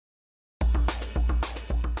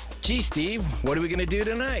Gee, Steve, what are we going to do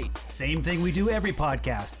tonight? Same thing we do every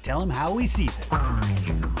podcast. Tell him how he sees it.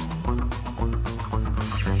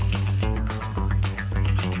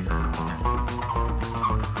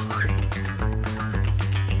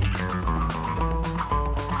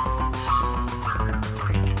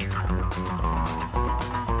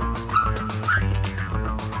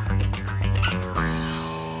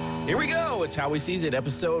 Here we go. It's How We Sees It,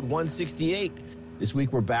 episode 168. This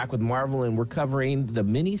week we're back with Marvel, and we're covering the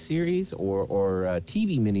miniseries or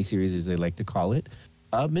TV miniseries, as they like to call it,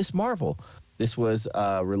 Miss Marvel. This was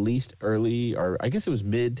released early, or I guess it was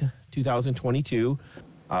mid 2022.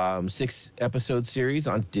 6-episode series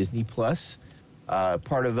on Disney Plus.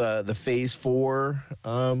 Part of the Phase 4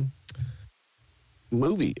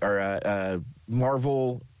 movie or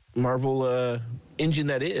Marvel engine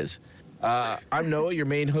that is. I'm Noah, your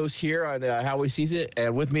main host here on How We Sees It,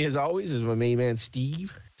 and with me, as always, is my main man,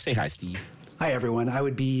 Steve. Say hi, Steve. Hi, everyone. I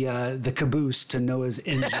would be the caboose to Noah's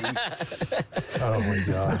engine. Oh, my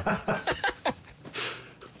God.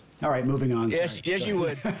 All right, moving on. Yes, you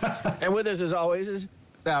would. And with us, as always, is,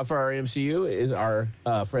 for our MCU, is our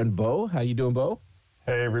friend, Bo. How you doing, Bo?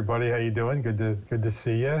 Hey, everybody. How you doing? Good to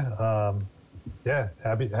see you. Yeah,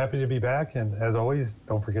 happy to be back. And as always,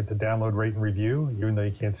 don't forget to download, rate, and review, even though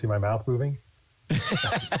you can't see my mouth moving.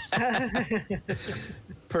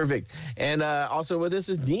 Perfect. And also with us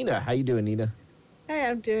is Nina. How you doing, Nina? Hey,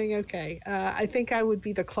 I'm doing okay. I think I would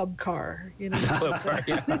be the club car, you know. Club car,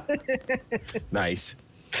 yeah. Nice.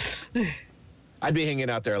 I'd be hanging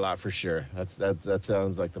out there a lot for sure. That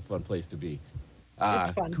sounds like the fun place to be.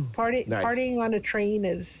 It's fun. Cool. Nice. Nice. Partying on a train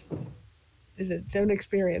is its own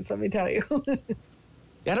experience, let me tell you.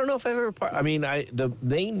 I don't know if I've ever. The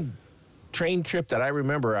main train trip that I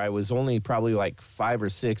remember, I was only probably like 5 or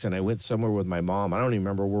 6, and I went somewhere with my mom. I don't even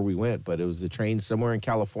remember where we went, but it was a train somewhere in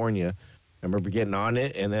California. I remember getting on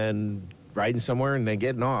it and then riding somewhere and then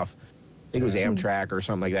getting off. I think it was Amtrak or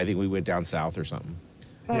something like that. I think we went down south or something.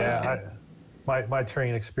 Yeah, okay. My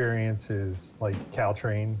train experience is like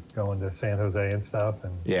Caltrain, going to San Jose and stuff,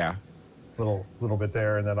 and Yeah. little bit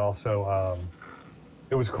there, and then also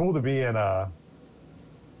it was cool to be in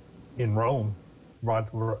Rome,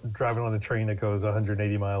 driving on a train that goes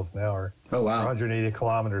 180 miles an hour. Oh, wow. Or 180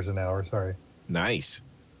 kilometers an hour. Sorry. Nice.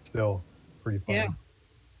 Still pretty fun. Yeah.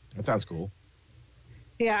 That sounds cool.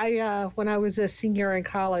 Yeah, when I was a senior in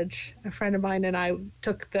college, a friend of mine and I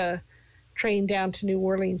took the train down to New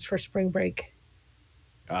Orleans for spring break.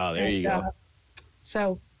 Oh, there you go.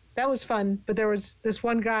 So that was fun. But there was this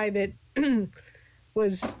one guy that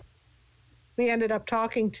we ended up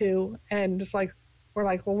talking to, and it's like, we're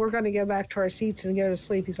like, well, we're going to go back to our seats and go to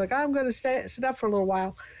sleep. He's like, I'm going to sit up for a little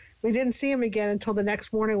while. We didn't see him again until the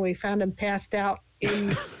next morning. We found him passed out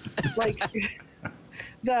in like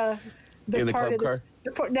the club part of car?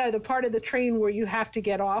 the part of the train where you have to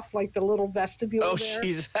get off, like the little vestibule Oh, there.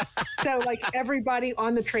 jeez. So like everybody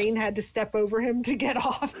on the train had to step over him to get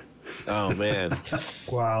off. Oh, man.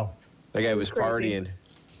 Wow. That guy was crazy. partying.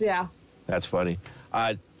 Yeah. That's funny.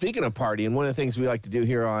 Speaking of partying, one of the things we like to do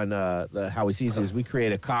here on the How We Sees is we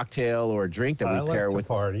create a cocktail or a drink that we I pair like to with.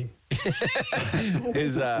 party.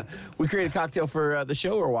 We create a cocktail for the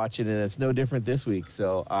show we're watching, and it's no different this week.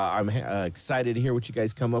 So I'm excited to hear what you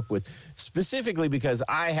guys come up with, specifically because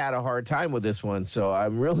I had a hard time with this one. So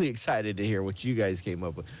I'm really excited to hear what you guys came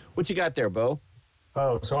up with. What you got there, Bo?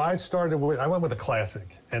 Oh, so I went with a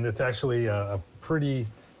classic, and it's actually a pretty,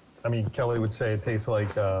 Kelly would say it tastes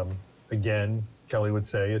like, again, Kelly would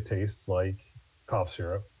say it tastes like cough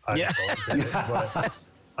syrup. But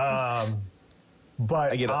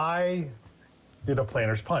I did a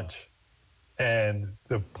Planter's Punch, and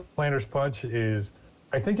the Planter's Punch is,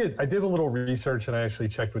 I did a little research, and I actually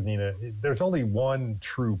checked with Nina. There's only one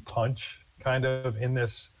true punch kind of in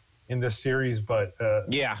this series, but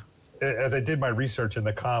as I did my research in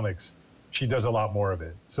the comics, she does a lot more of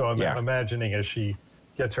it. So I'm imagining as she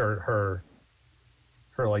gets her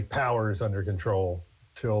like powers under control,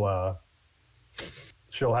 she'll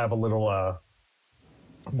have a little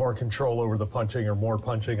more control over the punching, or more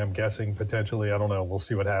punching, I'm guessing, potentially. I don't know. We'll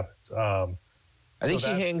see what happens. I think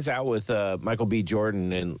she hangs out with Michael B.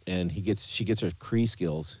 Jordan, and she gets her Kree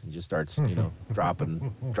skills and just starts,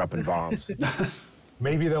 dropping bombs.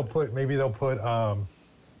 Maybe they'll put Killmonger.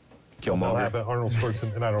 They'll have an Arnold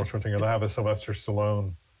Schwarzenegger, not Arnold Schwarzenegger. They'll have a Sylvester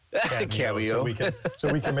Stallone cameo.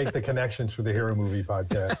 So we can make the connections for the Hero Movie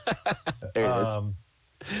podcast. There it is.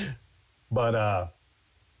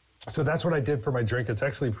 So that's what I did for my drink. It's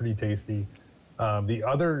actually pretty tasty. The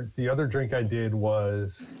other drink I did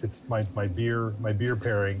was, it's my beer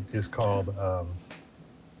pairing is called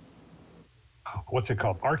what's it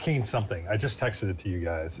called? Arcane something. I just texted it to you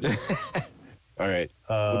guys. All right.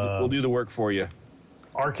 We'll do the work for you.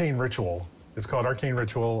 Arcane Ritual. It's called Arcane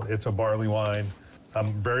Ritual. It's a barley wine.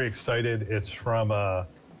 I'm very excited. It's from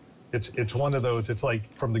it's one of those. It's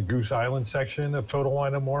like from the Goose Island section of Total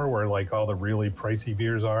Wine & More, where like all the really pricey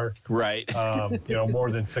beers are. Right.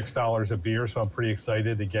 More than $6 a beer. So I'm pretty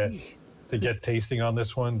excited to get tasting on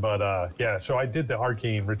this one. But yeah, so I did the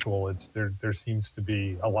Arcane Ritual. There seems to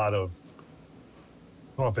be a lot of.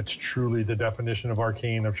 I don't know if it's truly the definition of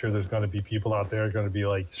arcane. I'm sure there's going to be people out there going to be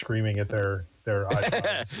like screaming at their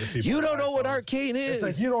iPods. You don't know what arcane is. It's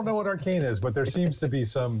like you don't know what arcane is, but there seems to be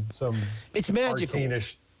some. It's magical.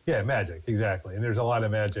 Arcane-ish. Yeah, magic, exactly. And there's a lot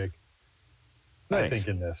of magic. Nice. I think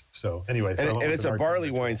in this. So anyway, and it's a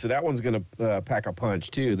barley wine, so that one's going to pack a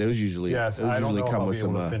punch too. Those usually I don't know come if with I'll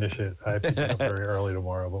some. be able to finish it. I have to get up very early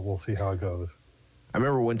tomorrow, but we'll see how it goes. I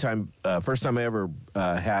remember one time, first time I ever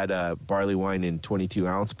had barley wine in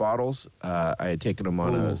 22-ounce bottles. I had taken them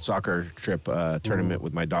on a soccer trip tournament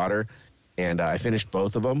with my daughter, and I finished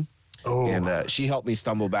both of them. Oh. And she helped me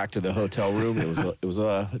stumble back to the hotel room. It was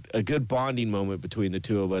a good bonding moment between the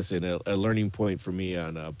two of us, and a learning point for me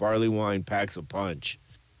on barley wine packs a punch.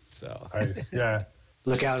 So yeah.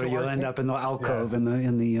 Look out, or you'll end up in the alcove in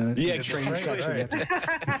the train section.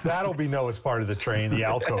 Right. That'll be Noah's part of the train, the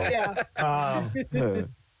alcove. Yeah.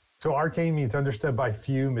 So arcane means understood by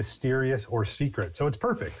few, mysterious, or secret. So it's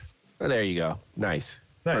perfect. Oh, there you go. Nice.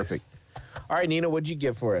 Perfect. All right, Nina, what'd you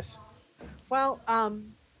get for us? Well,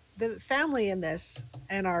 the family in this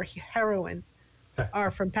and our heroine are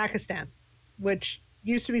from Pakistan, which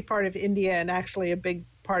used to be part of India, and actually a big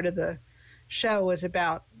part of the show was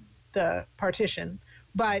about the partition.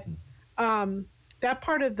 But that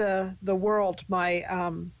part of the world, my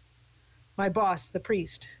boss, the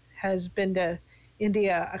priest, has been to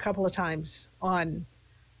India a couple of times on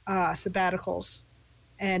sabbaticals,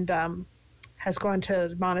 and has gone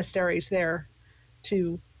to monasteries there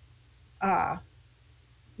to,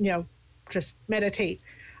 just meditate.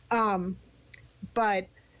 But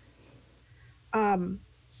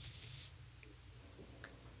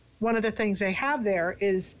one of the things they have there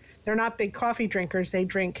is they're not big coffee drinkers. They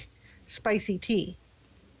drink spicy tea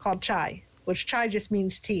called chai, which chai just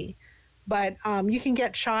means tea. But you can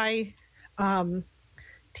get chai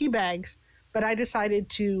tea bags, but I decided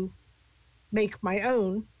to make my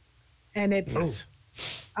own. And it's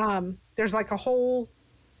there's like a whole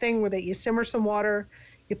thing where you simmer some water,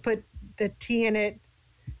 you put the tea in it,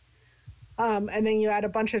 and then you add a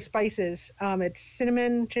bunch of spices. It's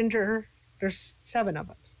cinnamon, ginger. There's 7 of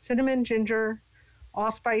them. Cinnamon, ginger,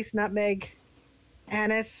 allspice, nutmeg,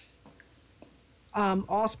 anise,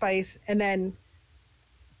 allspice, and then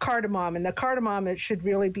cardamom. And the cardamom, it should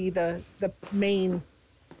really be the main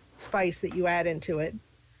spice that you add into it.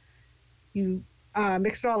 You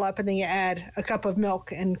mix it all up, and then you add a cup of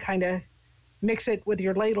milk and kind of mix it with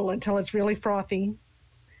your ladle until it's really frothy.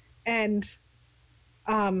 And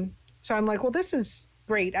so I'm like, well, this is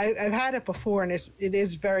great. I've had it before, and it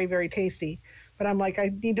is very, very tasty. But I'm like,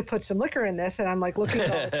 I need to put some liquor in this. And I'm like looking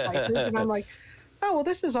at all the spices, and I'm like, oh, well,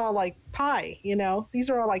 this is all like pie, These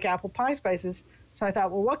are all like apple pie spices. So I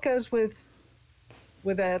thought, well, what goes with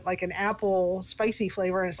like an apple spicy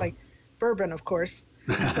flavor? And it's like bourbon, of course.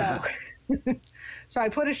 So so I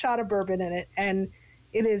put a shot of bourbon in it, and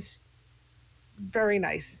it is very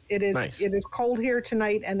nice. It is nice. It is cold here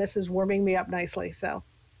tonight, and this is warming me up nicely. So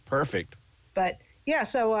perfect. But yeah,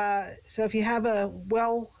 so if you have a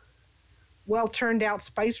well turned out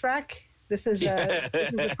spice rack, this is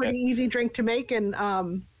a pretty easy drink to make, and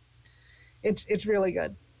it's really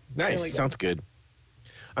good. Nice, really good. Sounds good.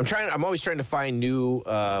 I'm always trying to find new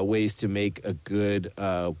ways to make a good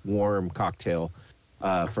warm cocktail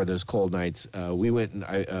for those cold nights. We went and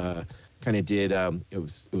I kind of did. It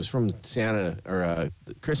was from Santa or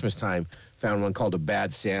Christmas time. Found one called a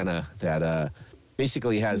Bad Santa that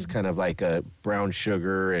basically has kind of like a brown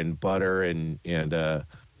sugar and butter and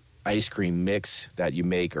ice cream mix that you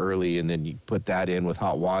make early, and then you put that in with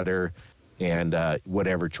hot water and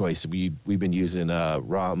whatever choice. We've been using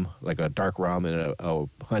rum, like a dark rum and a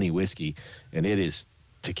honey whiskey, and it is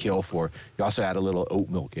to kill for. You also add a little oat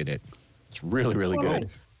milk in it. It's really, really good.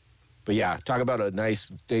 Nice. But yeah, talk about a nice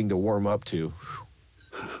thing to warm up to.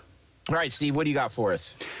 All right, Steve, what do you got for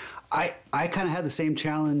us? I kind of had the same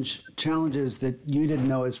challenges that you didn't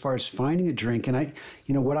know as far as finding a drink. And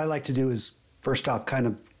what I like to do is first off kind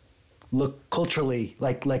of look culturally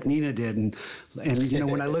like Nina did. And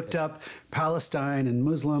when I looked up Palestine and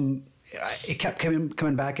Muslim it kept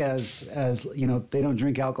coming back as you know, they don't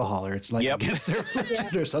drink alcohol, or it's like against their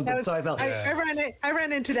religion or something. So I felt I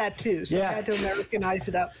ran into that too. So I had to Americanize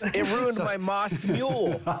it up. It ruined my Mosque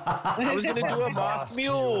Mule. I was going to do a Mosque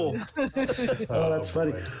Mule. Oh, that's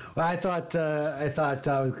funny. Well, I thought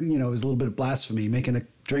I was, you know, it was a little bit of blasphemy making a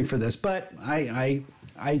drink for this, but I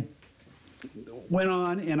went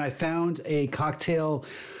on and I found a cocktail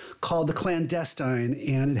called the Clandestine,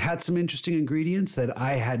 and it had some interesting ingredients that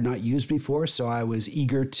I had not used before, so I was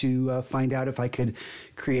eager to find out if I could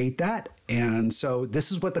create that. And so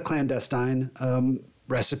this is what the Clandestine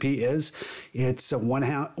recipe is. It's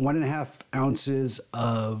 1.5 ounces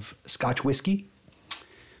of Scotch whiskey,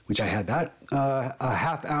 which I had that, a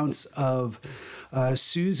half ounce of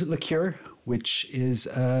Suze liqueur, which is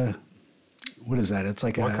what is that? It's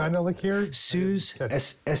like what kind of liqueur? Suze,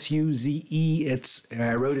 S-U-Z-E.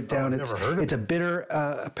 I wrote it down. It's a bitter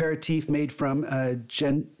aperitif made from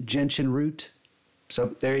gentian root.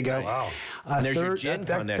 So there you go. Oh, wow. There's your gin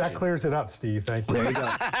connection. That clears it up, Steve. Thank you. There you go.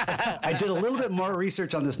 I did a little bit more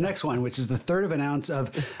research on this next one, which is the 1/3 of an ounce of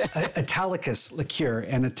Italicus liqueur.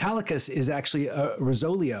 And Italicus is actually a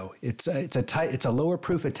Rosolio. It's a lower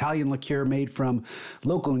proof Italian liqueur made from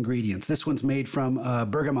local ingredients. This one's made from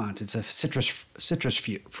bergamot. It's a citrus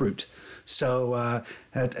fruit. So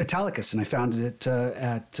Italicus, and I found it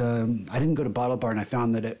at. I didn't go to Bottle Bar, and I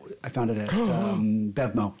found it at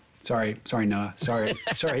Bevmo. Sorry, Noah. Sorry,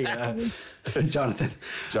 Jonathan.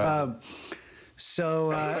 And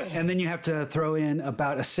then you have to throw in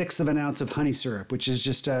about 1/6 of an ounce of honey syrup, which is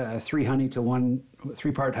just 3 honey to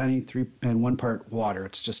 3 part honey, 1 part water.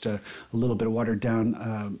 It's just a little bit of watered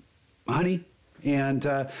down honey, and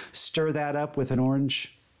stir that up with an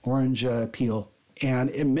orange peel.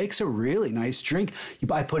 And it makes a really nice drink.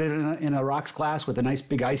 I put it in a rocks glass with a nice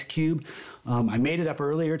big ice cube. I made it up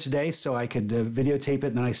earlier today so I could videotape it,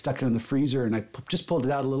 and then I stuck it in the freezer, and I just pulled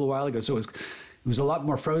it out a little while ago. So it was a lot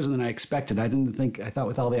more frozen than I expected. I thought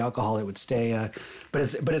with all the alcohol it would stay, but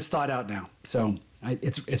it's thawed out now. So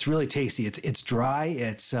it's really tasty. It's dry.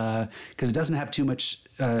 It's because it doesn't have too much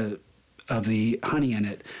of the honey in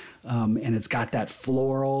it, and it's got that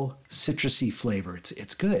floral citrusy flavor.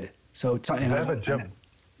 It's good. So it's. Go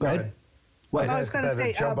ahead. What? I was going to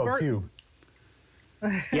say jumbo cube.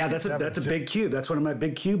 Yeah, that's a big cube. That's one of my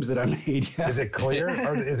big cubes that I made. Yeah. Is it clear,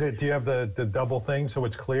 or do you have the double thing so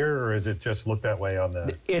it's clear, or is it just look that way on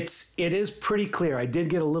the? It is pretty clear. I did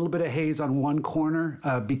get a little bit of haze on one corner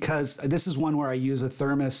because this is one where I use a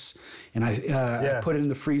thermos and I put it in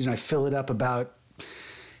the freezer and I fill it up about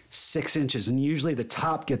 6 inches, and usually the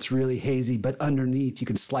top gets really hazy, but underneath you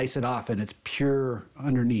can slice it off and it's pure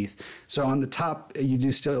underneath. So on the top you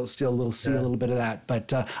do still see a little bit of that,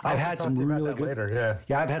 but I've had some really good later.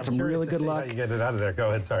 I've had some really good luck. How you get it out of there? Go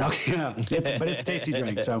ahead. Sorry. Okay, but it's a tasty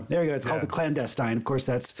drink. So there you go. It's called the Clandestine. Of course,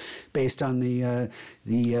 that's based on the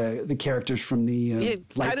characters from the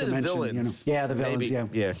Light Dimension. Villains. You know? Yeah, the villains.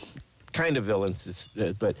 Maybe, yeah. Kind of villains,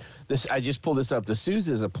 but this I just pulled this up. The Suze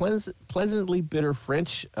is a pleasantly bitter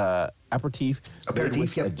French aperitif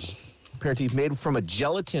made from a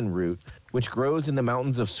gelatin root which grows in the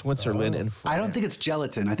mountains of Switzerland and France. I don't think it's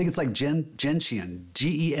gelatin. I think it's like gentian,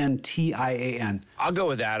 Gentian. I'll go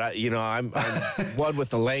with that. I'm one with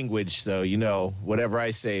the language, so whatever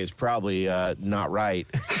I say is probably not right.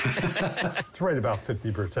 It's right about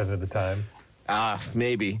 50% of the time.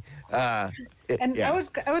 Maybe. I was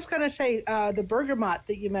going to say the bergamot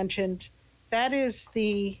that you mentioned, that is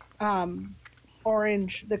the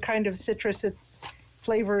orange, the kind of citrus that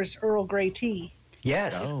flavors Earl Grey tea.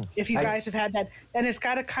 Yes. Oh. If you guys have had that, and it's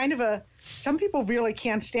got a kind of some people really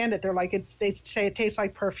can't stand it. They're like, they say it tastes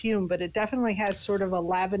like perfume, but it definitely has sort of a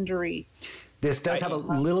lavendery. This does have a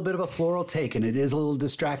little bit of a floral take, and it is a little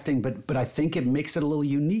distracting, but I think it makes it a little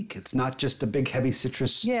unique. It's not just a big heavy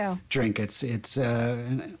citrus drink. It's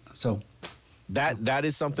so. That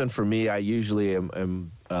is something for me. I usually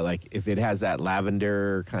am like, if it has that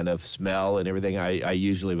lavender kind of smell and everything, I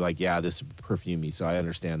usually like, this is perfumey. So I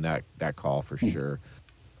understand that call for sure.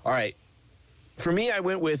 All right, for me, I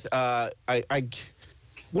went with one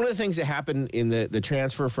of the things that happened in the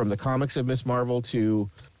transfer from the comics of Miss Marvel to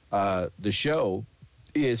the show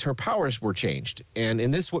is her powers were changed, and in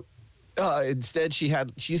this instead she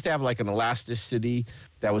used to have like an elasticity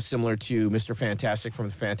that was similar to Mr. Fantastic from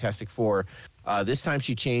the Fantastic Four. This time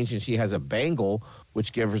she changed and she has a bangle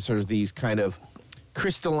which gives her these kind of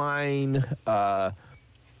crystalline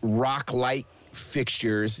rock-like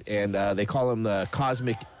fixtures, and they call them the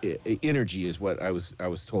cosmic energy is what I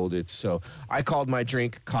was told. So I called my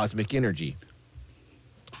drink Cosmic Energy.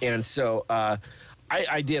 And so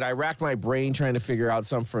I did. I racked my brain trying to figure out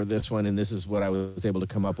something for this one, and this is what I was able to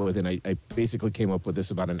come up with. And I basically came up with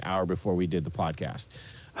this about an hour before we did the podcast.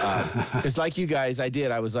 Because like you guys,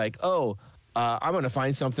 I was like, I'm going to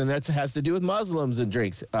find something that has to do with Muslims and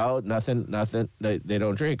drinks. Oh, nothing. They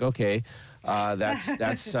don't drink. Okay.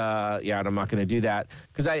 That's yeah, and I'm not going to do that.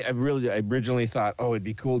 Because I originally thought, it'd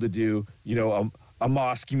be cool to do, a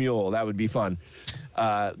mosque mule. That would be fun.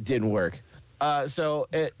 Didn't work.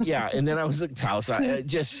 Yeah, and then I was like, I was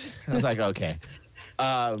like, okay.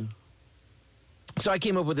 So I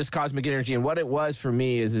came up with this cosmic energy, and what it was for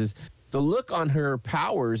me is the look on her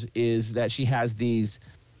powers is that she has these,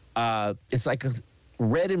 it's like a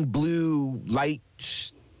red and blue light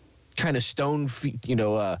kind of stone,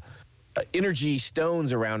 energy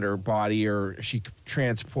stones around her body, or she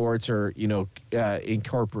transports or,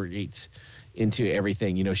 incorporates into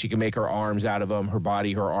everything. She can make her arms out of them, her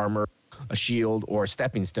body, her armor, a shield, or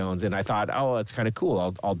stepping stones. And I thought, that's kind of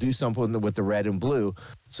cool. I'll do something with the red and blue.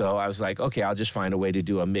 So I was like, okay, I'll just find a way to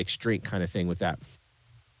do a mixed drink kind of thing with that.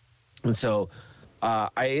 And so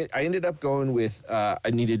I ended up going with, I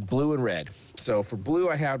needed blue and red. So for blue,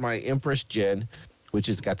 I had my Empress Gin, which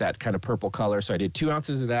has got that kind of purple color. So I did 2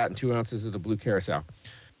 ounces of that and 2 ounces of the blue Curacao.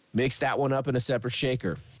 Mixed that one up in a separate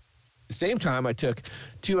shaker. At the same time, I took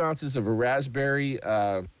 2 ounces of a raspberry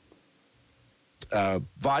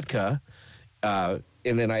vodka, and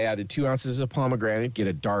then I added 2 ounces of pomegranate, get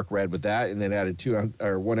a dark red with that, and then added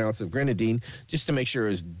 1 ounce of grenadine just to make sure it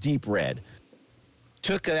was deep red.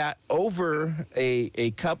 Took that over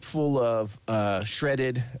a cup full of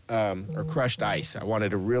shredded or crushed ice. I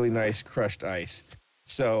wanted a really nice crushed ice.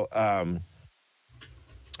 So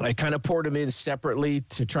I kind of poured them in separately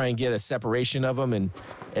to try and get a separation of them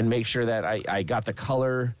and make sure that I got the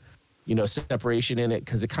color, separation in it,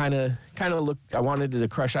 because it kind of looked, I wanted the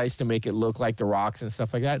crushed ice to make it look like the rocks and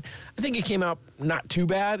stuff like that. I think it came out not too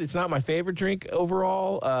bad. It's not my favorite drink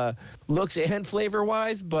overall, looks and flavor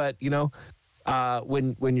wise, but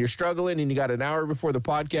when you're struggling and you got an hour before the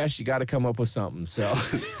podcast, you got to come up with something. So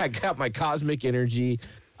I got my cosmic energy,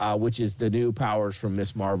 which is the new powers from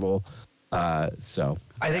Ms. Marvel. So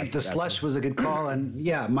I think the slush was a good call, and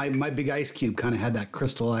yeah, my big ice cube kind of had that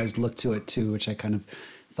crystallized look to it too, which I kind of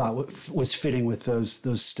thought was fitting with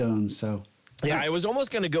those stones. So yeah, I was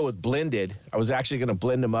almost going to go with blended. I was actually going to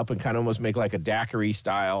blend them up and kind of almost make like a daiquiri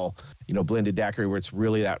style, blended daiquiri where it's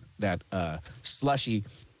really that slushy.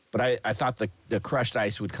 But I thought the crushed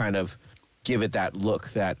ice would kind of give it that look,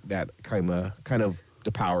 that kind of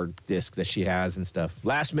the powered disc that she has and stuff.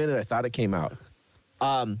 Last minute, I thought it came out.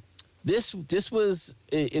 This was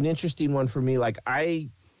an interesting one for me. Like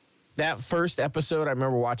that first episode, I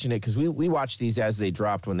remember watching it because we watched these as they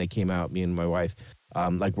dropped when they came out, me and my wife.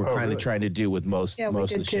 Like we're kind of trying to do with most of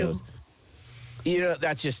the shows.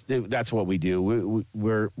 That's what we do.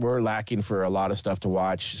 We're lacking for a lot of stuff to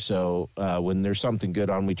watch. So when there's something good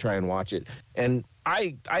on, we try and watch it. And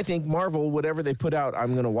I think Marvel, whatever they put out,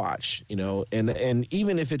 I'm gonna watch. And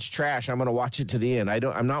even if it's trash, I'm gonna watch it to the end.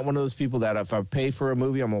 I'm not one of those people that if I pay for a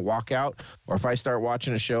movie, I'm gonna walk out. Or if I start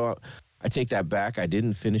watching a show, I take that back. I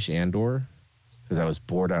didn't finish Andor because I was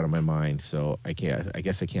bored out of my mind. So I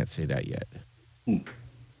guess I can't say that yet.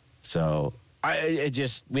 So.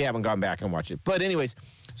 We haven't gone back and watched it. But anyways,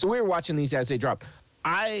 so we were watching these as they dropped.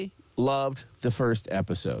 I loved the first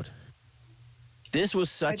episode. This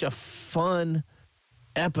was such a fun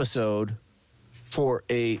episode for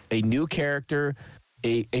a new character,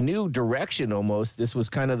 a new direction almost. This was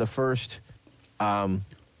kind of the first, I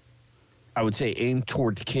would say, aimed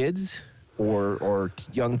towards kids or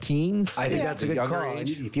young teens. I think that's a good call.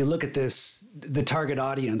 If you look at this, the target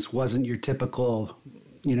audience wasn't your typical,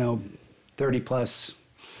 30 plus.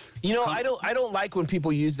 I don't like when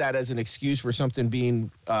people use that as an excuse for something being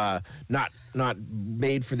not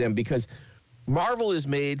made for them, because Marvel is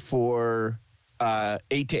made for 8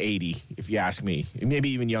 to 80, if you ask me, maybe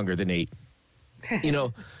even younger than 8.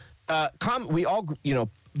 We all,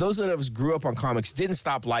 those of us grew up on comics didn't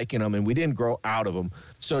stop liking them, and we didn't grow out of them.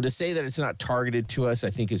 So to say that it's not targeted to us, I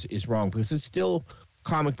think is wrong, because it's still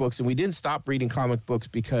comic books, and we didn't stop reading comic books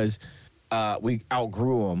because we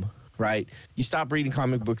outgrew them. Right, you stop reading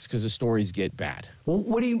comic books because the stories get bad. Well,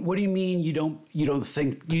 what do you mean you don't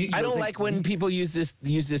think? I don't like when people use this.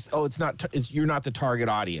 Oh, you're not the target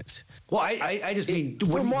audience. Well, I just mean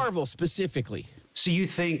for Marvel specifically. So you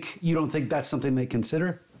don't think that's something they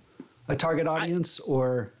consider a target audience,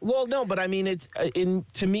 or? Well, no, but I mean it's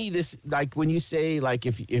to me this, like when you say like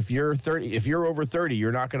if you're 30, if you're over 30,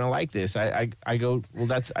 you're not going to like this. I go,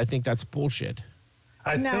 well, I think that's bullshit.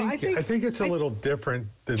 I think it's a little different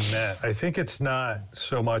than that. I think it's not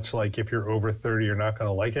so much like if you're over 30, you're not going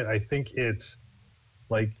to like it. I think it's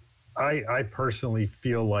Like, I personally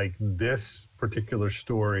feel like this particular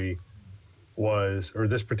story or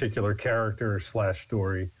this particular character /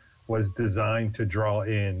 story was designed to draw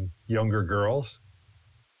in younger girls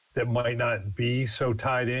that might not be so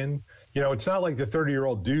tied in. You know, it's not like the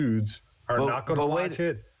 30-year-old dudes are not going to watch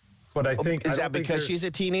it. But I think is that because she's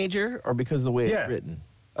a teenager or because of the way it's written?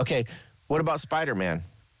 Okay, what about Spider-Man?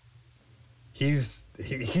 He's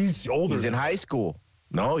older. He's in high school.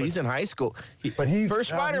 No, he's in high school. But he's first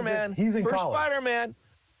Spider-Man. He's in first college. Spider-Man.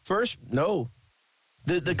 First, no.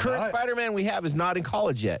 The current Spider-Man we have is not in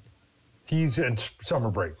college yet. He's in summer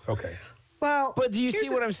break. Okay. Well, but do you see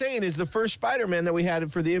what I'm saying? Is the first Spider-Man that we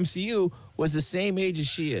had for the MCU was the same age as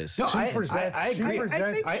she is. No, I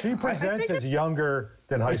agree. She presents as younger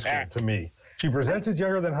than high school to me. She presents as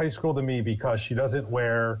younger than high school to me because she doesn't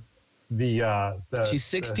wear the she's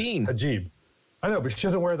 16. The hijab. I know, but she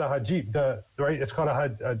doesn't wear the hijab. Right? It's called a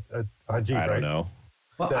hijab, I don't know.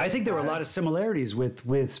 Well, I think there were a lot of similarities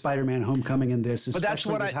with Spider-Man: Homecoming and this,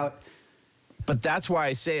 especially But that's why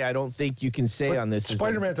I say I don't think you can say on this.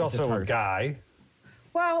 Spider-Man's also a guy.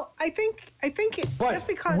 Well, I think but just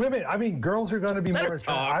because women, I mean, girls are going to be more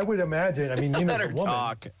attracted. I would imagine. I mean, Nina's a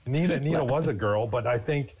woman. Nina was a girl, but I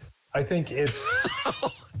think it's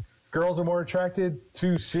girls are more attracted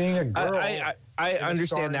to seeing a girl. I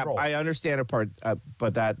understand that. Role. I understand a part,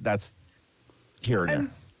 but that's here and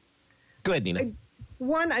there. Go ahead, Nina.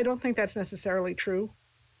 I don't think that's necessarily true,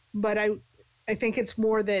 but I think it's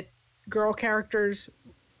more that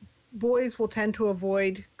boys will tend to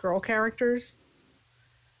avoid girl characters,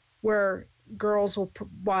 where girls will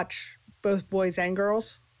watch both boys and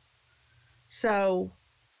girls. So,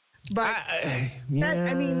 but I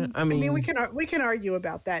mean, we can argue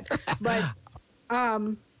about that, but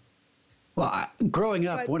well, growing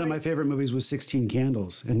up, one of my favorite movies was 16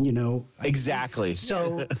 Candles, and exactly.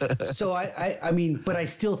 So I mean, but I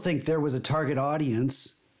still think there was a target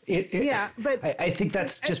audience. But I think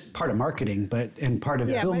that's just part of marketing, and part of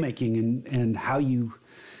filmmaking, and how you.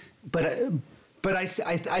 But I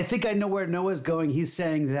think I know where Noah's going. He's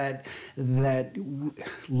saying that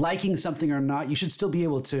liking something or not, you should still be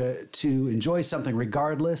able to enjoy something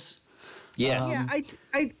regardless. Yes.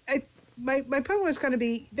 My point was going to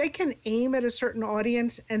be they can aim at a certain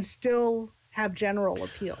audience and still have general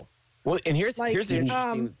appeal. Well, and here's interesting.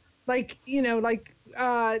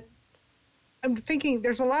 I'm thinking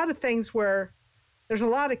there's a lot of things where there's a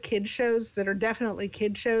lot of kid shows that are definitely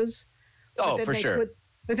kid shows. Oh, for sure.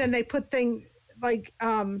 But then they put things like,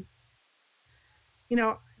 Claire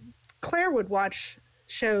would watch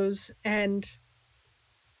shows and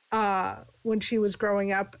when she was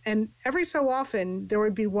growing up, and every so often there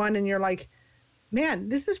would be one, and you're like, man,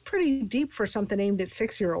 this is pretty deep for something aimed at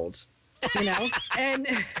 6-year-olds, and.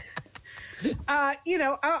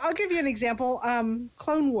 I'll give you an example.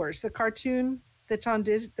 Clone Wars, the cartoon that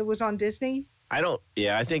was on Disney. I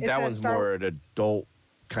think that one's more an adult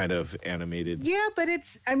kind of animated. Yeah, but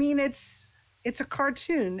it's a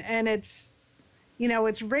cartoon, and it's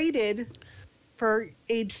rated for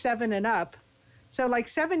age 7 and up. So like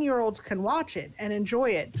 7-year-olds can watch it and enjoy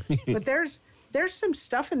it. But there's some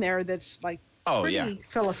stuff in there that's like pretty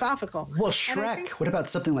philosophical. Well, Shrek. What about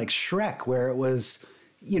something like Shrek, where it was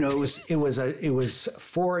it was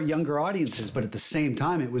for younger audiences, but at the same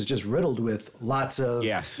time, it was just riddled with lots of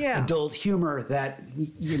adult humor that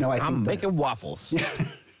I'm making waffles.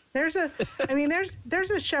 There's a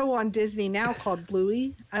show on Disney now called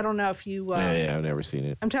Bluey. I don't know if you. I've never seen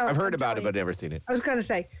it. I've heard about it, but never seen it. I was going to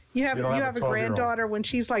say you have a granddaughter. When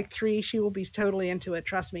she's like 3, she will be totally into it.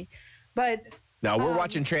 Trust me. But now we're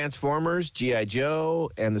watching Transformers, G.I.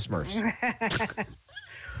 Joe, and the Smurfs.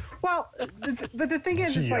 Well, but the thing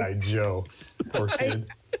is, G.I. Joe, poor kid.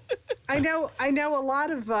 I know a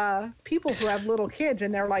lot of people who have little kids,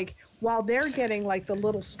 and they're like, while they're getting like the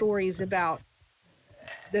little stories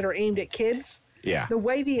that are aimed at kids, the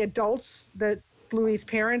way the adults that Bluey's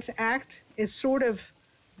parents act is sort of,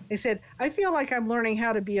 they said, I feel like I'm learning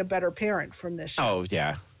how to be a better parent from this show. Oh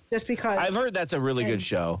yeah. Just because I've heard that's a really good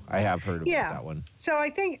show. I have heard about that one. So I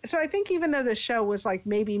think even though the show was like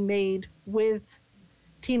maybe made with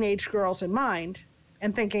teenage girls in mind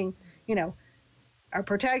and thinking, our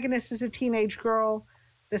protagonist is a teenage girl.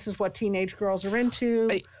 This is what teenage girls are into.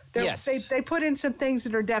 They put in some things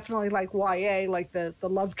that are definitely like YA, like the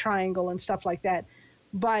love triangle and stuff like that.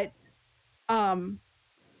 But that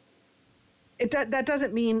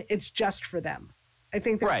doesn't mean it's just for them. I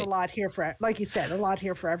think there's a lot here for, like you said, a lot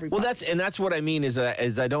here for everybody. Well, that's what I mean is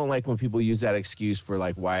I don't like when people use that excuse for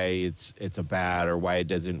like why it's a bad or why it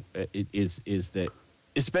doesn't. It is that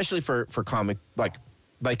especially for comic like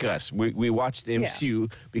like us. We watch the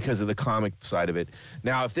MCU because of the comic side of it.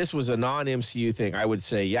 Now, if this was a non-MCU thing, I would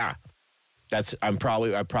say, yeah, I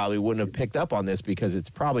probably wouldn't have picked up on this because it's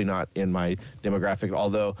probably not in my demographic.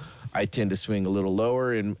 Although I tend to swing a little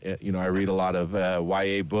lower, and I read a lot of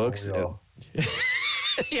YA books. Oh,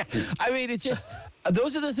 yeah, I mean, it's just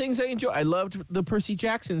those are the things I enjoy. I loved the Percy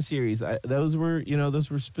Jackson series. Those were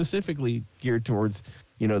specifically geared towards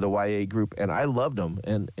the YA group, and I loved them,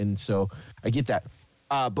 and so I get that.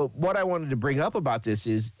 But what I wanted to bring up about this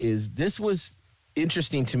is this was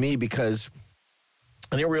interesting to me because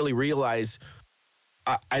I didn't really realize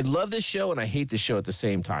I love this show and I hate this show at the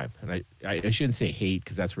same time. And I shouldn't say hate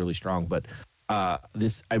because that's really strong, but I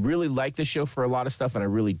really like this show for a lot of stuff, and I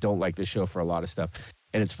really don't like this show for a lot of stuff.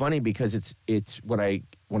 And it's funny because it's when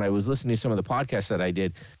I was listening to some of the podcasts that I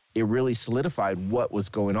did, it really solidified what was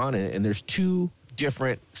going on. And there's two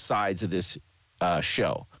different sides of this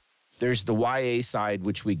show. There's the YA side,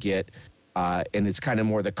 which we get, and it's kind of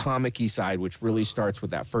more the comic-y side, which really starts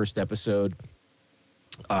with that first episode.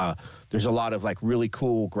 There's a lot of like really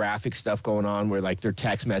cool graphic stuff going on where like they're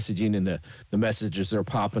text messaging and the messages are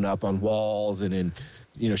popping up on walls and in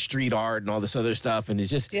street art and all this other stuff, and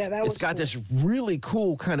it's just it's got this really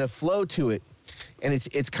cool kind of flow to it, and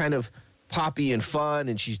it's kind of poppy and fun,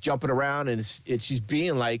 and she's jumping around, and she's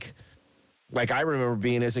being like I remember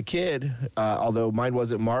being as a kid, although mine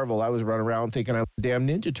wasn't Marvel. I was running around thinking I was a damn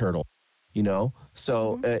Ninja Turtle.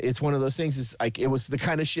 So it's one of those things. It's like it was the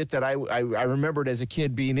kind of shit that I remembered as a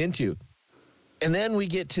kid being into. And then we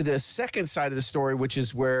get to the second side of the story, which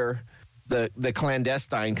is where the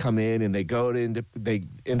clandestine come in, and they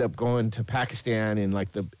end up going to Pakistan in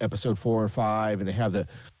like the episode 4 or 5, and they have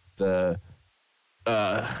the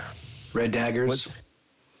Red Daggers.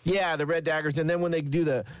 The Red Daggers, and then when they do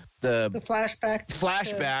the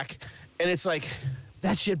flashback, and it's like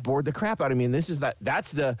that shit bored the crap out of me. And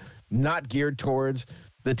that's the not geared towards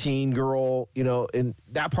the teen girl, in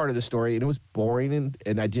that part of the story. And it was boring,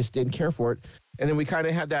 and I just didn't care for it. And then we kind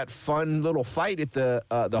of had that fun little fight at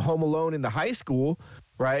the Home Alone in the high school,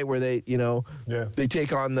 right? Where they, they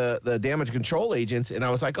take on the damage control agents. And I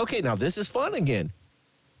was like, okay, now this is fun again.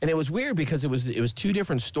 And it was weird because it was two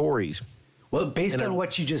different stories. Well, based on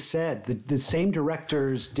what you just said, the same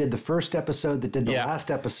directors did the first episode that did the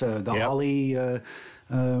last episode. The Holly,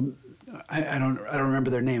 I don't remember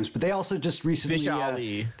their names, but they also just recently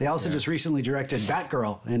just recently directed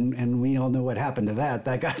Batgirl, and we all know what happened to that.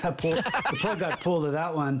 That got the plug got pulled to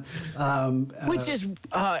that one. Which is,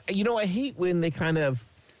 I hate when they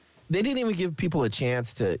didn't even give people a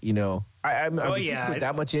chance to, I'm put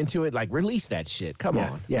that much into it. Like, release that shit. Come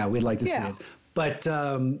on. Yeah, we'd like to see it. But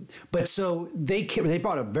so they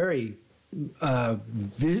brought a very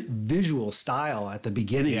visual style at the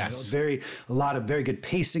beginning. Yes. A lot of very good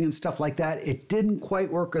pacing and stuff like that. It didn't quite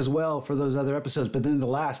work as well for those other episodes, but then the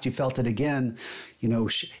last, you felt it again.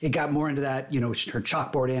 It got more into that, her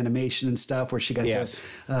chalkboard animation and stuff, where she got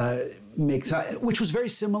to make, which was very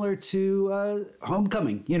similar to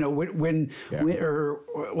Homecoming. Or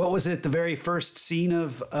what was it? The very first scene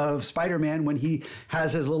of Spider-Man, when he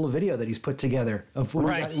has his little video that he's put together of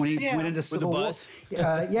when he went into Civil War.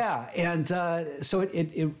 And so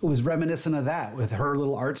it was reminiscent of that, with her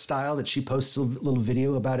little art style that she posts a little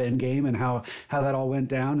video about Endgame and how that all went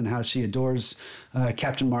down, and how she adores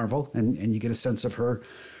Captain Marvel, and you get a sense of her.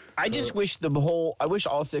 I just wish I wish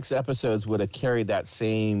all 6 episodes would have carried that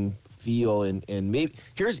same feel, and maybe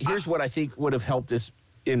here's what I think would have helped this,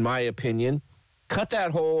 in my opinion. Cut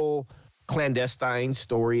that whole clandestine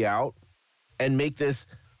story out and make this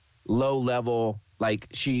low level,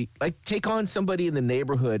 take on somebody in the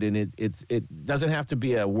neighborhood, and it doesn't have to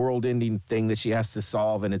be a world ending thing that she has to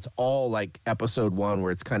solve, and it's all like episode 1,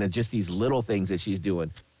 where it's kind of just these little things that she's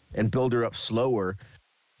doing, and build her up slower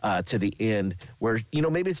to the end, where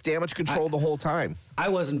maybe it's damage control the whole time. I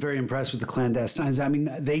wasn't very impressed with the clandestines. I mean,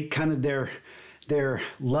 they kind of their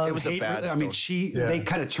love. It was hate. A bad story. I mean, they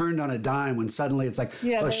kind of turned on a dime when suddenly it's like,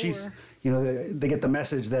 she's. They get the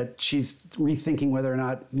message that she's rethinking whether or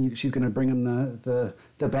not she's going to bring him the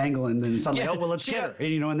bangle, and then suddenly, let's get her.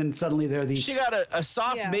 And then suddenly they're these. She got a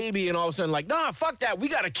soft baby, and all of a sudden, like, nah, fuck that, we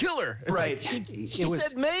got to kill her. It's right. Like, she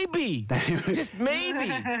said maybe, just maybe.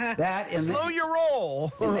 That and slow your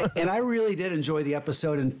roll. and I really did enjoy the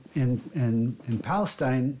episode in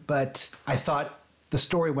Palestine, but I thought the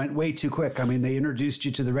story went way too quick. I mean, they introduced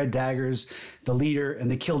you to the Red Daggers, the leader, and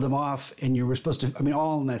they killed him off. And you were supposed to,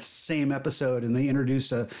 all in that same episode. And they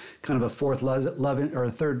introduced a kind of a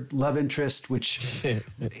third love interest, which,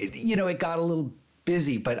 it got a little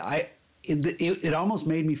busy. But it almost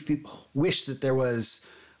made me wish that there was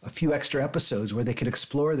a few extra episodes where they could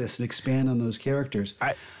explore this and expand on those characters.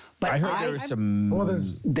 I heard there was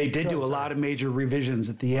some. They did do a lot of major revisions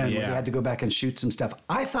at the end where they had to go back and shoot some stuff.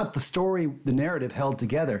 I thought the narrative held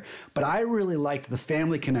together, but I really liked the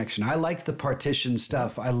family connection. I liked the partition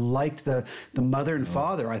stuff. I liked the mother and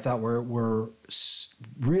father. I thought were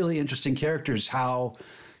really interesting characters. How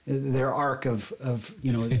their arc of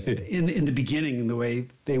in the beginning, the way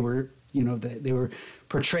they were. They were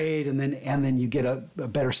portrayed, and then you get a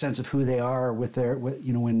better sense of who they are with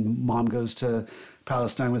when mom goes to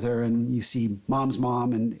Palestine with her, and you see mom's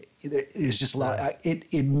mom, and there's just a lot.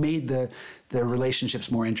 It made the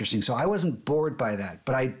relationships more interesting. So I wasn't bored by that,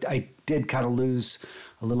 but I did kind of lose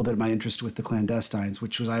a little bit of my interest with the clandestines,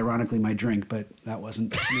 which was ironically my drink, but that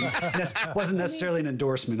wasn't necessarily an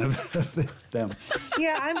endorsement of them.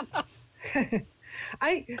 Yeah,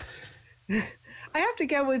 I have to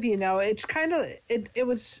go with it's kind of it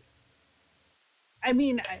was. I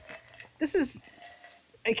mean,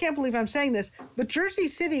 I can't believe I'm saying this, but Jersey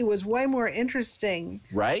City was way more interesting,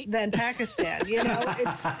 right, than Pakistan.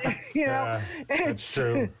 It's that's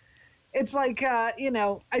true. It's like I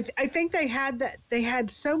think they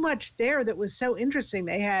had so much there that was so interesting.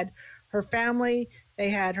 They had her family, they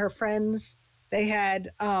had her friends, they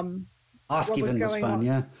had Oskiven was fun,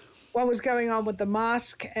 yeah. What was going on with the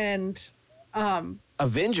mosque and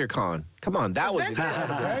Avenger Con. Come on, that was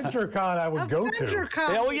Avenger Con. I would go to.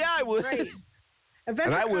 Oh yeah, I would.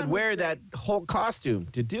 And I would wear that whole costume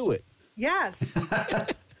to do it. Yes.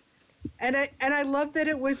 and I love that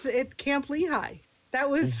it was at Camp Lehigh. That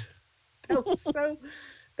was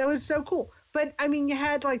so cool. But I mean, you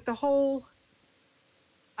had like the whole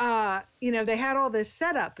they had all this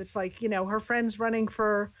setup. It's like, her friends running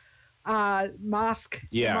for mosque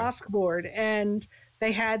board, and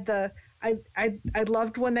they had I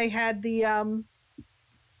loved when they had the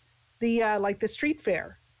like the street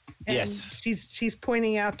fair. And yes, she's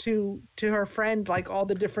pointing out to her friend like all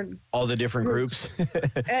the different groups,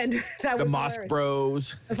 and that was the Mosque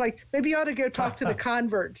Bros. It's like maybe you ought to go talk to the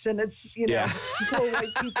converts, and it's four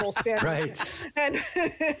white people standing right, and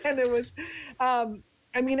it was,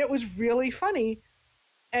 it was really funny,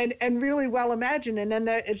 and really well imagined, and then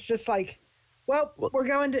it's just like, well, we're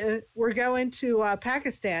going to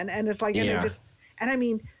Pakistan, and it's like, and I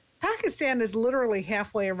mean. Pakistan is literally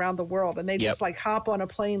halfway around the world, and they just like hop on a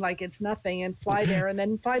plane like it's nothing and fly there and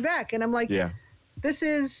then fly back. And I'm like, this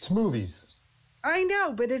is it's movies. I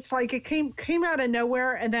know, but it's like it came out of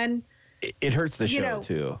nowhere, and then it hurts the show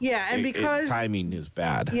too. Yeah, and because timing is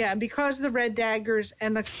bad. Yeah, and because the Red Daggers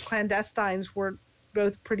and the Clandestines were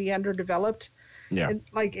both pretty underdeveloped. Yeah, and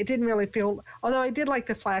like it didn't really feel. Although I did like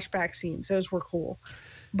the flashback scenes; those were cool,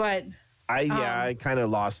 but. I kind of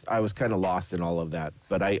lost. I was kind of lost in all of that,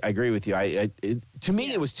 but I agree with you. To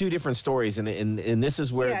me, it was two different stories, and this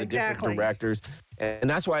is where the different directors, and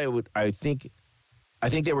that's why I think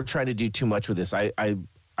they were trying to do too much with this. I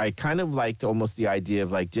kind of liked almost the idea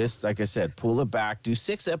of like, just like I said, pull it back, do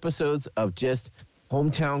 6 episodes of just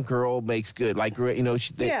hometown girl makes good. Like,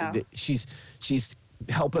 she's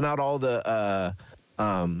helping out all the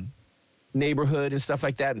neighborhood and stuff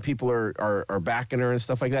like that, and people are backing her and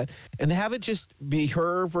stuff like that, and have it just be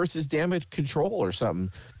her versus damage control or something,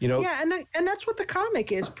 Yeah, and that's what the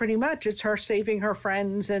comic is pretty much. It's her saving her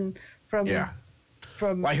friends and from.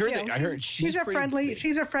 I heard she's a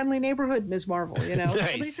friendly neighborhood Ms. Marvel.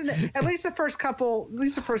 Nice. at least the first couple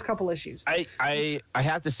issues. I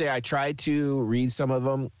have to say I tried to read some of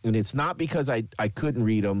them, and it's not because I couldn't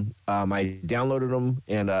read them. I downloaded them,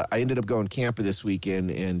 and I ended up going camping this weekend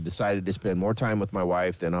and decided to spend more time with my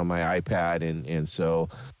wife than on my iPad, and so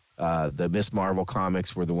the Ms. Marvel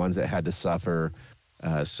comics were the ones that had to suffer.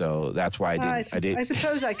 So that's why I didn't. I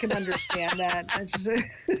suppose I can understand that.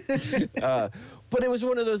 But it was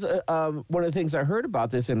one of those. One of the things I heard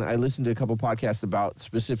about this, and I listened to a couple podcasts about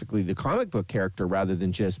specifically the comic book character rather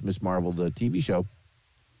than just Ms. Marvel, the TV show.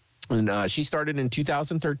 And she started in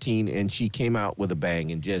 2013, and she came out with a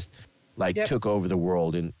bang and just took over the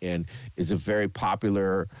world, and is a very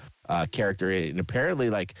popular character. And apparently,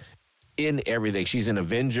 like, in everything, she's an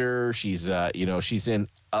Avenger. She's she's in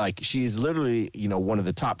she's literally one of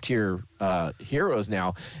the top tier heroes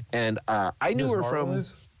now. And I knew her from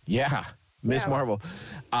Miss Marvel.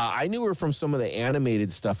 I knew her from some of the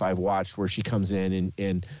animated stuff I've watched where she comes in,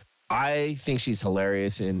 and I think she's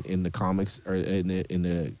hilarious in the comics or in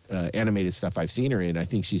the animated stuff I've seen her in. I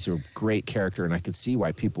think she's a great character, and I could see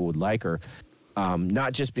why people would like her.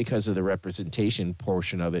 Not just because of the representation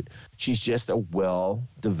portion of it. She's just a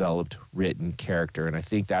well-developed, written character, and I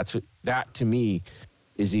think that to me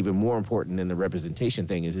is even more important than the representation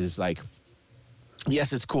thing. Is like,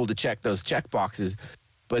 yes, it's cool to check those check boxes,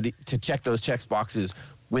 but to check those check boxes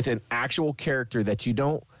with an actual character that you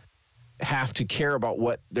don't have to care about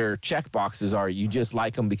what their check boxes are. You just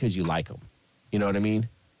like them because you like them. You know what I mean?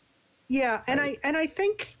 Yeah, and I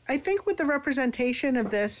think with the representation of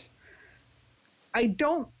this, I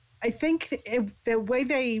think the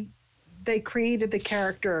way they created the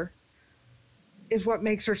character is what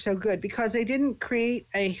makes her so good, because they didn't create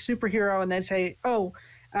a superhero and then say, oh,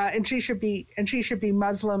 and she should be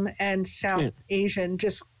Muslim and South Asian,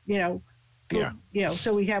 just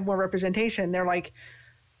so we have more representation. They're like,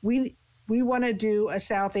 we want to do a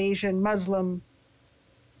South Asian Muslim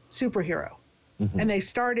superhero. Mm-hmm. And they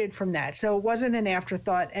started from that. So it wasn't an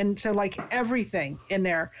afterthought. And so like everything in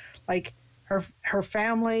there, like her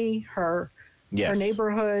family, her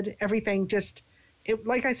neighborhood, everything just,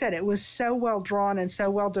 like I said, it was so well drawn and so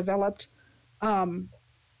well developed.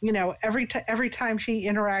 Every time she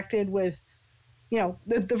interacted with,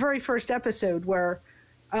 the very first episode where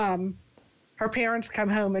her parents come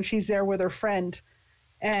home and she's there with her friend,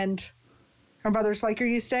 and her mother's like, are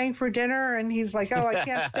you staying for dinner? And he's like, oh, I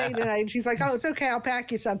can't stay tonight. And she's like, oh, it's okay, I'll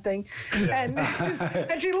pack you something. Yeah.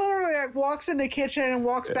 And she literally walks in the kitchen and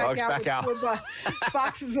walks back out with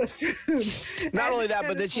boxes of food. Not only that,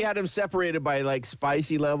 but then she had him separated by like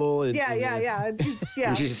spicy level. And, yeah.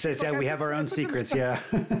 And she says, we have our own secrets, yeah.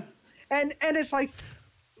 And it's like,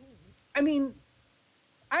 I mean,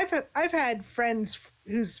 I've had friends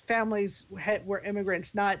whose families were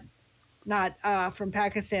immigrants, not from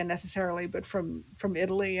Pakistan necessarily, but from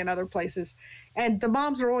Italy and other places. And the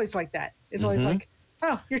moms are always like that. It's always like,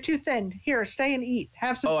 oh, you're too thin. Here, stay and eat.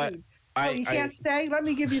 Have some food. You can't stay? Let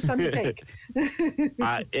me give you some to take.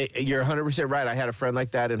 You're 100% right. I had a friend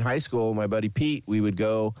like that in high school, my buddy Pete. We would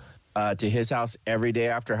go to his house every day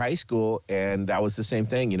after high school, and that was the same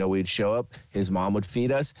thing. We'd show up. His mom would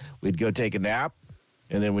feed us. We'd go take a nap,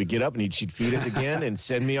 and then we'd get up, and she'd feed us again and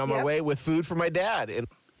send me on my way with food for my dad.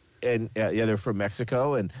 And they're from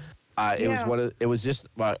Mexico, and it was just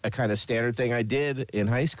a kind of standard thing I did in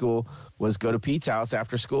high school was go to Pete's house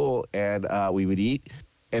after school, and we would eat.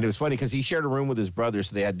 And it was funny because he shared a room with his brother,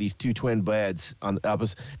 so they had these two twin beds on the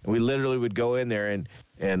opposite, and we literally would go in there and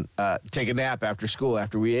take a nap after school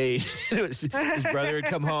after we ate. His brother would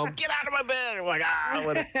come home, get out of my bed. And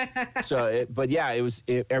we're like, So,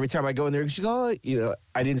 every time I go in there, she go,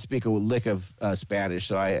 I didn't speak a lick of Spanish,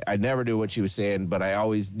 so I never knew what she was saying, but I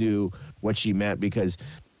always knew what she meant because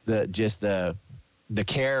the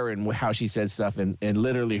care and how she said stuff and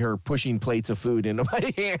literally her pushing plates of food into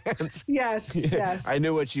my hands. Yes. I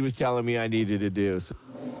knew what she was telling me I needed to do. So.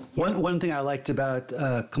 One thing I liked about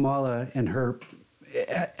Kamala and her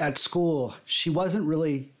at school, she wasn't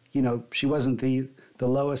really, she wasn't the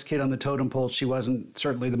lowest kid on the totem pole. She wasn't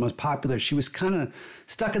certainly the most popular. She was kind of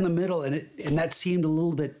stuck in the middle, and that seemed a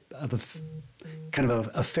little bit of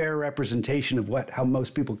a fair representation of how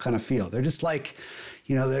most people kind of feel. They're just like,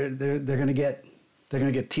 they're going to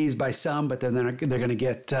get teased by some, but then they're going to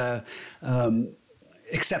get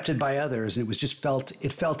accepted by others. And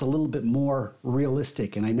it felt a little bit more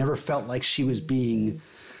realistic. And I never felt like she was being,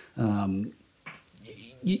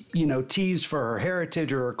 teased for her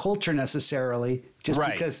heritage or her culture necessarily, just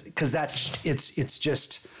because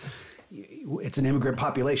it's an immigrant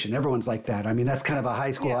population. Everyone's like that. I mean, that's kind of a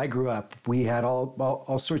high school I grew up. We had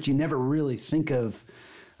all sorts. You never really think of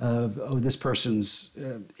this person's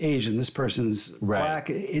Asian, this person's black.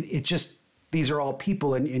 It just, these are all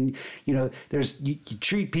people, and you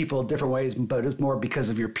treat people different ways, but it's more because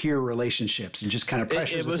of your peer relationships and just kind of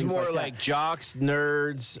pressures. It was more like jocks,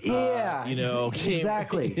 nerds.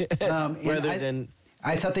 Exactly. Rather than.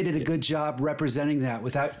 I thought they did a good job representing that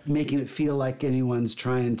without making it feel like anyone's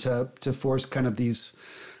trying to force kind of these,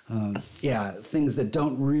 things that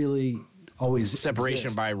don't really always separation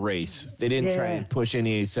exist. By race. They didn't try and push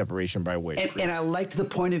any separation by weight. And I liked the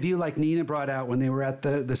point of view like Nina brought out when they were at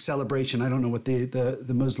the celebration. I don't know what the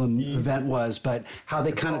Muslim event was, but how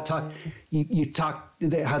they kind of talked.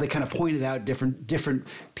 How they kind of pointed out different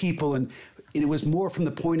people, and it was more from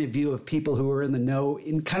the point of view of people who were in the know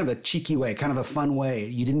in kind of a cheeky way, kind of a fun way.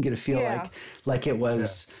 You didn't get to feel like it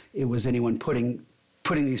was anyone putting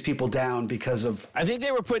these people down because of. I think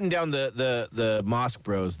they were putting down the mosque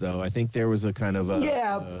bros, though. I think there was a kind of a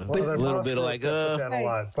little bit of like down a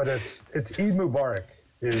lot, but it's Eid Mubarak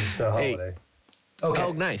is the holiday. Okay.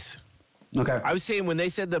 Oh, nice. Okay. I was saying when they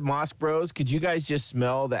said the mosque bros, could you guys just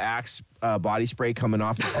smell the Axe body spray coming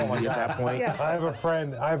off the TV at that point? Yes. I have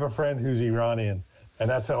a friend who's Iranian, and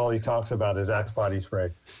that's all he talks about is Axe body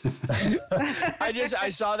spray. I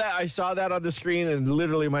saw that on the screen, and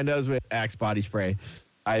literally my nose went Axe body spray.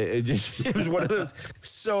 It was one of those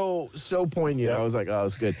so poignant. Yep. I was like, oh,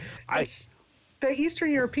 it's good. the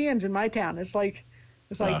Eastern Europeans in my town. It's like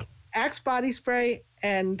Axe body spray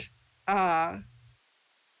and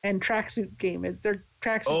tracksuit game. Their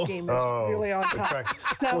tracksuit game is really on top.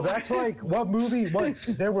 Well, that's like what movie?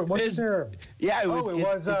 Wasn't there? Yeah, it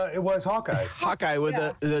was Hawkeye. Hawkeye with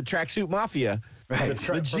the tracksuit mafia. Right.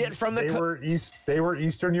 Legit from the they were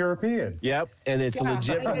Eastern European. Yep, and it's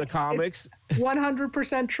legit from the comics.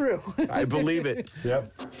 100% true. I believe it.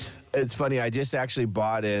 Yep. It's funny. I just actually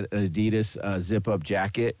bought an Adidas zip-up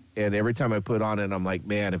jacket, and every time I put on it, I'm like,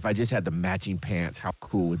 man, if I just had the matching pants, how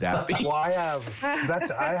cool would that be? Well, I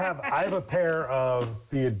have a pair of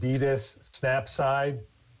the Adidas Snapside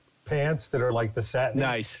pants that are like the satin.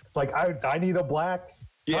 Nice. Like I need a black.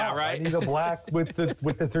 Yeah, right. I need a black with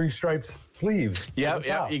the three stripes sleeves. Yep.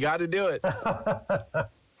 You got to do it.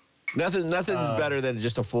 Nothing's better than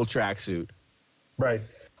just a full tracksuit. Right.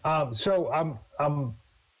 So I'm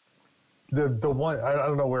the one. I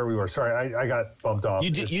don't know where we were. Sorry, I got bumped off.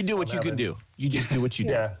 You do what you can do. You just do what you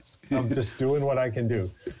do. Yeah. I'm just doing what I can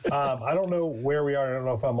do. I don't know where we are. I don't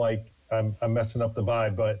know if I'm messing up the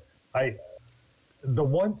vibe, but the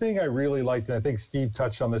one thing I really liked, and I think Steve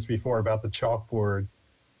touched on this before about the chalkboard.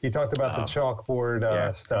 He talked about the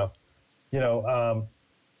chalkboard stuff.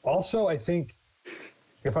 Also, I think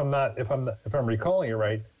if I'm recalling it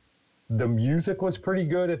right, the music was pretty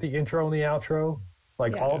good at the intro and the outro.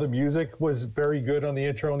 Like all the music was very good on the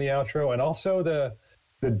intro and the outro, and also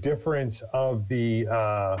the difference of the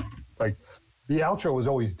the outro was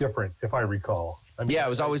always different, if I recall. I mean, it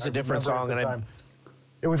was always a different song, and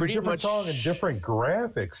it was a different song and different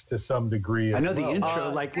graphics to some degree. I know the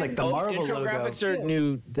intro, like the Marvel intro logo. Graphics are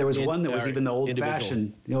new. There was one that was even the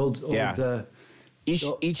old-fashioned, the old.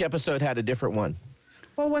 Each episode had a different one.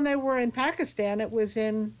 Well, when they were in Pakistan, it was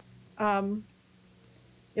in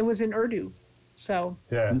Urdu. So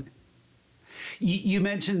yeah. You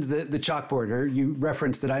mentioned the chalkboard, or you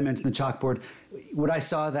referenced that I mentioned the chalkboard. When I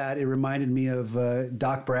saw that, it reminded me of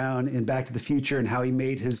Doc Brown in Back to the Future and how he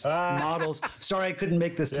made his models. Sorry, I couldn't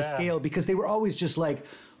make this to scale because they were always just like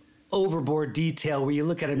overboard detail where you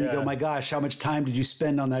look at it and you go, my gosh, how much time did you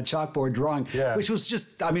spend on that chalkboard drawing? Yeah. Which was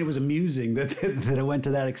just, I mean, it was amusing that it went to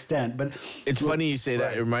that extent. But it's funny you say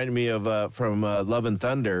that. It reminded me of from Love and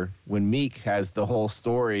Thunder when Meek has the whole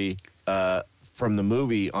story from the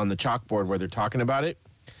movie on the chalkboard where they're talking about it.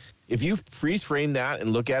 If you freeze frame that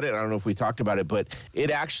and look at it, I don't know if we talked about it, but it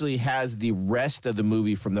actually has the rest of the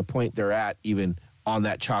movie from the point they're at even on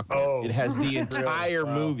that chalkboard. It has the entire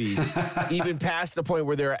movie, even past the point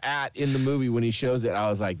where they're at in the movie when he shows it. I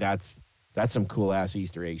was like, that's some cool ass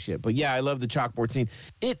Easter egg shit. But yeah, I love the chalkboard scene.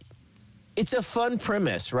 It's a fun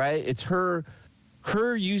premise, right? It's her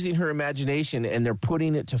using her imagination and they're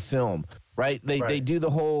putting it to film, right? They do the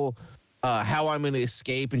whole how I'm going to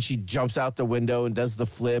escape, and she jumps out the window and does the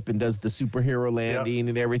flip and does the superhero landing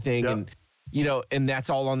and everything. And, and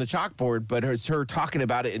that's all on the chalkboard, but it's her talking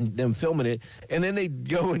about it and them filming it. And then they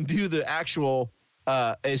go and do the actual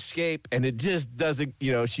escape, and it just doesn't,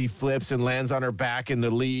 she flips and lands on her back in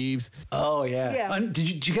the leaves. Oh, yeah.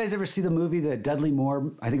 Did you guys ever see the movie that Dudley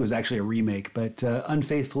Moore, I think it was actually a remake, but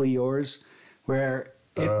Unfaithfully Yours, where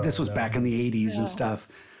this was back in the 80s and stuff.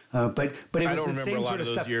 But it was the same sort of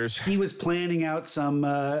stuff. Years. He was planning out some,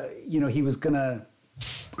 he was gonna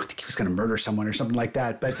murder someone or something like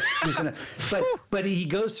that. But he was gonna, but he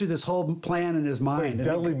goes through this whole plan in his mind. Wait,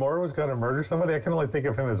 Dudley Moore was gonna murder somebody? I can only think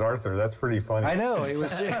of him as Arthur. That's pretty funny. I know it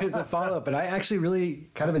was a follow up, but I actually really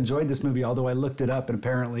kind of enjoyed this movie. Although I looked it up and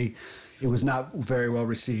apparently it was not very well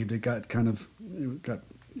received. It got poo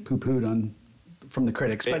pooed on from the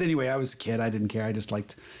critics. But anyway, I was a kid. I didn't care. I just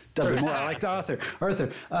liked Dudley Moore. I liked Arthur.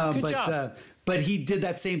 But he did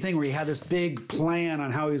that same thing where he had this big plan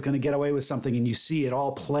on how he was going to get away with something, and you see it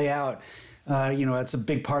all play out. That's a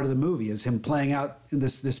big part of the movie is him playing out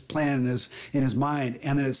this plan in his mind,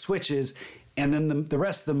 and then it switches, and then the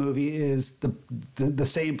rest of the movie is the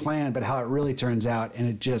same plan, but how it really turns out, and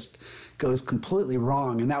it just goes completely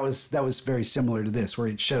wrong. And that was very similar to this, where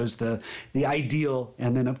it shows the ideal,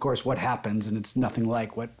 and then of course what happens, and it's nothing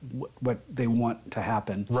like what they want to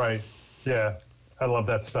happen. Right. Yeah, I love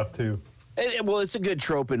that stuff too. Well, it's a good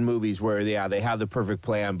trope in movies where they have the perfect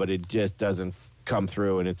plan, but it just doesn't come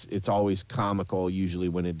through, and it's always comical usually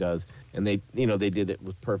when it does. And they did it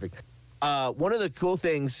with perfect. One of the cool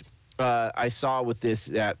things I saw with this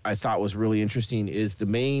that I thought was really interesting is the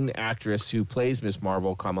main actress who plays Miss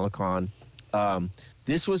Marvel, Kamala Khan.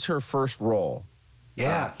 This was her first role,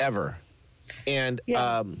 ever, and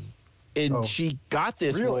And she got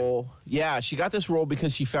this role. Yeah, she got this role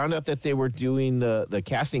because she found out that they were doing the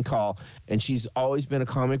casting call, and she's always been a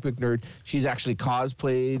comic book nerd. She's actually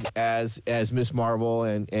cosplayed as Miss Marvel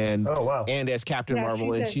and as Captain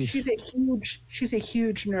Marvel. She's a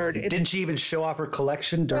huge nerd. Didn't she even show off her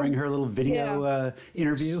collection during her little video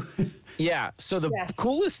interview? Yeah. So the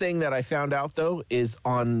coolest thing that I found out though is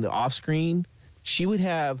on the off screen, she would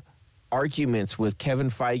have arguments with Kevin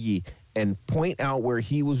Feige and point out where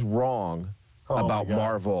he was wrong about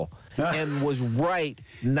Marvel and was right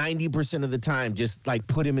 90% of the time, just like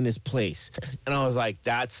put him in his place. And I was like,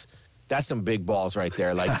 that's some big balls right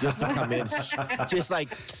there. Like just to come in, just like,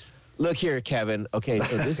 look here, Kevin. Okay,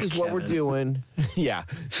 so this is what we're doing. Yeah.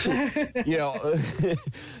 Everybody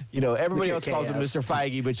else calls him Mr.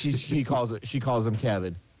 Feige, but she calls him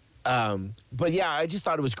Kevin. But yeah, I just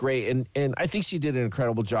thought it was great. And I think she did an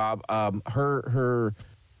incredible job. Her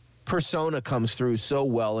persona comes through so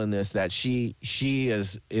well in this that she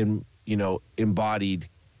is embodied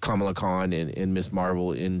Kamala Khan and Miss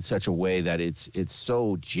Marvel in such a way that it's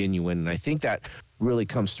so genuine, and I think that really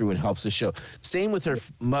comes through and helps the show. Same with her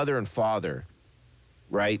mother and father,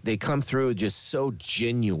 right? They come through just so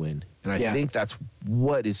genuine, and I think that's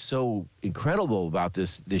what is so incredible about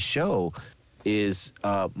this show is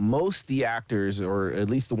most the actors, or at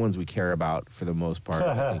least the ones we care about for the most part,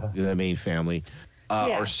 I think, the main family.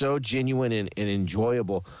 Are so genuine and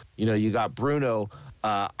enjoyable. You got Bruno.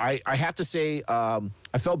 I have to say, I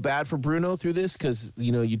felt bad for Bruno through this because,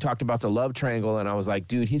 you talked about the love triangle, and I was like,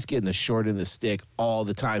 dude, he's getting the short end of the stick all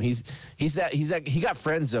the time. He got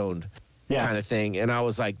friend zoned kind of thing. And I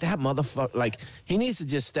was like, that motherfucker, like, he needs to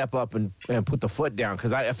just step up and put the foot down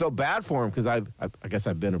because I felt bad for him because I guess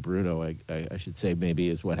I've been a Bruno, I should say, maybe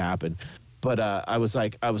is what happened. But I was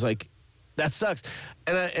like, that sucks.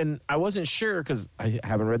 And I wasn't sure because I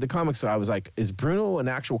haven't read the comics. So I was like, is Bruno an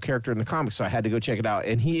actual character in the comics? So I had to go check it out.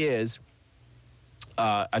 And he is.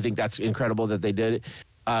 I think that's incredible that they did it.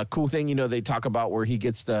 Cool thing, they talk about where he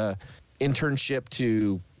gets the internship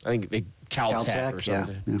to, I think, Caltech or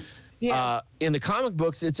something. Yeah. In the comic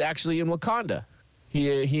books, it's actually in Wakanda.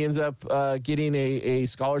 He ends up getting a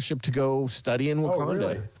scholarship to go study in Wakanda. Oh,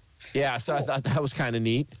 really? Yeah, so I thought that was kind of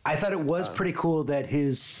neat. I thought it was pretty cool that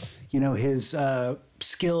his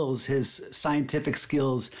skills, his scientific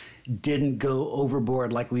skills, didn't go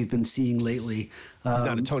overboard like we've been seeing lately. He's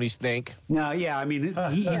not a Tony Stank. No, yeah, I mean,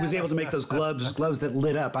 he was able to make those gloves that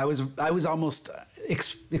lit up. I was almost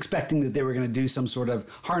expecting that they were going to do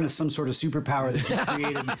harness some sort of superpower that he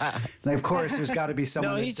created. Like, of course, there's got to be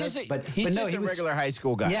someone. No, he's just a regular high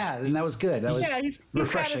school guy. Yeah, and that was good. That was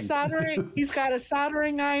refreshing. He's got a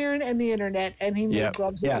soldering iron and the internet, and he made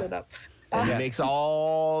gloves that lit up. And he makes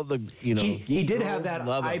all the, He did have that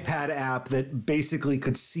iPad app that basically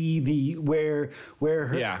could see where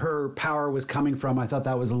her power was coming from. I thought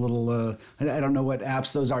that was a little. I don't know what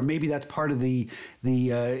apps those are. Maybe that's part of the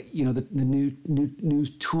new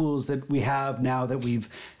tools that we have now that we've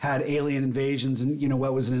had alien invasions and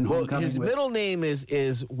what was in Homecoming. His middle name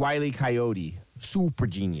is Wile E. Coyote. Super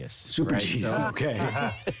genius. Super genius. So,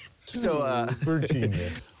 okay. Super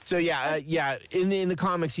genius. So in the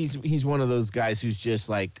comics, he's one of those guys who's just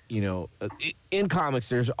like, in comics,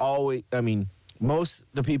 there's always, I mean, most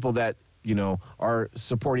the people that, are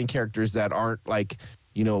supporting characters that aren't like,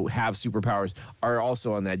 have superpowers are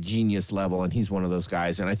also on that genius level, and he's one of those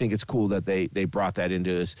guys. And I think it's cool that they brought that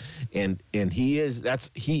into us. And he is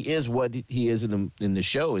what he is in the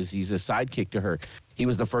show. Is he's a sidekick to her. He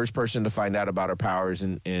was the first person to find out about her powers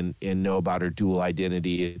and know about her dual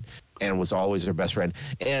identity, and was always her best friend.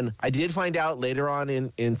 And I did find out later on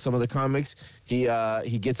in some of the comics, he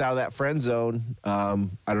gets out of that friend zone. I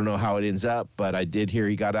don't know how it ends up, but I did hear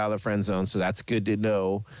he got out of the friend zone, so that's good to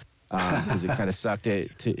know. Because it kind of sucked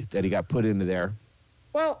that he got put into there.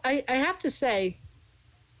 Well, I have to say,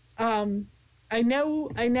 I know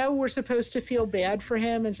we're supposed to feel bad for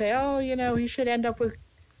him and say, oh, he should end up with.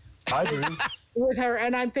 I do. With her,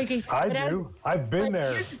 and I'm thinking. I've been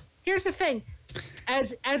there. Here's the thing,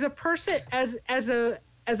 as a person, as a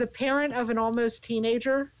parent of an almost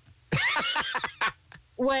teenager,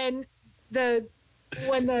 when the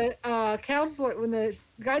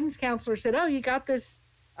guidance counselor said, oh, you got this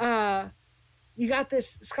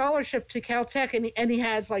scholarship to Caltech, and he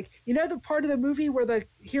has the part of the movie where the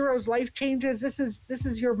hero's life changes. This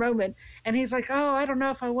is your moment, and he's like, oh, I don't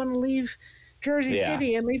know if I want to leave Jersey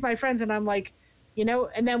City and leave my friends, and I'm like,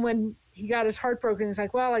 and then when he got his heart broken, he's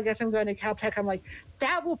like, well, I guess I'm going to Caltech. I'm like,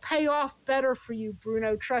 that will pay off better for you,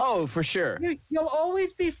 Bruno. Trust me. Oh, for sure. You'll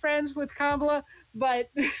always be friends with Kamala, but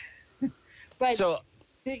so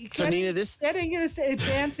So Nina, this getting an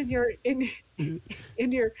advance in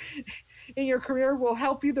your career will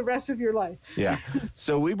help you the rest of your life. Yeah.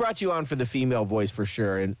 So we brought you on for the female voice for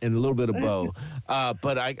sure, and a little bit of Bo.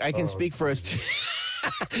 But I can speak for us.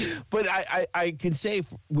 But I can say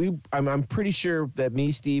I'm pretty sure that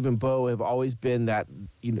me, Steve, and Bo have always been that,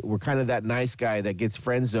 you know, we're kind of that nice guy that gets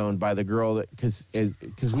friend zoned by the girl because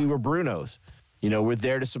we were Brunos. You know, we're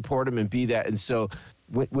there to support him and be that. And so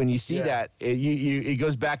when you see that, it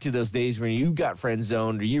goes back to those days when you got friend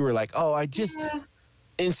zoned or you were like, oh, I just. Yeah.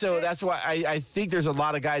 And so that's why I think there's a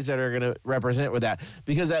lot of guys that are going to represent with that,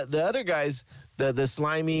 because the other guys, the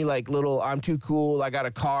slimy, like little, I'm too cool, I got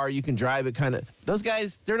a car, you can drive it kind of, those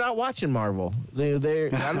guys, they're not watching Marvel. They're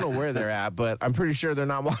I don't know where they're at, but I'm pretty sure they're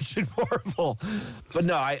not watching Marvel. But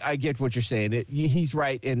no, I get what you're saying. He's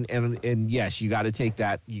right. And yes, you got to take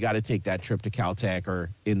that trip to Caltech,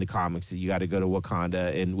 or in the comics, you got to go to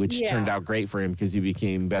Wakanda, and which turned out great for him because he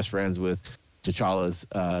became best friends with T'Challa's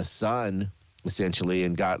son, essentially,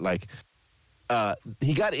 and got like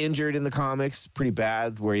he got injured in the comics pretty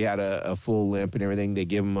bad, where he had a full limp and everything. They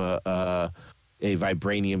give him a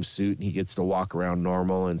vibranium suit, and he gets to walk around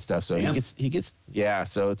normal and stuff. So he gets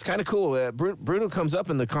so it's kind of cool. Bruno comes up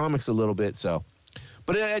in the comics a little bit. So,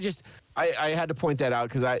 but I had to point that out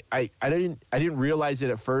because I didn't realize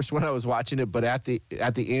it at first when I was watching it, but at the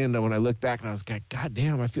end when I looked back, and I was like, God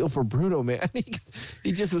damn, I feel for Bruno, man.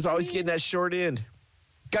 He just was always getting that short end.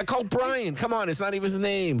 Got called Brian. Come on, it's not even his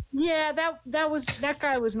name. Yeah, that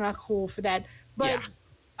guy was not cool for that. But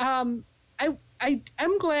I'm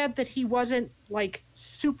glad that he wasn't like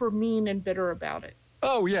super mean and bitter about it.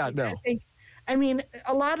 Oh yeah, no. I mean,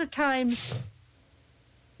 a lot of times,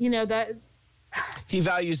 you know, that he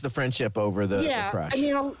values the friendship over the crush. I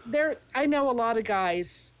mean, I know a lot of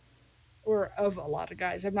guys,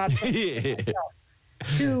 I'm not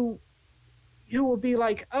who will be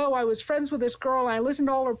like, oh, I was friends with this girl, and I listened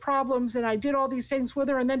to all her problems, and I did all these things with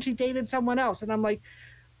her, and then she dated someone else. And I'm like,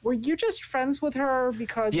 were you just friends with her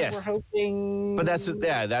because you were hoping? But that's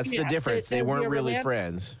the difference. They weren't really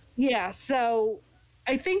friends. Yeah, so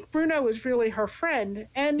I think Bruno is really her friend,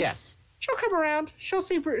 and she'll come around. She'll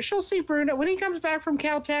see Bruno when he comes back from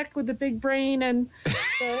Caltech with the big brain and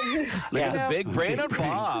the big brain of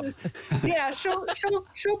Bob. Yeah, she'll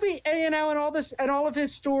be, you know, and all this and all of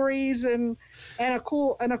his stories and a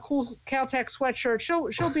cool Caltech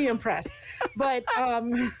sweatshirt. She'll be impressed. But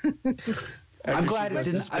I'm glad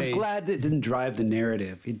it didn't drive the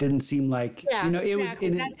narrative. It didn't seem like it was.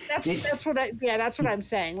 That's what I'm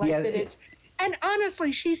saying. Like that it's. And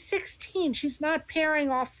honestly, she's 16. She's not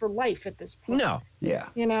pairing off for life at this point. No. Yeah.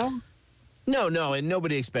 You know? No, and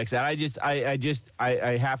nobody expects that.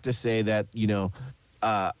 I have to say that, you know,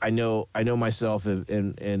 I know myself,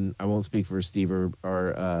 and I won't speak for Steve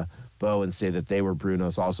or Bo and say that they were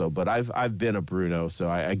Brunos also, but I've been a Bruno,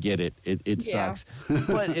 so I get it. It sucks.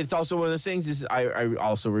 But it's also one of those things is I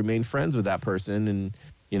also remain friends with that person, and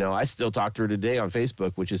you know, I still talk to her today on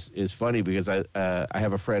Facebook, which is funny because I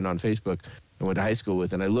have a friend on Facebook I went to high school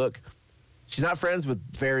with, and I look, she's not friends with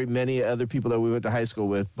very many other people that we went to high school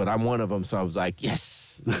with, but I'm one of them. So I was like,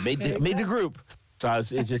 yes, I made the group. So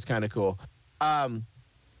it's just kind of cool. The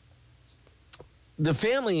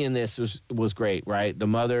family in this was great, right? The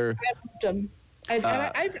mother. I loved him.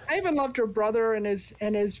 I even loved her brother and his.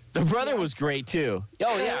 The brother was great too.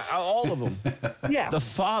 Oh yeah, all of them. Yeah. The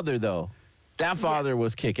father though, that father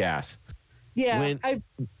was kick ass. Yeah, I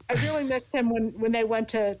really missed him when they went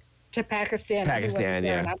to Pakistan.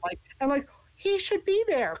 Yeah. And I'm like, he should be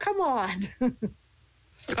there. Come on.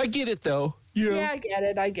 I get it though. You know? Yeah,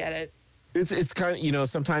 I get it. It's kind of, you know,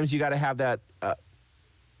 sometimes you got to have that.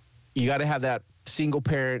 You got to have that single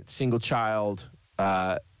parent, single child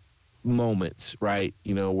moments, right?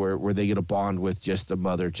 You know, where they get a bond with just the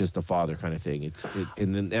mother, just the father kind of thing.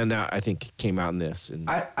 And now I think it came out in this. And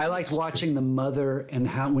I like watching the mother and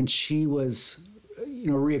how when she was,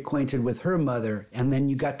 you know, reacquainted with her mother, and then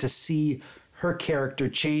you got to see her character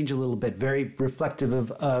change a little bit, very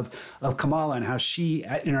reflective of Kamala and how she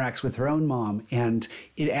interacts with her own mom, and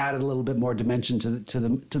it added a little bit more dimension to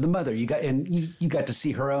the mother. You got to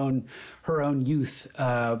see her own youth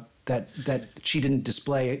that she didn't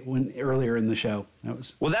display earlier in the show.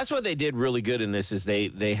 Well, that's what they did really good in this is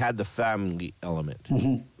they had the family element,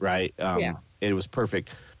 right? It was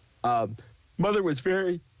perfect. Mother was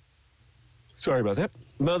very. Sorry about that.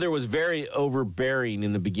 Mother was very overbearing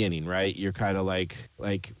in the beginning, right? You're kind of like,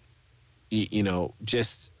 you know,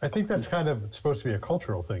 just. I think that's kind of supposed to be a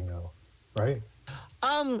cultural thing, though, right?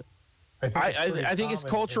 I think it's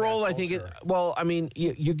cultural. I think well, I mean,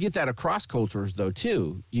 you get that across cultures though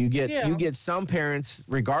too. You get some parents,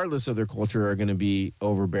 regardless of their culture, are going to be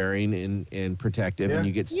overbearing and protective, and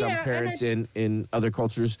you get some parents in other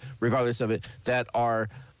cultures, regardless of it, that are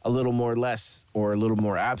a little more less or a little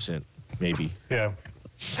more absent, maybe. Yeah.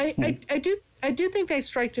 I do think they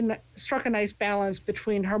struck a nice balance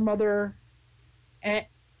between her mother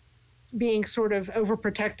being sort of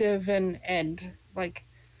overprotective and like,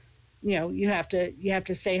 you know, you have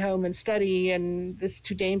to stay home and study and this is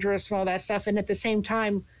too dangerous and all that stuff, and at the same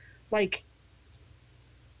time, like,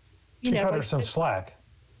 she cut her some slack.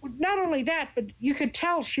 Not only that, but you could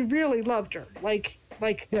tell she really loved her. Like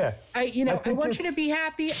yeah. I want you to be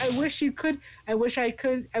happy. I wish you could. I wish I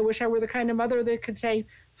could. I wish I were the kind of mother that could say,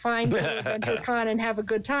 fine, go to Adventure Con and have a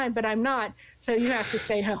good time, but I'm not. So you have to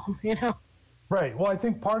stay home, you know? Right. Well, I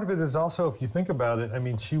think part of it is also, if you think about it, I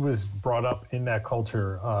mean, she was brought up in that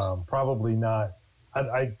culture, probably not,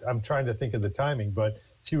 I'm trying to think of the timing, but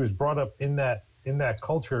she was brought up in that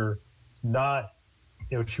culture, not,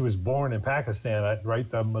 you know, she was born in Pakistan, right?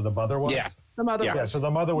 The mother was? Yeah. The mother was. Yeah, so the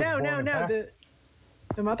mother was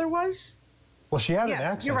the mother was? Well, she had an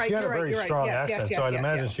accent. You're right, she had a very strong accent, so I'd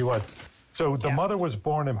imagine she was. So the mother was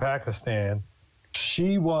born in Pakistan.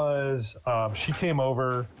 She was, she came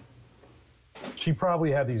over. She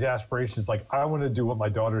probably had these aspirations, like, I want to do what my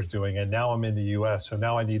daughter's doing, and now I'm in the U.S., so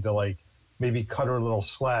now I need to, like, maybe cut her a little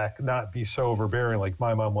slack, not be so overbearing like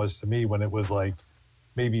my mom was to me when it was, like,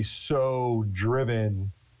 maybe so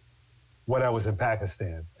driven when I was in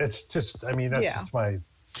Pakistan. It's just, I mean, that's just my...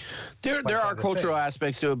 There are cultural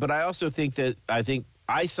aspects to it, but I also think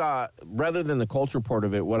I saw, rather than the culture part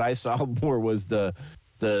of it, what I saw more was the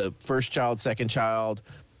first child, second child,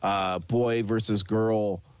 boy versus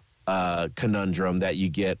girl conundrum that you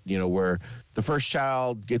get, you know, where the first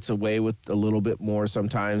child gets away with a little bit more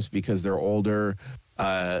sometimes because they're older,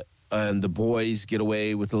 and the boys get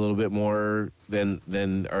away with a little bit more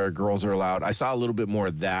than our girls are allowed. I saw a little bit more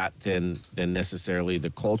of that than necessarily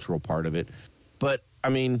the cultural part of it. But I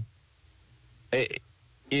mean, it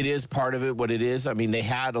is part of it what it is. I mean, they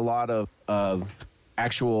had a lot of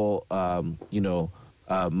actual,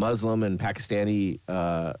 Muslim and Pakistani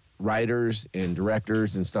writers and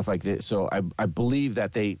directors and stuff like that. So I believe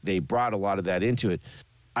that they brought a lot of that into it.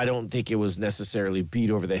 I don't think it was necessarily beat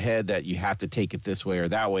over the head that you have to take it this way or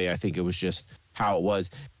that way. I think it was just how it was.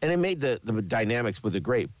 And it made the dynamics with it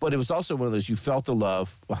great. But it was also one of those, you felt the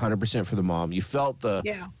love 100% for the mom. You felt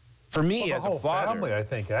for me as a father. Family, I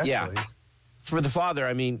think, actually. Yeah. For the father,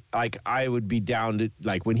 I mean, like, I would be down to,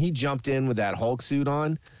 like, when he jumped in with that Hulk suit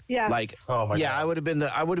on, like, God. I would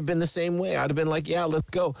have been the same way. I'd have been like, yeah, let's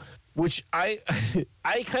go. Which I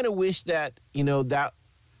kind of wish that, you know, that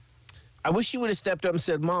I wish she would have stepped up and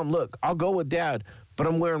said, Mom, look, I'll go with Dad, but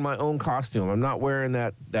I'm wearing my own costume. I'm not wearing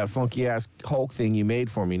that funky ass Hulk thing you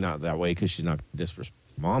made for me. Not that way, because she's not disrespect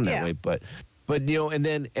Mom that way, but you know, and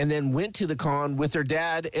then went to the con with her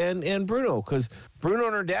dad and Bruno, because Bruno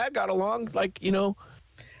and her dad got along, like, you know.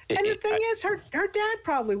 And the thing is, her dad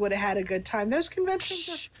probably would have had a good time. Those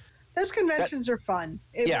conventions are fun.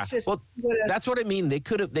 That's what I mean. They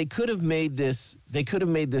could have made this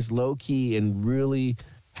low key and really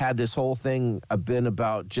had this whole thing been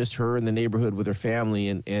about just her in the neighborhood with her family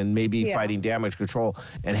and maybe fighting damage control,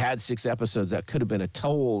 and had 6 episodes that could have been a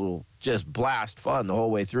total just blast fun the whole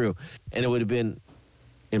way through, and it would have been,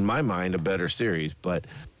 in my mind, a better series. But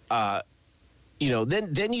you know,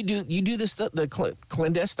 then you do this the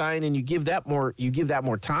clandestine, and you give that more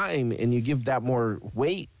time, and you give that more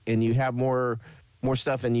weight, and you have more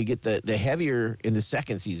stuff, and you get the heavier in the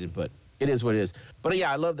second season. But it is what it is. But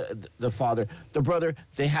yeah, I love the father, the brother.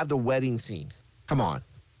 They have the wedding scene. Come on,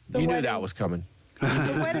 you knew that was coming.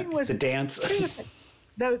 The wedding was the dance.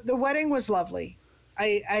 The wedding was lovely.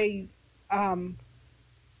 I have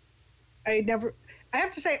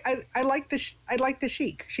to say I like the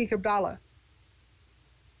Sheikh Abdallah.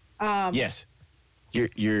 Yes,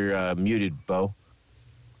 you're muted, Bo.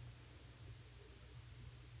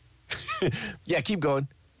 Yeah, keep going.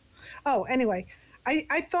 Oh, anyway,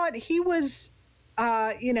 I thought he was,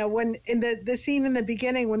 when in the scene in the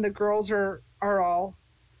beginning when the girls are all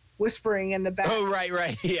whispering in the back. Oh,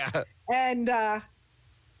 right, yeah.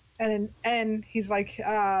 And he's like,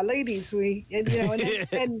 ladies,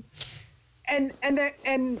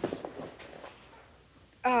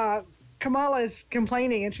 Kamala is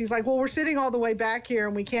complaining, and she's like, well, we're sitting all the way back here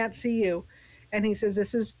and we can't see you. And he says,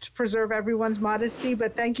 this is to preserve everyone's modesty,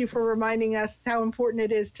 but thank you for reminding us how important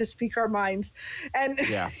it is to speak our minds. And,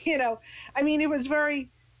 I mean, it was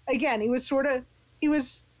he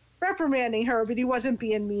was reprimanding her, but he wasn't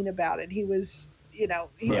being mean about it. He was,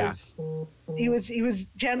 he was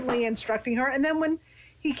gently instructing her. And then when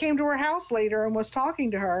he came to her house later and was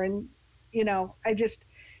talking to her, and he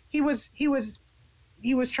was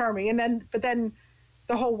charming. And then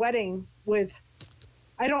the whole wedding with,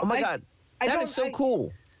 oh my God, that is so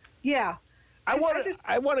cool. Yeah. I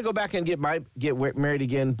want to go back and get married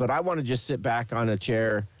again, but I want to just sit back on a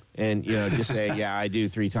chair and just say, yeah, I do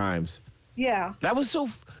 3 times. Yeah. That was so.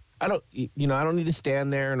 I don't need to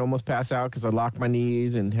stand there and almost pass out because I locked my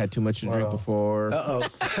knees and had too much to drink before.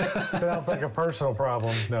 Sounds like a personal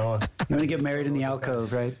problem, Noah. You want to get married in the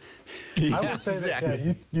alcove, right? I will say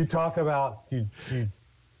that you talk about you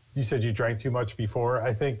said you drank too much before.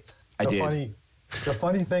 I think the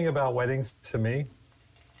funny thing about weddings to me,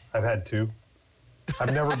 I've had 2.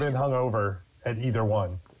 I've never been hungover at either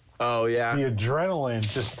one. Oh yeah. The adrenaline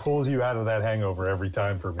just pulls you out of that hangover every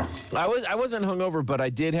time for me. I wasn't hungover, but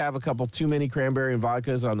I did have a couple too many cranberry and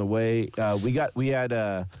vodkas on the way. We had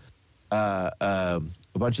a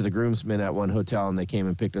bunch of the groomsmen at one hotel, and they came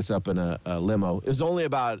and picked us up in a limo. It was only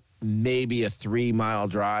about maybe a 3-mile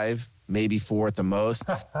drive, maybe 4 at the most.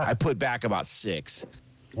 I put back about 6.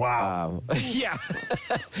 Wow. Yeah.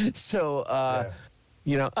 So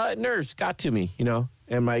nerves got to me,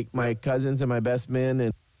 and my cousins and my best men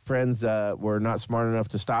and friends were not smart enough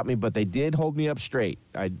to stop me, but they did hold me up straight.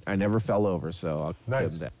 I never fell over, so I'll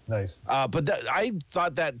give them that. Nice. But I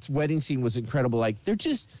thought that wedding scene was incredible. Like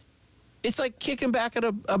it's like kicking back at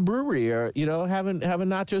a brewery or having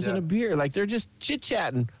nachos and a beer. Like they're just chit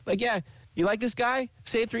chatting. Like, yeah, you like this guy?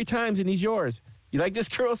 Say it 3 times and he's yours. You like this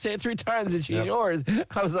girl? Say it 3 times and she's yours.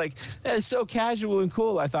 I was like, that is so casual and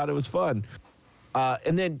cool. I thought it was fun.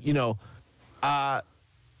 And then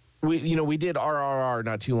we did RRR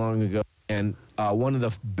not too long ago, and one of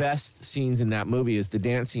the best scenes in that movie is the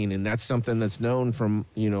dance scene, and that's something that's known from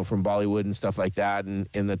from Bollywood and stuff like that, and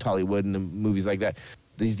in the Tollywood and the movies like that.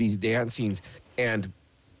 These dance scenes, and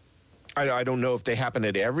I don't know if they happen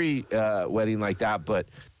at every wedding like that, but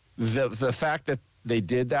the fact that they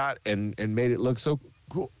did that and made it look so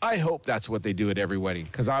cool, I hope that's what they do at every wedding,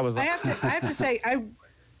 because I was like, I have to say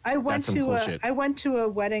I went to a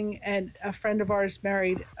wedding, and a friend of ours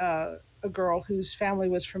married a girl whose family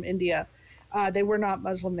was from India. They were not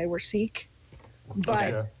Muslim; they were Sikh.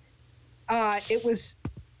 But it was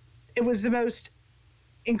the most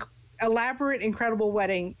elaborate, incredible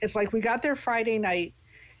wedding. It's like we got there Friday night,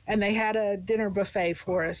 and they had a dinner buffet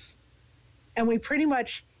for us, and we pretty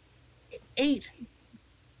much ate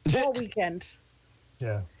all weekend.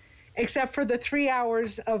 Yeah. Except for the 3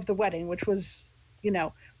 hours of the wedding, which was,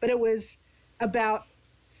 but it was about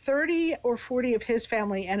 30 or 40 of his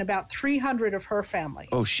family and about 300 of her family.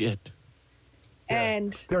 oh shit.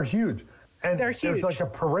 And they're huge. And they're huge. There's like a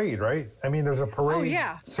parade, right? I mean, there's a parade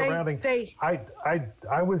surrounding.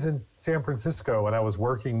 I was in San Francisco and I was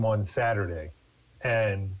working one Saturday,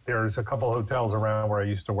 and there's a couple hotels around where I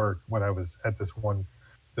used to work when I was at this one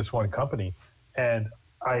company, and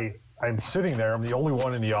I'm sitting there. I'm the only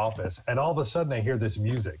one in the office, and all of a sudden I hear this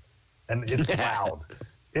music, and it's loud.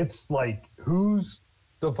 It's like, who's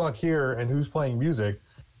the fuck here and who's playing music?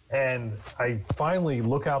 And I finally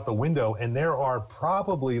look out the window, and there are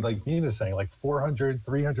probably, like Nina's saying, like 400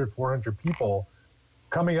 people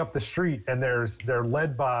coming up the street, and they're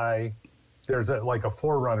led by, there's a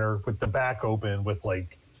forerunner with the back open with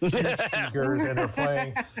like huge speakers, and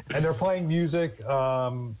they're playing music. I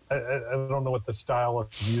don't know what the style of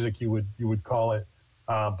music you would call it,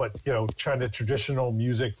 but kind of traditional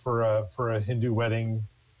music for a Hindu wedding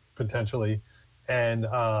potentially, and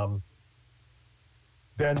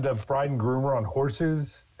then the bride and groom are on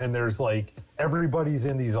horses, and there's like everybody's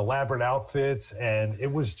in these elaborate outfits, and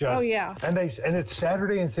it was just and it's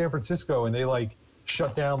Saturday in San Francisco, and they like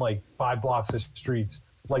shut down like 5 blocks of streets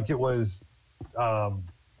like it was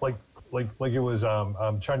like it was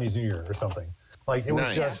Chinese New Year or something. Like it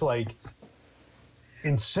was just like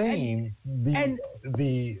insane,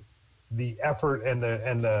 the effort and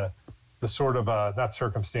the sort of not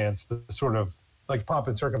circumstance, the sort of like pomp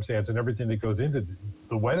and circumstance and everything that goes into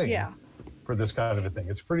the wedding for this kind of a thing.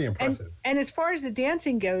 It's pretty impressive. And as far as the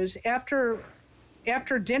dancing goes, after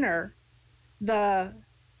dinner, the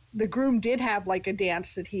groom did have like a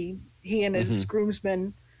dance that he and his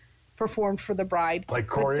groomsmen performed for the bride. Like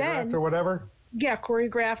choreographed or whatever? Yeah,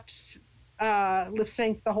 choreographed, lip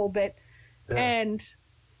sync, the whole bit. Yeah.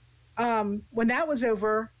 And when that was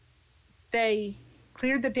over, they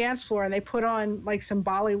cleared the dance floor and they put on like some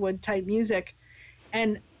Bollywood type music,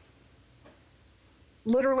 and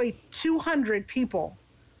literally 200 people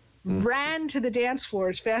ran to the dance floor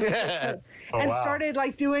as fast as they could and started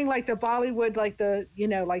like doing like the Bollywood, like the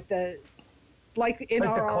like in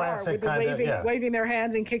Like the RRR, classic with the kinda, waving their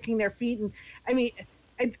hands and kicking their feet. And I mean,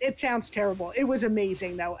 it sounds terrible. It was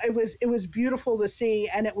amazing, though. It was beautiful to see,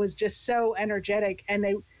 and it was just so energetic,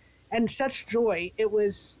 and such joy. It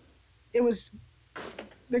was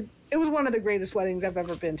one of the greatest weddings I've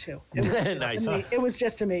ever been to. It was Nice. It was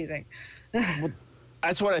just amazing.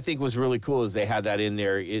 That's what I think was really cool is they had that in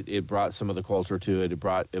there. It brought some of the culture to it.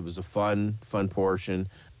 It was a fun portion.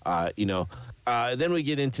 Then we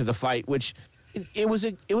get into the fight, which it was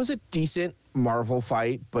a decent Marvel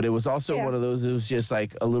fight, but it was also one of those. It was just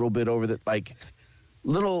like a little bit over the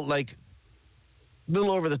little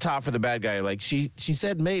over the top for the bad guy. Like she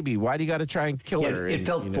said maybe. Why do you got to try and kill her? It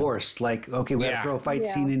felt forced. Like, okay, we got to throw a fight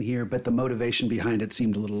scene in here, but the motivation behind it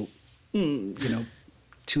seemed a little,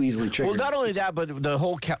 too easily triggered. Well, not only that, but the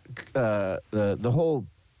whole the whole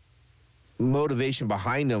motivation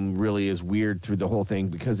behind them really is weird through the whole thing,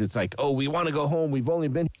 because it's like, oh, we want to go home. We've only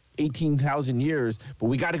been 18,000 years, but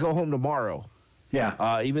we got to go home tomorrow.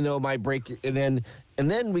 Yeah. Even though it might break, and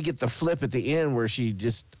then we get the flip at the end where she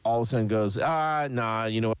just all of a sudden goes, nah,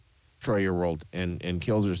 destroy your world, and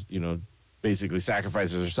kills her, basically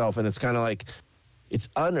sacrifices herself, and it's kind of like, it's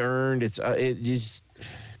unearned. It just.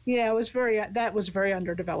 Yeah, that was very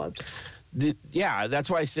underdeveloped. That's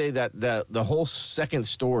why I say that the whole second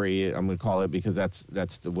story, I'm going to call it, because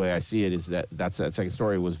that's the way I see it, is that second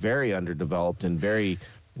story was very underdeveloped and very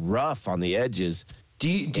rough on the edges. Do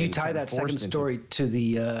you tie that second story to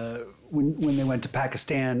the when they went to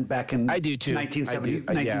Pakistan back in I do too.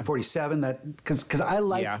 1947? That because I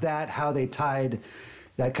liked that, how they tied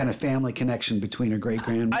that kind of family connection between her great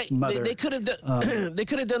grandmother. They could have done they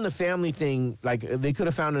could have done the family thing, like they could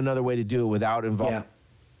have found another way to do it without involving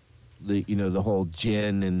the whole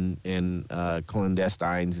gin and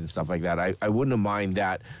clandestines and stuff like that. I wouldn't have mind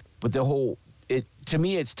that, but to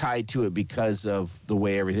me it's tied to it because of the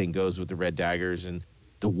way everything goes with the Red Daggers and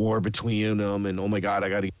the war between them, and oh my God, I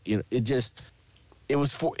got to it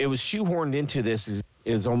was shoehorned into this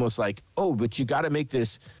is almost like, oh, but you got to make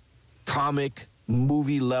this comic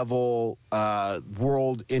movie level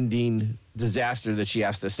world ending disaster that she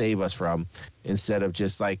has to save us from, instead of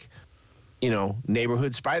just like,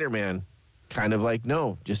 neighborhood Spider-Man, kind of like,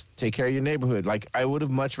 no, just take care of your neighborhood. Like, I would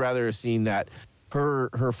have much rather have seen that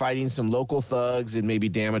her fighting some local thugs and maybe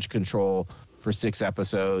Damage Control for 6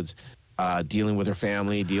 episodes, dealing with her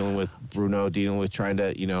family, dealing with Bruno, dealing with trying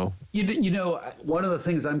to, one of the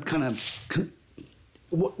things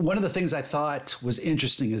one of the things I thought was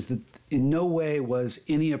interesting is that in no way was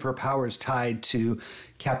any of her powers tied to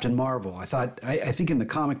Captain Marvel. I think in the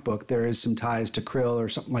comic book there is some ties to Krill or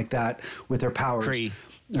something like that with her powers. Kree.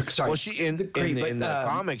 Sorry. Well, in the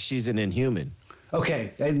comics, she's an Inhuman.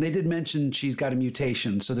 Okay, and they did mention she's got a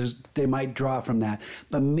mutation, so they might draw from that.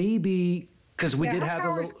 But maybe because we did have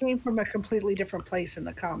a little came from a completely different place in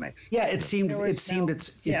the comics. Yeah, it seemed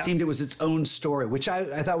it was its own story, which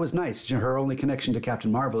I thought was nice. Her only connection to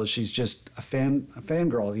Captain Marvel is she's just a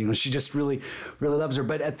fangirl. She just really, really loves her.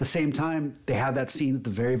 But at the same time, they have that scene at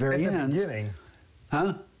the very, very end. At the beginning.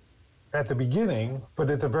 Huh? At the beginning, but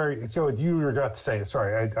at the very, you were about to say it.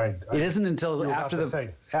 Sorry, it isn't until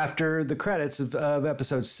after the credits of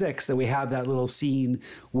episode 6 that we have that little scene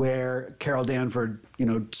where Carol Danvers,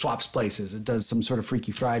 swaps places. It does some sort of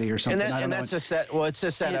Freaky Friday or something. And that's a set. Well, it's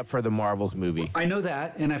a setup for the Marvels movie. I know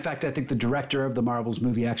that, and in fact, I think the director of the Marvels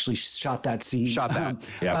movie actually shot that scene.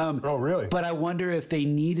 Yeah. Oh, really? But I wonder if they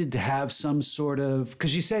needed to have some sort of,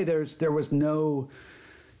 because you say there was no.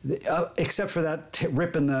 Except for that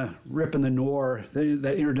rip in the noir,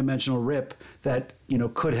 that interdimensional rip that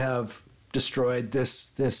could have destroyed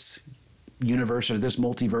this universe or this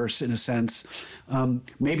multiverse in a sense.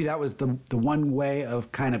 Maybe that was the one way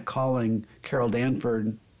of kind of calling Carol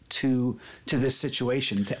Danvers to this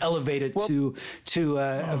situation, to elevate it to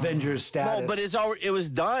Avengers status. No, but it was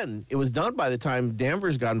done. It was done by the time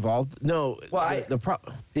Danvers got involved. No,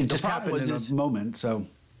 it just happened in a moment. So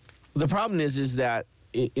the problem is that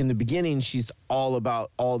in the beginning, she's all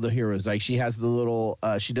about all the heroes. Like she has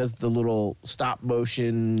she does the little stop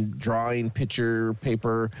motion drawing picture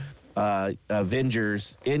paper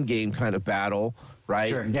Avengers Endgame kind of battle, right?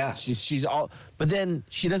 Sure, yeah. She's all, but then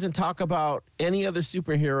she doesn't talk about any other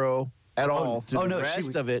superhero at all through the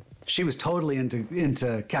rest of it. She was totally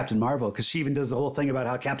into Captain Marvel, because she even does the whole thing about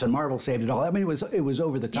how Captain Marvel saved it all. I mean, it was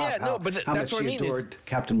over the top. Yeah, but how that's much what I she mean. adored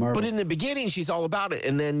Captain Marvel. But in the beginning, she's all about it,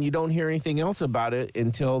 and then you don't hear anything else about it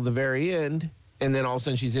until the very end, and then all of a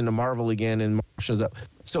sudden she's into Marvel again, and Marvel shows up.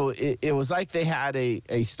 So it was like they had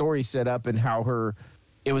a story set up, and how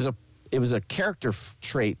it was a character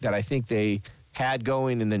trait that I think they had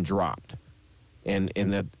going and then dropped, and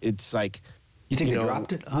that it's like, You think they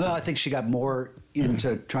dropped it? I think she got more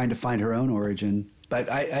into trying to find her own origin. But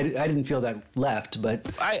I didn't feel that left. But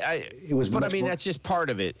it was. But I mean, that's just part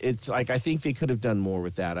of it. It's like I think they could have done more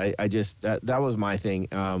with that. I just that was my thing.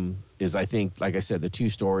 Is I think, like I said, the two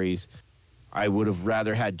stories. I would have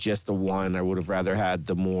rather had just the one. I would have rather had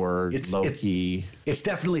the more low-key. It's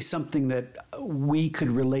definitely something that we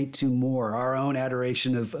could relate to more. Our own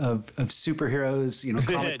adoration of superheroes,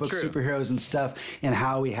 comic book superheroes and stuff, and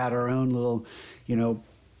how we had our own little,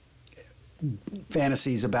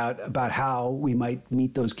 fantasies about how we might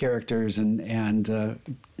meet those characters and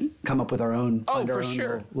come up with our own,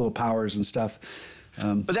 little powers and stuff.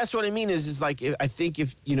 But that's what I mean is like, I think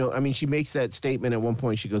if, she makes that statement at one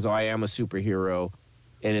point, she goes, "Oh, I am a superhero."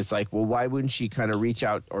 And it's like, well, why wouldn't she kind of reach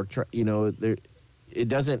out or try, it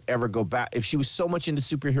doesn't ever go back. If she was so much into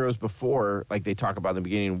superheroes before, like they talk about in the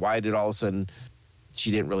beginning, why did all of a sudden she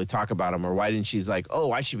didn't really talk about them? Or why didn't she's like,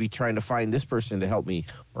 oh, I should be trying to find this person to help me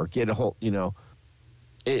or get a hold,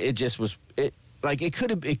 it just was, it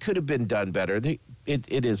could have been done better.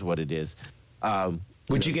 It is what it is.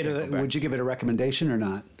 Would you give it a recommendation or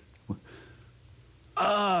not?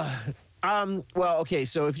 Well, okay.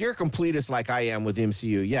 So if you're a completist like I am with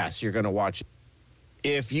MCU, yes, you're going to watch it.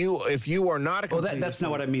 If you are not a completist, that's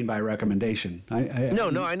not what I mean by recommendation.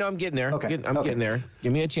 No, I know I'm getting there. Okay. I'm getting there.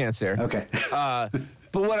 Give me a chance there. Okay. But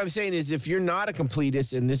what I'm saying is, if you're not a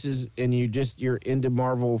completist and you're into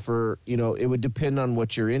Marvel for, it would depend on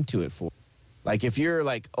what you're into it for. Like if you're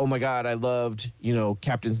like, oh my God, I loved,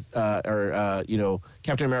 Captain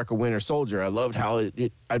America Winter Soldier. I loved how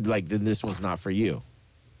I'd be like, then this one's not for you.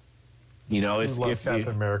 If Captain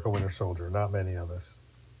America Winter Soldier, not many of us.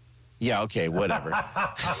 Yeah, okay, whatever.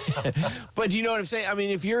 But you know what I'm saying? I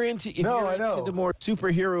mean, if you're into the more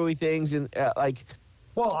superhero-y things and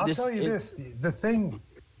well, I'll tell you this, the thing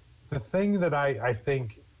that I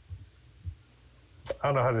think, I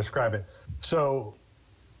don't know how to describe it. So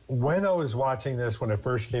when I was watching this, when it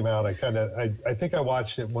first came out, I think I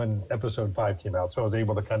watched it when episode 5 came out. So I was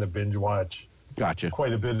able to kind of binge watch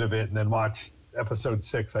quite a bit of it and then watch episode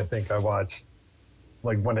 6. I think I watched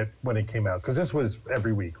like when it came out. Cause this was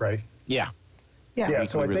every week, right? Yeah. Yeah.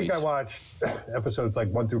 So I think I watched episodes like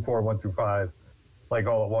 1 through 4, 1 through 5, like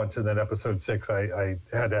all at once. And then episode 6, I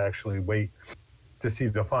had to actually wait to see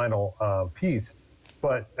the final piece.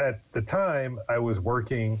 But at the time I was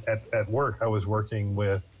working at work, I was working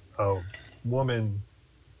with a woman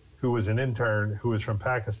who was an intern who was from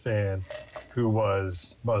Pakistan, who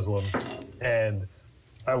was Muslim. And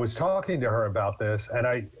I was talking to her about this. And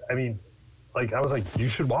I was like, you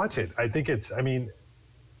should watch it. I think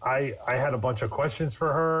I had a bunch of questions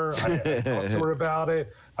for her. I talked to her about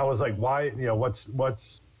it. I was like, why,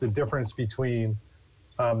 what's the difference between,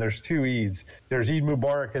 there's 2 Eids. There's Eid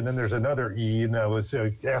Mubarak and then there's another Eid. And I was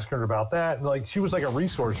asking her about that. And she was like a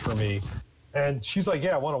resource for me. And she's like,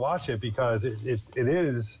 yeah, I want to watch it because it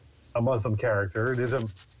is a Muslim character. It is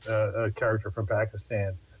a character from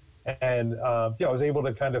Pakistan. And, I was able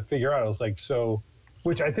to kind of figure out, I was like, so,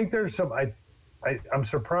 which I think there's some, I'm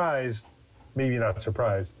surprised, maybe not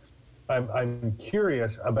surprised. I'm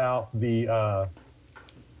curious about the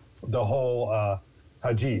whole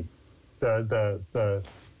hijab, the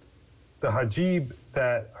hijab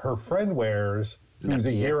that her friend wears, who's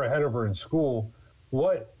a year ahead of her in school.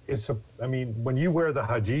 When you wear the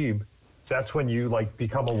hijab, that's when you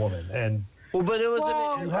become a woman. And but it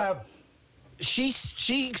was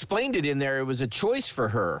she explained it in there. It was a choice for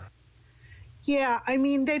her. Yeah,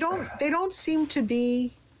 they don't seem to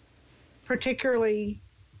be particularly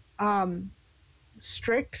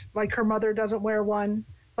strict. Like her mother doesn't wear one,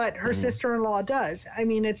 but her sister-in-law does.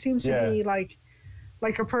 It seems to be like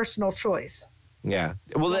a personal choice. Yeah.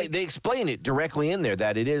 Well, they explain it directly in there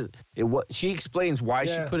that she explains why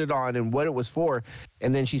she put it on and what it was for,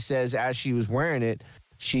 and then she says as she was wearing it,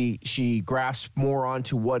 she grasped more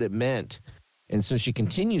onto what it meant. And so she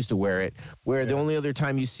continues to wear it, where the only other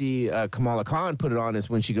time you see Kamala Khan put it on is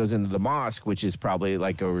when she goes into the mosque, which is probably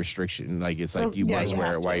like a restriction. Like it's like you must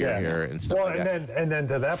wear it while you're here and stuff like that. And then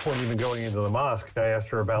to that point, even going into the mosque, I asked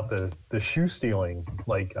her about the shoe stealing.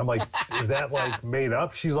 I'm like, is that made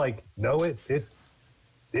up? She's like, no, it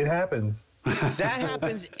happens. That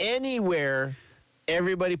happens anywhere.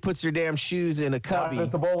 Everybody puts their damn shoes in a cubby. Not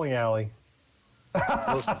at the bowling alley.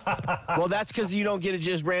 Well, that's because you don't get to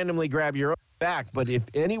just randomly grab your own back. But if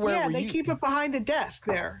anywhere, they keep it behind the desk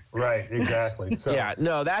there. Right, exactly. So. Yeah,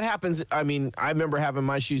 no, that happens. I remember having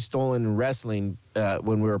my shoes stolen in wrestling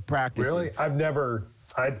when we were practicing. Really, I've never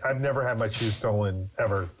had my shoes stolen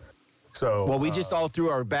ever. So we just all threw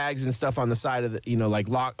our bags and stuff on the side of the, an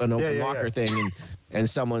open locker thing, and and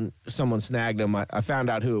someone snagged them. I found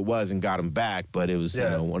out who it was and got them back, but it was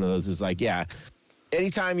one of those. It's like,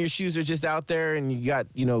 anytime your shoes are just out there and you got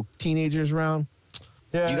teenagers around,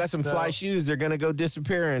 you got some fly shoes, they're gonna go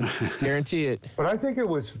disappear, and guarantee it. But I think it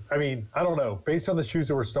was. I mean, I don't know. Based on the shoes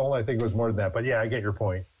that were stolen, I think it was more than that. But I get your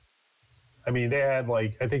point. I mean, they had I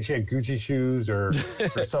think she had Gucci shoes or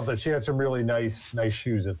something. She had some really nice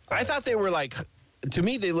shoes. I thought they were to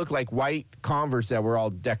me, they looked like white Converse that were all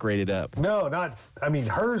decorated up. No, not. I mean,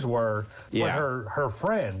 hers were. Yeah. But her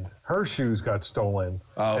friend, her shoes got stolen,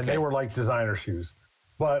 and they were like designer shoes.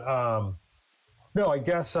 But no, I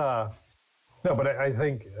guess no. But I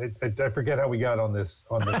think I forget how we got on this.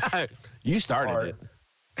 You started part. it.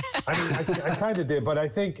 I mean, I kind of did, but I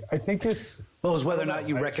think it's. Well, it was whether or not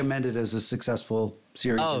you recommend it as a successful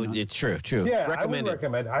series. Oh, it's true. Yeah, recommend I would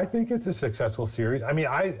recommend. I think it's a successful series. I mean,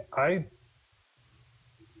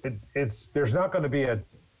 it's there's not going to be a.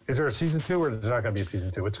 Is there a season 2 or is there not going to be a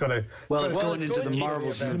season 2? It's going to. Well, it's going into the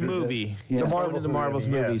Marvels movie. Yeah. It's going to the Marvels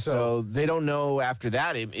movie. So they don't know after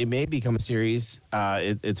that. It may become a series.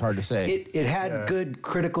 It's hard to say. It had good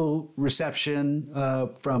critical reception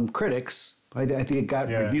from critics. I think it got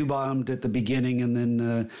review bombed at the beginning, and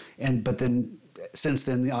then but then since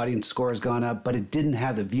then the audience score has gone up. But it didn't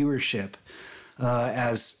have the viewership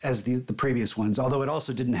as the previous ones. Although it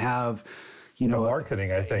also didn't have. The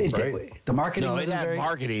marketing, I think, right? The marketing. No, it had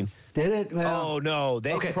marketing. Did it? Well, oh no,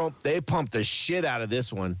 they pumped the shit out of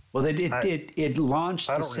this one. Well, it launched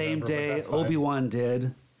the same day Obi-Wan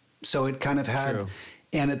did, so it kind of had. True.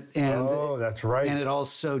 And that's right. And it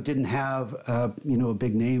also didn't have a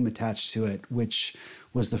big name attached to it, which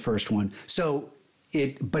was the first one. So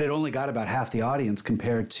but it only got about half the audience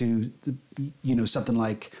compared to something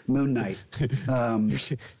like Moon Knight.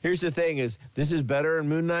 Here's the thing: is this is better than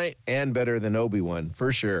Moon Knight and better than Obi-Wan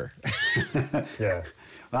for sure. Yeah.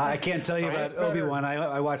 Well, I can't tell you about Obi-Wan.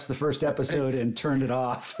 I watched the first episode and turned it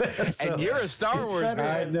off. So, and you're a Star Wars fan.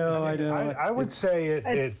 I know. I would say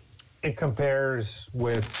it compares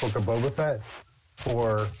with Book of Boba Fett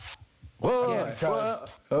or.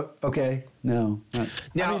 Okay. No.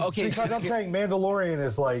 Because I'm saying Mandalorian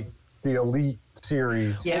is like the elite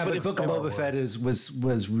series. Yeah, but Book of Boba Fett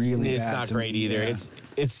was really. It's bad not great either. Yeah.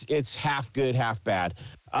 It's half good, half bad.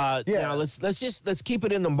 Now let's keep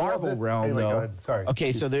it in the Marvel realm though. Go ahead. Sorry.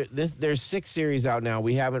 Okay, so there's 6 series out now.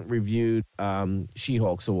 We haven't reviewed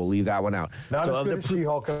She-Hulk, so we'll leave that one out. Not as good as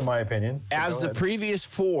She-Hulk, in my opinion. As the previous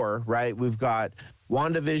 4, right? We've got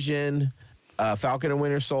WandaVision, Falcon and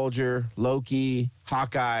Winter Soldier, Loki,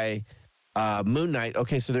 Hawkeye, Moon Knight.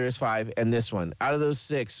 Okay, so there is 5, and this one. Out of those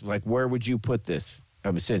 6, where would you put this?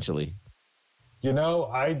 Essentially,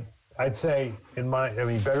 I'd say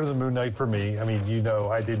better than Moon Knight for me. I mean,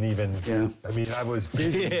 I didn't even. Yeah. I mean, I was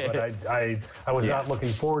busy, but I was not looking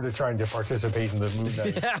forward to trying to participate in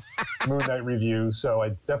the Moon Knight review. So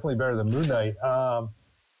it's definitely better than Moon Knight.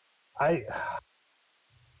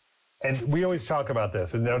 And we always talk about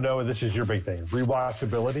this, and no, this is your big thing: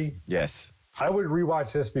 rewatchability. yes. I would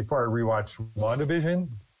rewatch this before I rewatched WandaVision.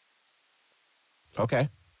 Okay.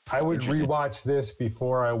 I would rewatch this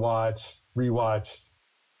before I rewatched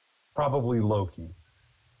probably Loki.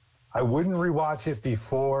 I wouldn't rewatch it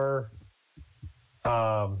before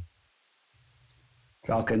Falcon.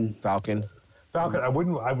 I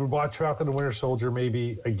wouldn't. I would watch Falcon and Winter Soldier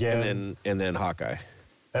maybe again, and then Hawkeye.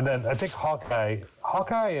 And then I think Hawkeye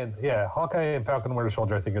and Falcon and Winter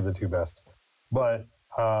Soldier I think are the 2 best. But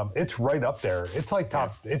it's right up there. It's like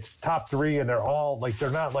it's top 3, and they're all they're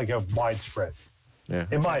not like a widespread. Yeah.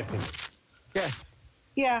 In my opinion. Yeah.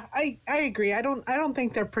 Yeah, I agree. I don't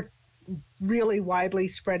think they're really widely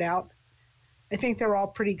spread out. I think they're all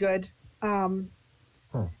pretty good.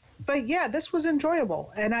 But yeah, this was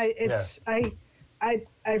enjoyable, and I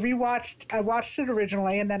watched it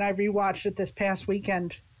originally, and then I rewatched it this past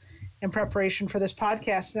weekend in preparation for this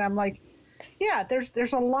podcast, and I'm like, yeah,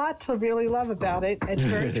 there's a lot to really love about it. It's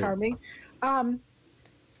very charming.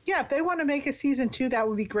 If they want to make a season 2, that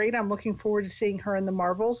would be great. I'm looking forward to seeing her in the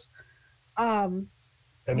Marvels.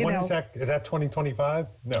 And when is that? Is that 2025?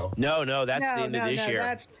 No, that's the end of this year.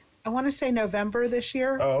 That's, I want to say November this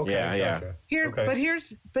year. Oh, okay. Yeah. Gotcha. But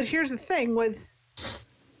here's the thing with,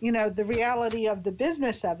 the reality of the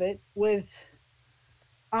business of it with,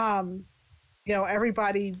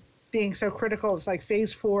 everybody being so critical. It's like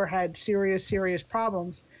Phase 4 had serious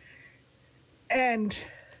problems, and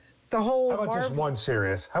the whole. How about just one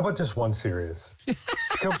serious?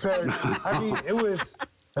 Compared, I mean, it was.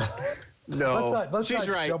 No, let's she's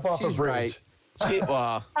not right. jump off she's a bridge. Right.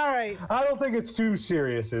 All right. I don't think it's 2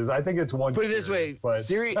 seriouses. I think it's one. Put it this way: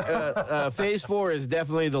 Phase 4 is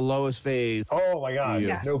definitely the lowest phase. Oh my God!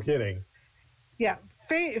 Yes. No kidding. Yeah.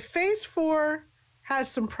 Phase 4 has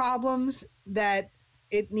some problems that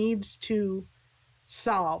it needs to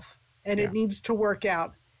solve and it needs to work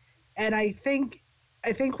out. And I think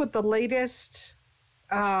with the latest,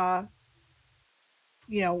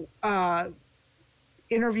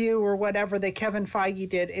 interview or whatever that Kevin Feige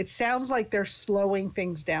did, it sounds like they're slowing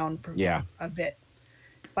things down a bit.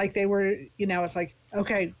 Like they were, it's like,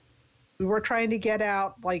 okay, we were trying to get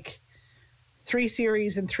out like 3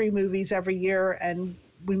 series and 3 movies every year, and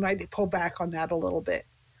we might pull back on that a little bit.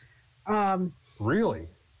 Really?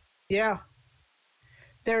 Yeah.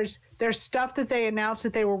 There's stuff that they announced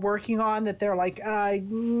that they were working on that they're like,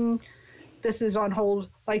 this is on hold.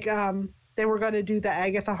 Like they were going to do the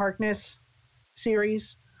Agatha Harkness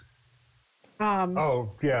series.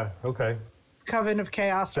 Oh yeah, okay. Coven of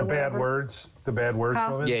Chaos. The bad words. The bad words.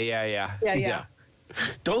 Woman? Yeah.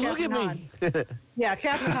 Don't Captain look at me. Yeah,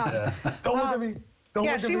 Captain Hahn. Don't look at me. Don't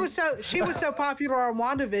look at me. she was so popular on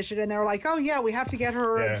WandaVision, and they were like, oh yeah, we have to get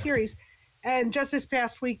her a series. And just this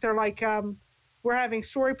past week, they're like, we're having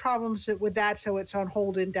story problems with that, so it's on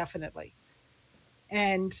hold indefinitely.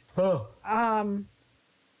 And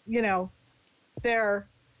they're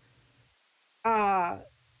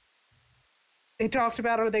they talked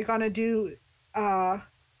about, are they going to do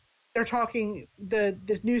they're talking the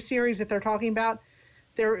new series that they're talking about,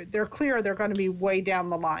 they're clear they're going to be way down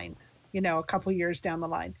the line, a couple years down the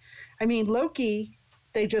line. I mean, Loki,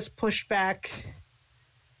 they just pushed back,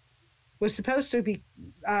 was supposed to be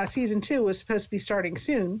season 2 was supposed to be starting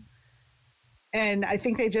soon, and I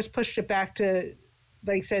think they just pushed it back to,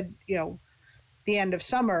 they said, the end of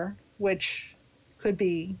summer, which could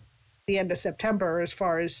be the end of September as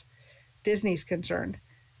far as Disney's concerned.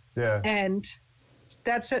 Yeah. And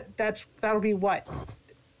that's it. That'll be what,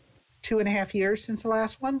 2.5 years since the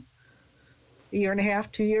last one? 1.5 years,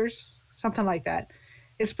 2 years, something like that.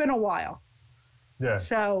 It's been a while. Yeah.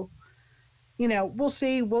 So, we'll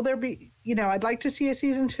see. Will there be, I'd like to see a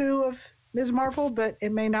season 2 of Ms. Marvel, but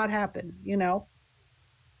it may not happen,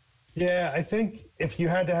 Yeah, I think if you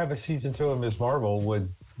had to have a season 2 of Ms. Marvel, would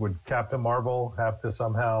Captain Marvel have to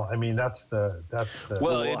somehow? I mean, that's the.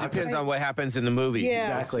 Well, it depends on what happens in the movie. Yeah.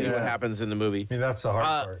 Exactly. See what happens in the movie. I mean, that's the hard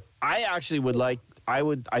part. I actually would like.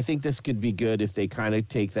 I think this could be good if they kind of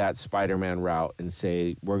take that Spider-Man route and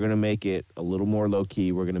say, we're going to make it a little more low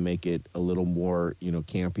key. We're going to make it a little more,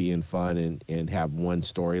 campy and fun, and have one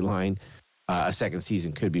storyline. A second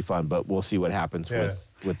season could be fun, but we'll see what happens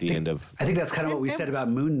with the end of. I think that's kind of what we said about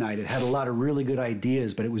Moon Knight. It had a lot of really good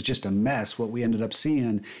ideas, but it was just a mess, what we ended up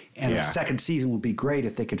seeing. And a second season would be great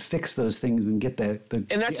if they could fix those things and get the and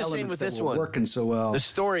that's the same with this one working so well. The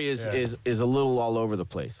story is a little all over the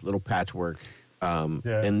place, little patchwork. And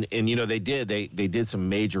they did some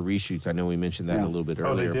major reshoots. I know we mentioned that a little bit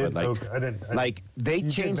earlier, they did? but they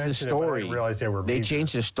changed the story. They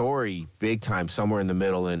changed the story big time somewhere in the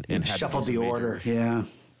middle and had shuffled the order.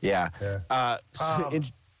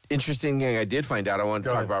 Interesting thing I did find out. I wanted to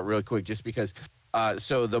talk about real quick, just because.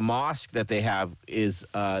 So the mosque that they have is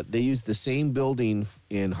they use the same building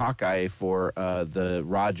in Hawkeye for the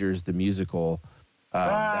Rogers the musical.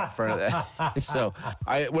 That front of that. So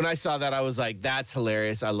when I saw that, I was like, "That's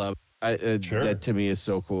hilarious! I love it." That to me is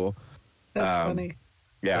so cool. That's funny.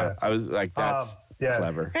 Yeah, I was like, "That's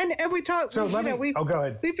clever." And we talked. So we've go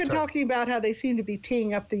ahead. We've been talking about how they seem to be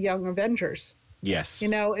teeing up the Young Avengers. Yes.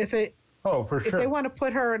 If it. Oh, for sure. If they want to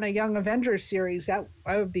put her in a Young Avengers series, that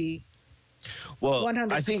would be. Well,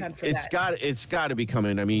 100% I think for it's got to be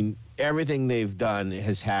coming. I mean, everything they've done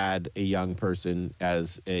has had a young person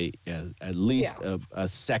as at least a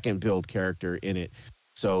second build character in it.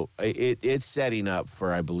 So it's setting up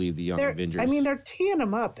for, I believe, the Young Avengers. I mean, they're teeing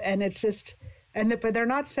them up, and it's just, but they're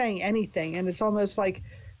not saying anything, and it's almost like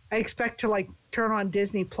I expect to turn on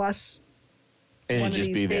Disney Plus, and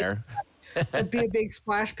just be there. It'd be a big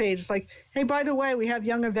splash page. It's like, hey, by the way, we have the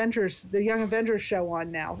Young Avengers show on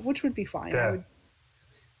now, which would be fine. Yeah.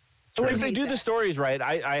 If they do the stories right,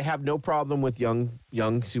 I have no problem with young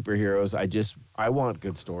superheroes. I want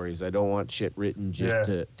good stories. I don't want shit written just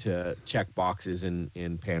to check boxes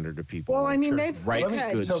and pander to people. Well, I mean, they've write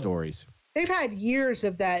had good stories. They've had years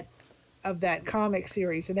of that comic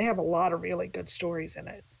series, and they have a lot of really good stories in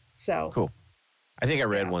it. So cool. I think I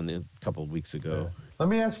read one a couple of weeks ago. Yeah. Let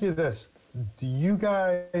me ask you this. Do you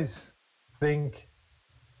guys think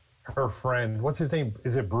her friend, what's his name?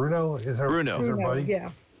 Is it Bruno? Bruno. Is her buddy?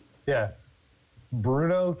 Yeah. Yeah.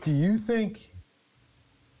 Bruno, do you think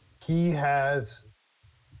he has,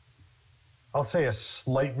 I'll say, a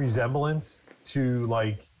slight resemblance to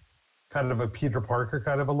kind of a Peter Parker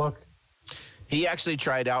kind of a look? He actually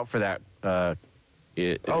tried out for that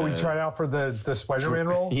He tried out for the Spider-Man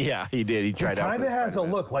role. Yeah, he did. He tried out. Kind of has a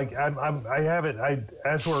look like I have it.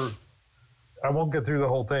 I won't get through the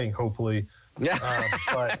whole thing, hopefully. Yeah.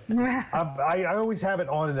 But I always have it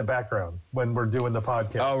on in the background when we're doing the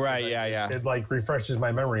podcast. Oh, right. Yeah. It like refreshes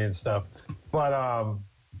my memory and stuff. But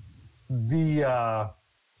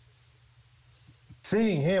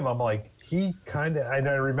seeing him, I'm like, he kind of, and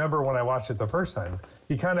I remember when I watched it the first time,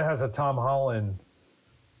 he kind of has a Tom Holland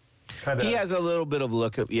kind of. He has a little bit of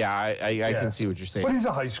look of, I can see what you're saying. But he's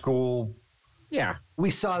a high school. Yeah. We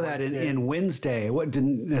saw that in Wednesday. What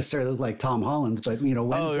didn't necessarily look like Tom Holland's, but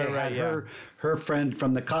Wednesday had her friend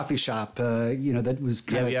from the coffee shop. That was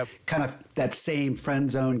kind of that same friend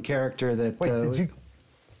zone character. That wait,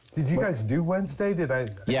 did you guys do Wednesday? Did I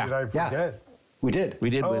forget? Yeah. We did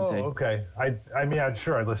Wednesday. Oh, okay. I mean, I'm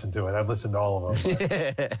sure I listened to it. I've listened to all of them.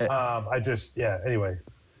 But, anyway.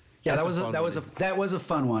 Yeah, that was a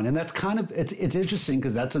fun one, and that's kind of it's interesting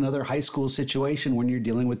because that's another high school situation when you're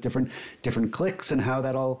dealing with different cliques and how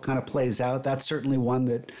that all kind of plays out. That's certainly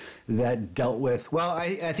one that dealt with. Well,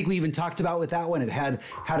 I think we even talked about with that one. It had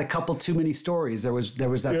a couple too many stories. There was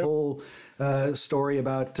that whole story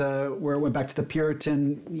about where it went back to the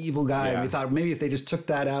Puritan evil guy. And we thought maybe if they just took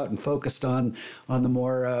that out and focused on the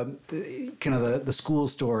more kind of the school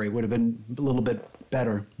story would have been a little bit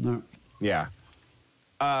better. Yeah.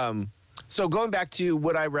 So going back to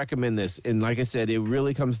what I recommend this, and like I said, it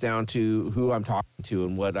really comes down to who I'm talking to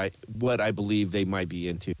and what I believe they might be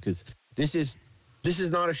into, because this is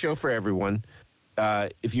not a show for everyone.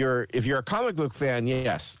 If you're a comic book fan,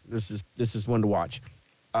 yes, this is one to watch.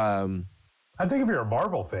 I think if you're a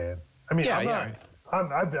Marvel fan, I mean, I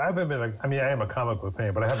am a comic book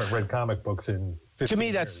fan, but I haven't read comic books in 15 To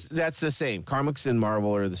me, years. that's the same. Comics and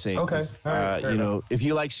Marvel are the same. Okay. All right, if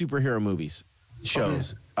you like superhero movies,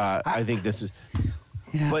 shows, I think this is.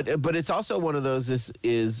 Yeah. But it's also one of those. This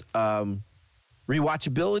is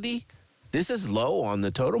rewatchability. This is low on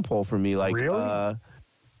the totem pole for me. Like, really?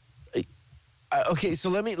 Okay,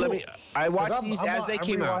 so let me. I watched these as they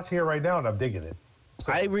came out. I'm watching it right now, and I'm digging it.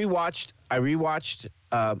 So. I rewatched. I watched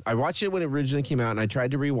it when it originally came out, and I tried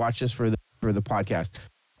to rewatch this for the podcast.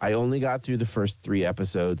 I only got through the first 3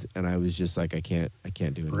 episodes, and I was just like, I can't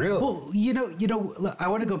do it. Really? Well, I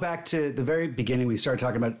want to go back to the very beginning. We started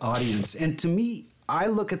talking about audience, and to me, I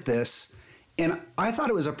look at this, and I thought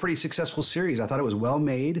it was a pretty successful series. I thought it was well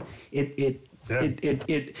made. It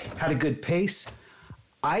had a good pace.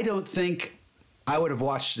 I don't think I would have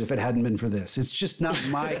watched it if it hadn't been for this. It's just not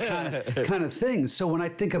my kind of thing. So when I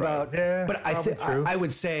think about, but I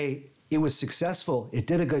would say it was successful. It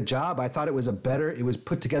did a good job. I thought it was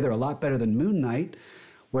put together a lot better than Moon Knight.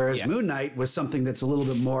 Whereas Moon Knight was something that's a little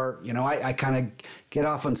bit more, I kind of get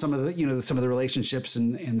off on some of the relationships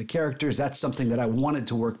and the characters. That's something that I wanted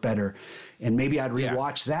to work better. And maybe I'd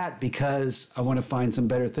rewatch that because I want to find some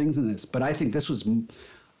better things in this. But I think this was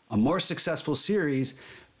a more successful series,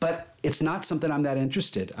 but it's not something I'm that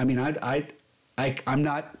interested. I mean, I'm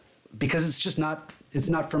not, because it's just not, it's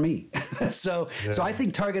not for me. So I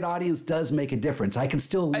think target audience does make a difference. I can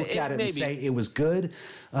still look at it and say it was good.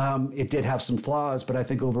 It did have some flaws, but I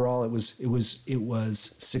think overall it was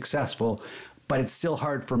successful. But it's still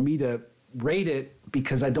hard for me to rate it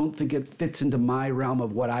because I don't think it fits into my realm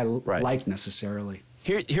of what I like necessarily.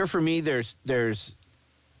 Here for me, there's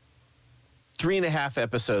 3.5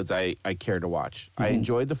 episodes I care to watch. Mm-hmm. I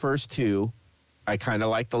enjoyed the first 2. I kind of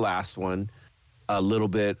liked the last one. A little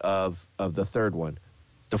bit of the third one.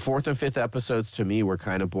 The 4th and 5th episodes to me were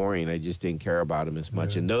kind of boring. I just didn't care about them as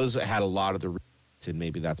much. And those had a lot of the reasons, and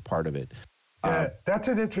maybe that's part of it. Yeah, that's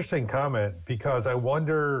an interesting comment because I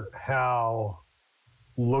wonder how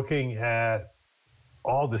looking at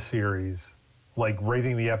all the series, like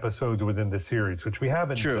rating the episodes within the series, which we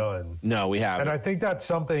haven't done. No, we haven't. And I think that's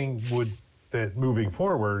something that moving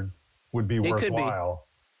forward would be worthwhile.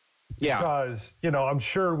 Yeah. Because, I'm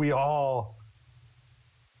sure we all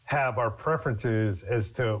have our preferences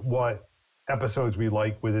as to what episodes we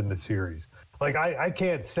like within the series. Like, I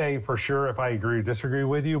can't say for sure if I agree or disagree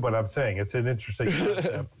with you, but I'm saying it's an interesting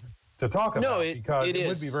concept to talk about because it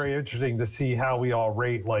would be very interesting to see how we all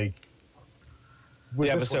rate, like, with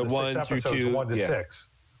episode 1 through 2. 1 to 6.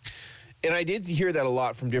 And I did hear that a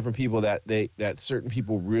lot from different people that certain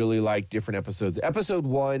people really like different episodes. Episode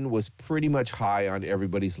 1 was pretty much high on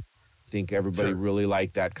everybody's. I think everybody really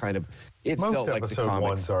liked that kind of. It Most felt like the episode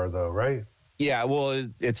comics 1s are though, right? Yeah, well,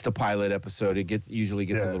 it's the pilot episode. It usually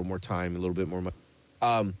gets a little more time, a little bit more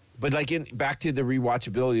money. But like back to the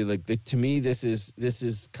rewatchability, like to me, this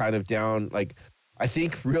is kind of down. Like, I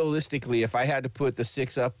think realistically, if I had to put the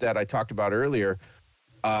 6 up that I talked about earlier,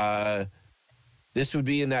 this would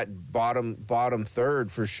be in that bottom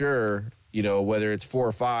third for sure. You know, whether it's 4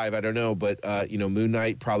 or 5, I don't know, but you know, Moon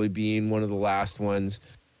Knight probably being one of the last ones,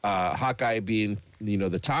 Hawkeye being, you know,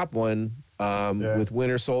 the top one, with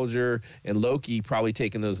Winter Soldier and Loki probably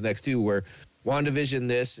taking those next two, where WandaVision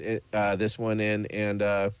this one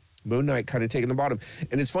and Moon Knight kind of taking the bottom.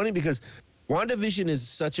 And it's funny because WandaVision is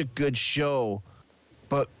such a good show,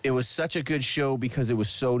 but it was such a good show because it was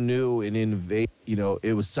so new and you know,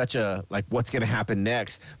 it was such a, like, what's going to happen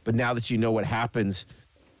next? But now that you know what happens,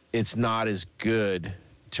 it's not as good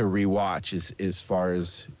to rewatch as far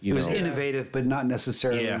as, you know. It was innovative, but not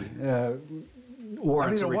necessarily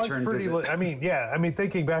warrants a return visit. I mean,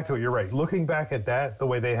 thinking back to it, you're right. Looking back at that, the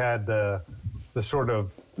way they had the sort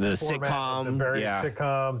of the sitcom, the various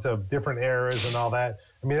sitcoms of different eras and all that.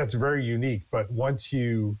 I mean, that's very unique. But once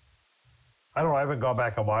you, I don't know, I haven't gone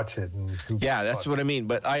back and watched it. And that's what I mean.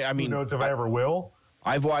 But I mean, who knows if I ever will?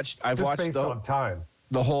 I've watched based on time.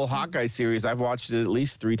 The whole Hawkeye series. I've watched it at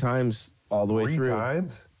least 3 times all the way through. 3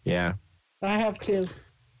 times? Yeah. I have too.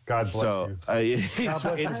 God bless you. God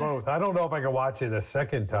bless you both. I don't know if I can watch it a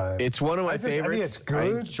second time. It's one of my favorites. I mean, it's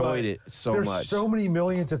good. I enjoyed it so much. There's so many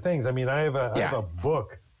millions of things. I mean, I have a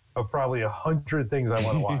book of probably 100 things I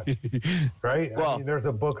want to watch. Right? Well, I mean, there's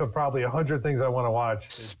a book of probably 100 things I want to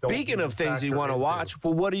watch. Speaking of things you want to watch,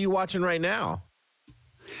 well, what are you watching right now?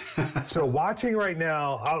 So watching right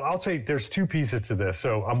now, I'll say there's 2 pieces to this.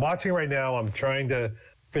 So I'm watching right now. I'm trying to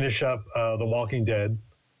finish up The Walking Dead.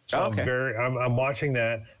 So I'm watching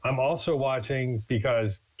that. I'm also watching,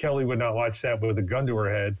 because Kelly would not watch that with a gun to her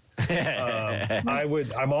head.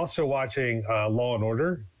 I'm also watching Law and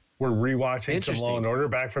Order. We're rewatching some Law and Order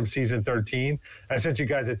back from season 13. I sent you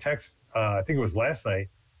guys a text. I think it was last night.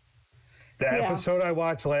 The episode I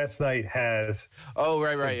watched last night has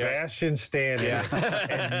Sebastian Stan in it.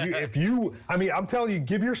 And I'm telling you,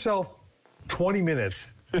 give yourself 20 minutes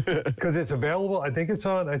because it's available. I think it's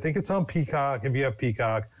on Peacock. If you have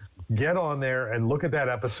Peacock, get on there and look at that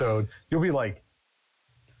episode. You'll be like,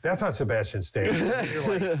 that's not Sebastian Stan.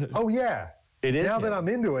 You're like, oh yeah, it is. Now that I'm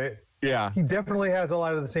into it, yeah, he definitely has a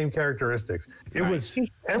lot of the same characteristics. It was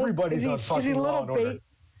everybody's on fucking Law and Order.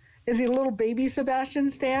 Is he a little baby Sebastian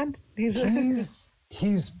Stan?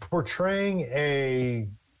 He's portraying a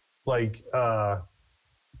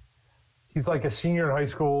he's like a senior in high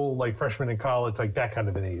school, like freshman in college, like that kind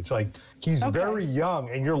of an age. Like he's very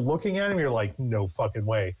young, and you're looking at him, you're like, no fucking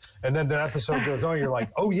way. And then the episode goes on, you're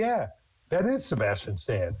like, oh yeah, that is Sebastian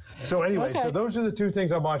Stan. So anyway, so those are the 2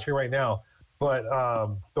 things I'm watching right now. But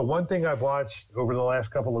the one thing I've watched over the last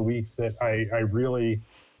couple of weeks that I really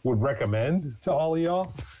would recommend to all of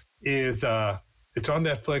y'all is it's on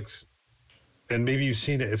Netflix, and maybe you've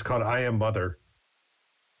seen it. It's called I Am Mother.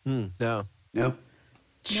 No.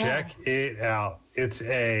 Check it out. It's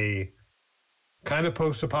a kind of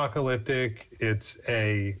post-apocalyptic. It's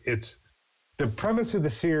the premise of the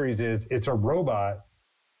series is it's a robot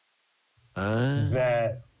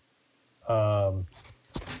that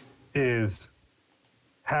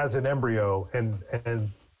has an embryo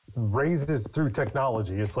and raises through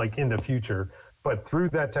technology. It's like in the future, but through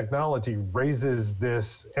that technology raises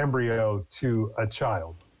this embryo to a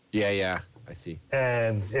child. Yeah, I see.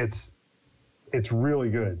 And it's really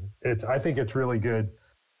good. I think it's really good.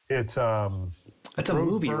 It's a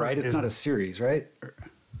movie, right? It's not a series, right?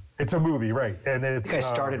 It's a movie, right? And I think I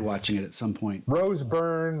started watching it at some point. Rose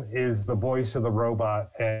Byrne is the voice of the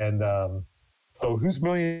robot, and who's $1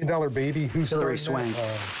 Million Baby? Who's Hilary Swank?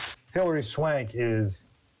 Hilary Swank is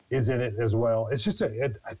in it as well. It's just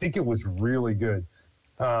I think it was really good.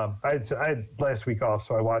 I had last week off,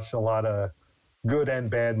 so I watched a lot of good and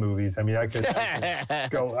bad movies. I mean, I could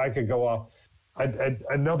go off.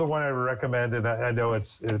 Another one I would recommend, and I know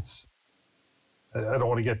it's I don't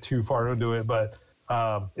want to get too far into it, but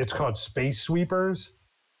it's called Space Sweepers.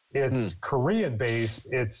 It's Korean based.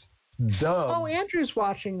 It's dubbed. Oh, Andrew's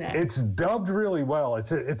watching that. It's dubbed really well.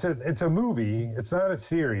 It's a movie. It's not a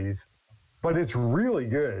series, but it's really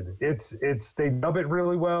good. They dub it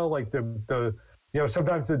really well. Like the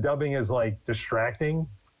sometimes the dubbing is like distracting.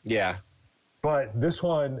 Yeah. But this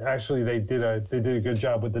one, actually, they did a good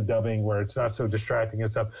job with the dubbing where it's not so distracting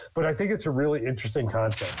and stuff. But I think it's a really interesting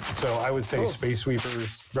concept. So I would say Space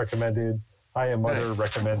Sweepers recommended. I Am Mother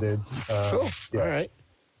recommended. Cool. Yeah. All right.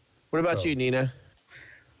 What about you, Nina?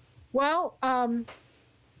 Well,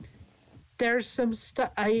 there's some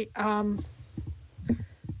stuff. I don't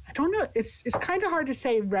know. It's kind of hard to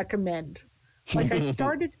say recommend. Like I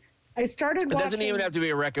started watching. It doesn't even have to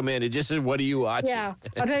be a recommend. It just is, what are you watching? Yeah,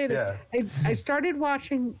 I'll tell you this. Yeah. I started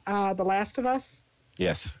watching The Last of Us.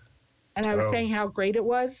 Yes. And I was saying how great it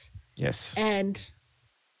was. Yes. And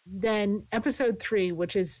then episode 3,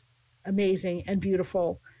 which is amazing and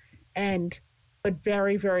beautiful, but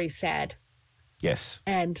very, very sad. Yes.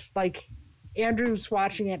 And like Andrew's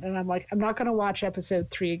watching it, and I'm like, I'm not going to watch episode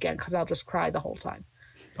 3 again because I'll just cry the whole time.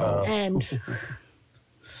 And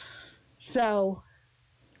so,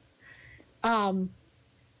 I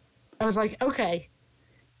was like, okay,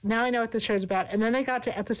 now I know what the show's about. And then they got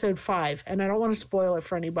to episode 5, and I don't want to spoil it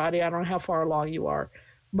for anybody. I don't know how far along you are,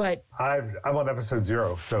 but I'm on episode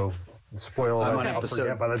 0, so spoil it. I'm on I'll episode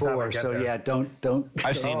forget by the time I 4, get so there. yeah, don't.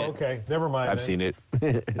 I've seen it. Okay, never mind. I've seen it.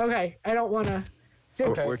 okay, I don't want to.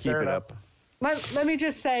 Okay, We're keeping enough. up. Let me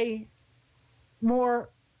just say more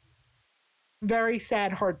very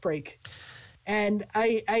sad heartbreak. And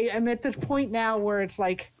I'm at the point now where it's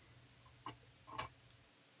like,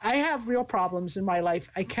 I have real problems in my life.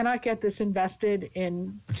 I cannot get this invested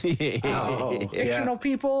in fictional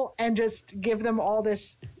people and just give them all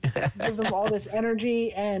this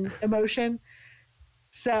energy and emotion.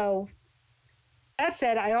 So that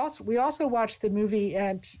said, we also watched the movie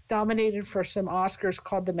and it's nominated for some Oscars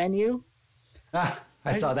called The Menu.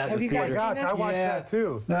 I saw that in Have the you guys theater. seen this? I watched that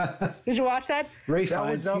too. Did you watch that? Ray That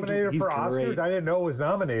Fiennes, was nominated he's for Oscars. great. I didn't know it was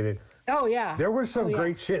nominated. Oh yeah. There was some Oh, yeah.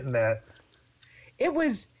 great shit in that.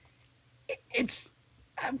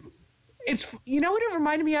 It's you know what it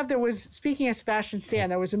reminded me of? There was, speaking of Sebastian Stan,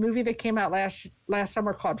 there was a movie that came out last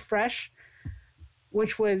summer called Fresh,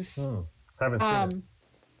 which was Haven't seen it.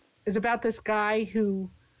 is about this guy who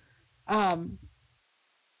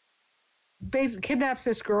basically kidnaps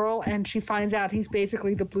this girl, and she finds out he's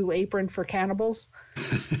basically the Blue Apron for cannibals.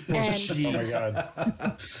 And Oh my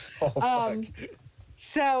god.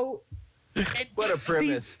 so What a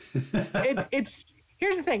premise. it's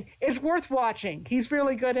here's the thing, it's worth watching. He's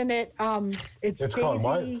really good in it. It's called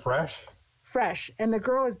what? Daisy Fresh? and the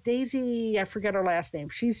girl is Daisy, I forget her last name.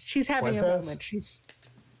 She's having a Fuentes? moment. She's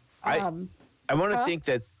I want to think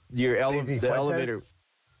that Daisy the Fuentes? elevator,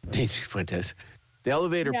 Daisy Fuentes, the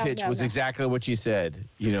elevator pitch was exactly what you said.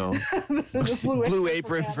 You know, the Blue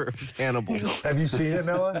Apron for cannibals. Have you seen it,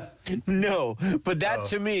 Noah? No, but that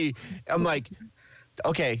to me, I'm like,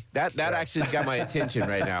 okay, that actually has got my attention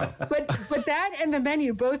right now. but that and The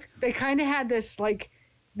Menu, both, they kind of had this, like,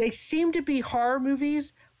 they seem to be horror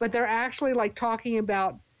movies, but they're actually like talking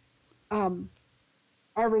about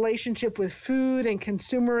our relationship with food and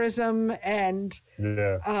consumerism and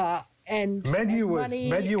Yeah. and Menu money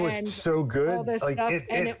was and so good. all this Like stuff,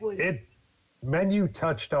 and it was Menu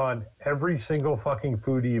touched on every single fucking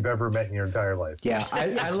foodie you've ever met in your entire life. Yeah,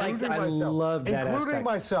 I love that including aspect.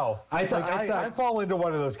 myself. I thought- I fall into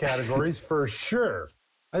one of those categories for sure.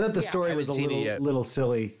 I thought the story I was a haven't seen it yet. little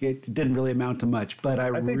silly. It didn't really amount to much, but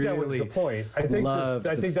I think really that was the point. I think loved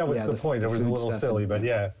that was the point. It was a food little stuff silly, but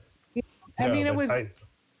yeah. I No, mean, it but was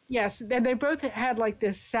yes, and they both had like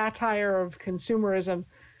this satire of consumerism,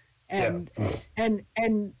 and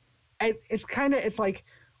it's kind of, it's like,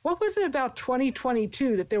 what was it about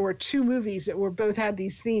 2022 that there were two movies that were both had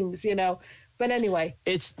these themes, you know? But anyway,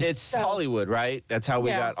 It's Hollywood, right? That's how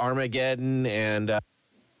we got Armageddon and.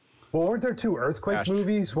 Well, weren't there two earthquake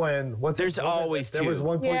movies when? There's always There was two.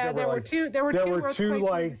 one point yeah, there were two earthquake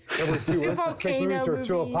earthquake movies or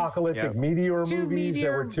two movies. apocalyptic meteor movies.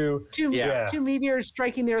 There were two. two meteors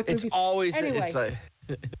striking the earth It's movies. always. Anyway. It's like.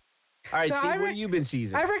 All right, So Steve, I what have you been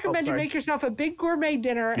seizing? I recommend you sorry. make yourself a big gourmet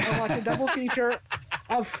dinner and watch a double feature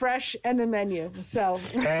of Fresh and The Menu. So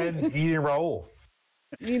And eating Raoul.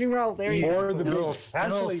 eating roll, there you go. Or the little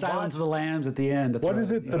Actually, Silence of the Lambs at the end. what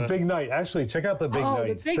is it? The Big Night. Actually, check out The Big Oh,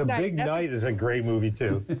 Night. The Big Night. That's- Night is a great movie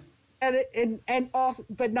too. And also,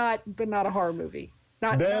 but not a horror movie.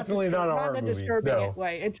 Definitely not a horror in a movie. disturbing No.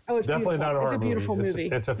 way. It's Definitely beautiful. not a horror It's a beautiful movie.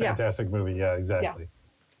 It's a fantastic movie. Yeah, exactly.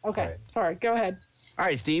 Yeah. Okay. Right. Sorry. Go ahead. All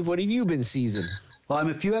right, Steve, what have you been seizing? Well, I'm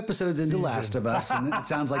a few episodes into Last of Us, and it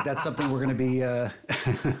sounds like that's something we're going to be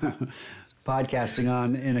podcasting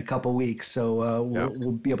on in a couple weeks. So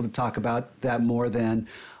we'll be able to talk about that more then.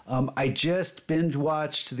 I just binge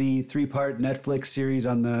watched the 3-part Netflix series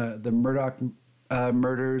on the Murdoch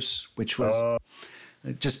murders, which was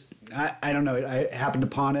just I don't know. I happened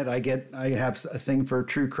upon it. I have a thing for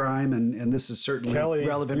true crime, and this is certainly Kelly,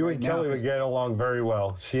 relevant you right and now. Kelly would get along very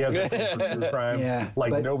well. She has a thing for true crime, Yeah,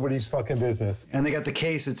 like but- nobody's fucking business. And they got the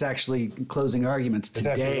case. It's actually closing arguments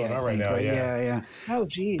actually today. going I on right think, now, right? yeah. Yeah. Oh,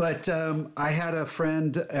 geez. But I had a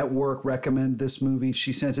friend at work recommend this movie.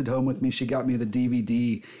 She sent it home with me. She got me the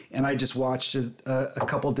DVD, and I just watched it a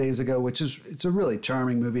couple days ago. It's a really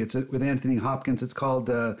charming movie. It's with Anthony Hopkins. It's called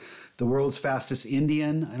The World's Fastest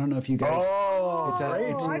Indian. I don't know if you guys. Oh,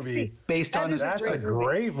 it's great movie. based That on is a That's a great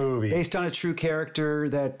great movie. based on a true character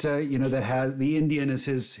that that has the Indian is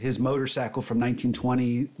his motorcycle from the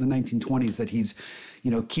 1920s that he's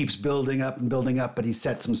keeps building up, but he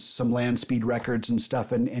set some land speed records and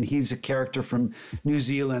stuff, and he's a character from New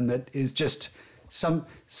Zealand that is just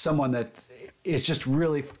someone that is just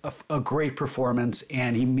really a great performance,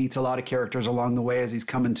 and he meets a lot of characters along the way as he's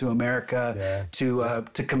coming to America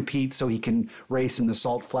to compete so he can race in the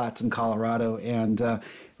salt flats in Colorado, and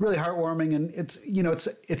really heartwarming. And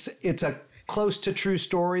it's a close to true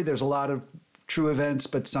story. There's a lot of true events,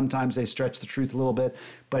 but sometimes they stretch the truth a little bit,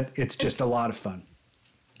 but it's just a lot of fun.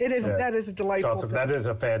 It is. That is a delightful. It's awesome. film. That is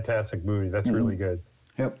a fantastic movie. That's really good.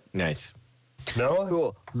 Yep. Nice. Noah?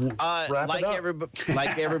 Cool. Wrap it up.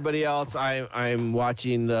 Like everybody else, I'm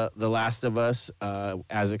watching the Last of Us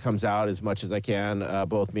as it comes out as much as I can.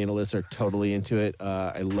 Both me and Alyssa are totally into it.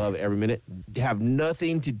 I love every minute. Have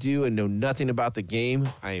nothing to do and know nothing about the game.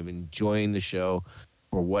 I am enjoying the show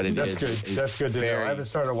for what it is. That's good. That's good to know. I haven't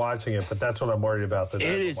started watching it, but that's what I'm worried about. It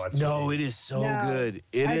is. No, it is so good.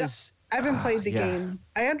 It is. I haven't played the game.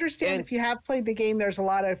 I understand if you have played the game, there's a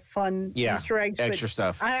lot of fun Easter eggs, extra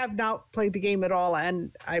stuff. I have not played the game at all,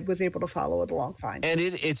 and I was able to follow it along fine. And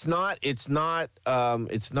it's not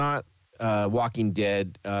Walking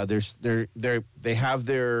Dead. They have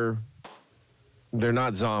their. They're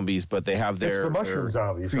not zombies, but they have their. It's the mushroom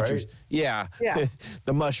zombies, creatures. right? Yeah.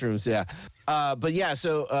 The mushrooms. Yeah, but yeah.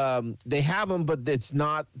 So they have them, but it's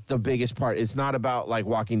not the biggest part. It's not about like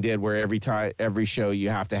Walking Dead, where every show you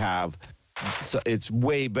have to have. So it's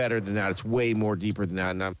way better than that. It's way more deeper than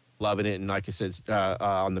that, and I'm loving it. And like I said,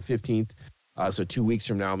 on the 15th. So 2 weeks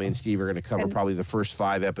from now, me and Steve are going to cover probably the first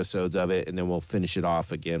 5 episodes of it, and then we'll finish it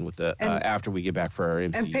off again with the after we get back for our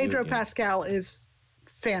MCU. And Pedro again. Pascal is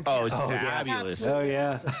fantastic. Oh, it's fabulous. Oh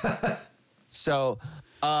yeah. So,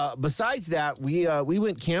 besides that, we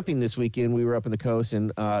went camping this weekend. We were up in the coast,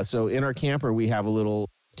 and so in our camper we have a little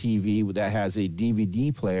TV that has a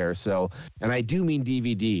DVD player. So, and I do mean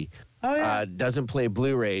DVD. Oh, yeah. Doesn't play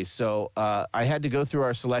Blu-rays. So I had to go through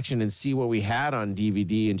our selection and see what we had on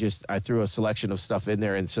DVD, and I threw a selection of stuff in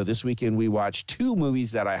there. And so this weekend we watched 2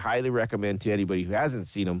 movies that I highly recommend to anybody who hasn't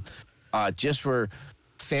seen them, just for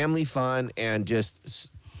family fun and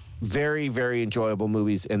just very, very enjoyable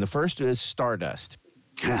movies. And the first is Stardust.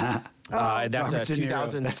 That's Robert a De Niro.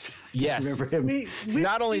 2000. Yes. Remember him?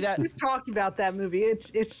 Not only that, we've talked about that movie.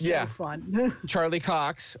 It's so fun. Charlie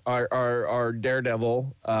Cox, our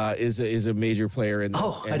Daredevil, is a major player in that.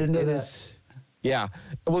 Oh, I didn't know that. Yeah.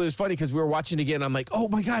 Well, it was funny because we were watching again. I'm like, oh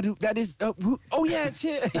my God, that is. Oh yeah, it's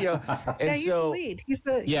him. And he's the lead. He's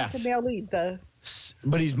the male lead.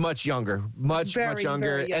 But he's much younger, much younger,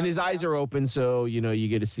 very young, and his eyes are open, so you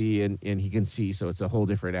get to see and he can see, so it's a whole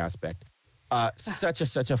different aspect.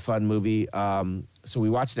 Such a fun movie. So we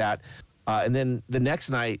watched that, and then the next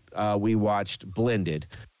night we watched Blended,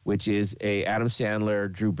 which is a Adam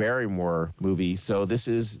Sandler, Drew Barrymore movie. So this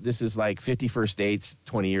is like 50 First Dates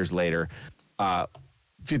 20 years later.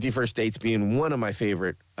 50 First Dates being one of my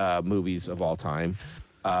favorite movies of all time.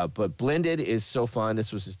 But Blended is so fun.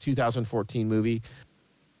 This was his 2014 movie.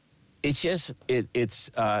 It's just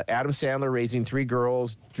it's Adam Sandler raising 3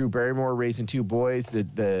 girls, Drew Barrymore raising 2 boys.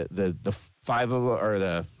 The 5 of them,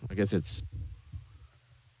 or I guess it's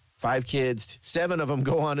 5 kids. 7 of them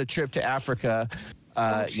go on a trip to Africa.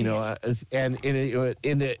 And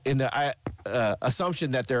in the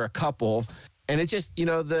assumption that they're a couple, and it just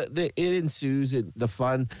it ensues the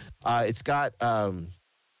fun. It's got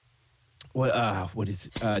what is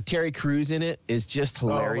it? Terry Crews in it is just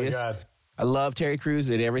hilarious. Oh my God. I love Terry Crews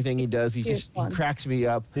and everything he does. He cracks me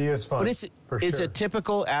up. He is fun. But it's a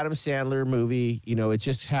typical Adam Sandler movie. It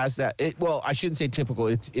just has that. Well, I shouldn't say typical.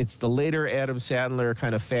 It's the later Adam Sandler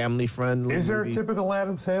kind of family friendly. Is there a typical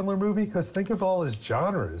Adam Sandler movie? Because think of all his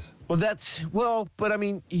genres. But I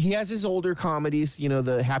mean, he has his older comedies.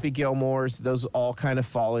 The Happy Gilmores. Those all kind of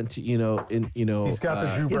fall into He's got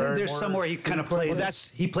the Drew Barrymore. There's somewhere he kind of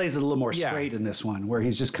plays. He plays it a little more straight in this one, where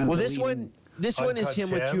he's just kind of. This one is him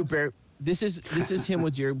with Drew Barrymore. This is him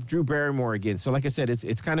with Drew Barrymore again. So like I said,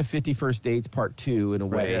 it's kind of 50 First Dates Part 2 in a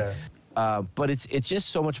way. Right, yeah. But it's just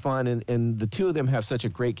so much fun, and the 2 of them have such a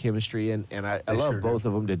great chemistry, and I love both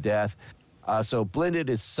of them to death. So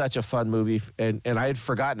Blended is such a fun movie, and I had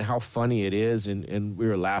forgotten how funny it is, and we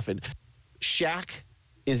were laughing. Shaq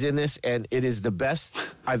is in this, and it is the best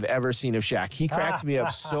I've ever seen of Shaq. He cracks me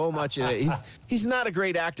up so much in it. He's not a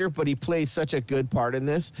great actor, but he plays such a good part in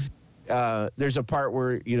this. There's a part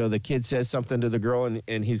where the kid says something to the girl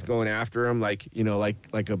and he's going after him like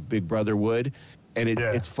a big brother would, And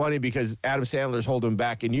it's funny because Adam Sandler's holding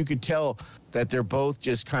back, and you could tell that they're both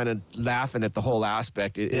just kind of laughing at the whole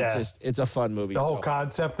aspect. It's a fun movie. The whole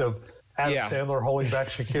concept of Adam Sandler holding back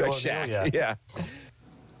Shaquille O'Neal. Yeah.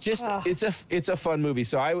 Just it's a fun movie.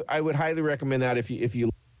 So I would highly recommend that if you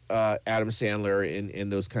Adam Sandler in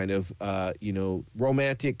those kind of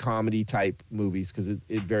romantic comedy type movies, because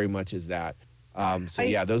it very much is that.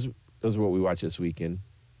 Those are what we watched this weekend.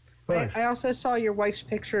 I also saw your wife's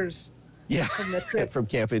pictures. Yeah, from the trip from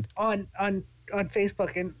camping on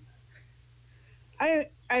Facebook, and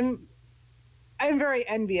I'm very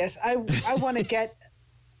envious. I want to get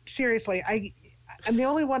seriously. I'm the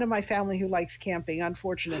only one in my family who likes camping,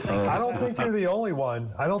 unfortunately. I don't think you're the only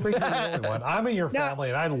one. I'm in your family,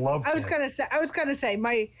 and I love. I was gonna say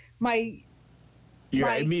my your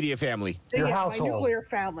immediate family, your household, my nuclear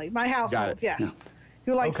family, my household, yes,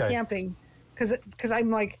 who likes camping, because I'm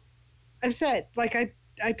like, I've said, like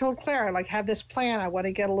I told Claire, I have this plan. I want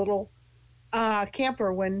to get a little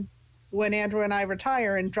camper when Andrew and I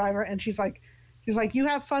retire and drive her. And she's like, you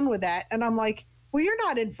have fun with that. And I'm like, well, you're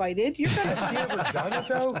not invited. You're gonna. Has she ever done it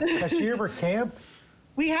though? Has she ever camped?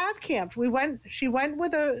 We have camped. She went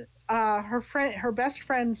with her best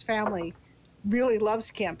friend's family. Really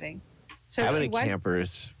loves camping. So how many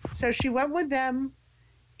campers? So she went with them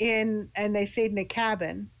and they stayed in a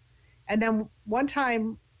cabin. And then one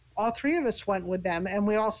time, all three of us went with them, and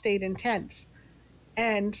we all stayed in tents.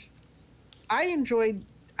 And I enjoyed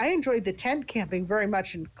the tent camping very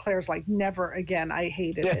much. And Claire's like, never again. I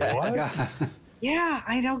hated it. What? Yeah,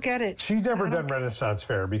 I don't get it. She's never done Renaissance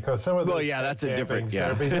Fair because some of those. Well, yeah, that's a different. Yeah,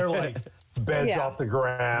 I mean, they're like beds off the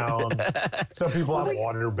ground. Some people have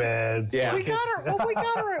water beds. Yeah, we got her.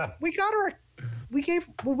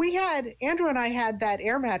 Andrew and I had that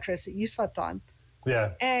air mattress that you slept on.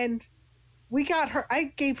 Yeah. And we got her.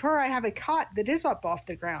 I have a cot that is up off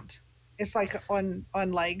the ground. It's like on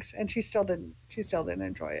legs, and she still didn't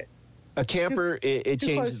enjoy it. A camper, it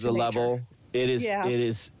changes the level. It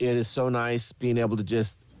is so nice being able to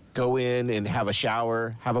just go in and have a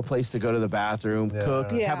shower, have a place to go to the bathroom,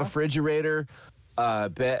 cook, have a refrigerator.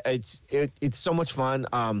 It's so much fun.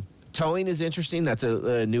 Towing is interesting. That's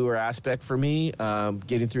a newer aspect for me.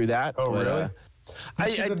 Getting through that. Oh, really?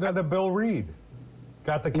 You should have done a Bill Reed.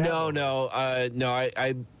 Got the camera. No.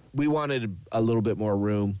 We wanted a little bit more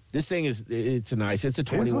room. This thing it's nice. It's a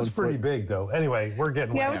 21 This was foot. pretty big though. Anyway, we're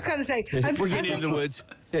getting. Yeah, I was gonna say. We're getting into the woods.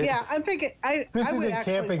 Yeah, I'm thinking. This isn't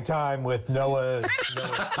camping time with Noah,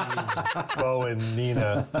 Steve, Bo, and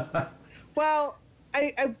Nina. Well,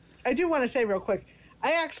 I do want to say real quick.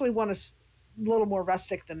 I actually want a little more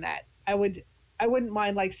rustic than that. I wouldn't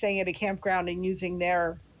mind staying at a campground and using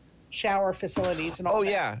their shower facilities and all. Oh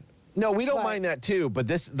that. yeah, no, we don't mind that too. But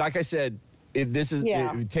this, like I said, it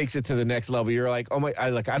takes it to the next level. You're like, oh my, I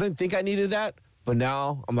didn't think I needed that, but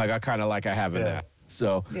now I'm like, I kind of like I having that.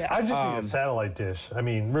 So I just need a satellite dish. I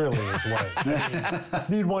mean, really, is what I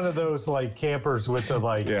need one of those campers with the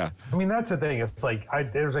I mean, that's the thing. It's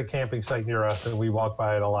there's a camping site near us, and we walk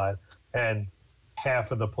by it a lot, and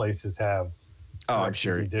half of the places have I'm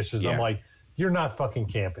sure dishes. I'm like, you're not fucking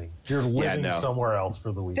camping. You're living somewhere else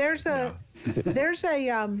for the week. There's a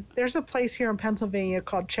place here in Pennsylvania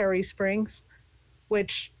called Cherry Springs,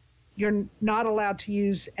 which you're not allowed to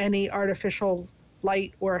use any artificial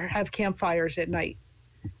light or have campfires at night.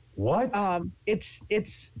 What?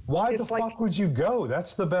 It's why the fuck would you go?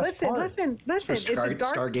 That's the best part. Listen. It's a dark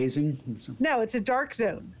stargazing. No, it's a dark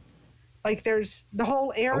zone. There's the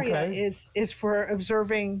whole area is for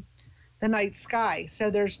observing the night sky.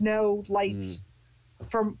 So there's no lights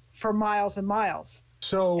for miles and miles.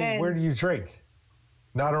 So where do you drink?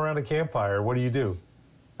 Not around a campfire. What do you do?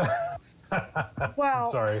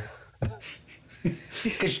 Well, sorry.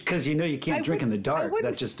 Because you can't drink in the dark.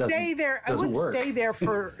 That just doesn't work. I wouldn't stay there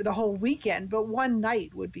for the whole weekend, but one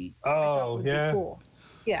night would be. Would be cool.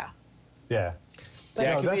 Yeah. Yeah.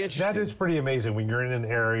 That is pretty amazing when you're in an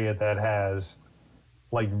area that has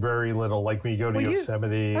very little. Like when you go to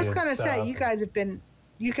Yosemite. I was going to say you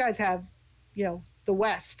guys have, the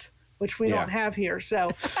West, which we don't have here. So.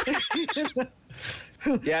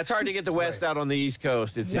 Yeah, it's hard to get the West out on the East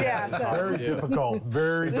Coast. It's very difficult.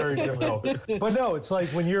 Very, very difficult. But no, it's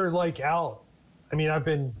when you're out. I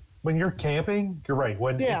mean, when you're camping, you're right.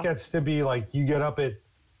 When it gets to be you get up at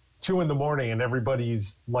 2 a.m. and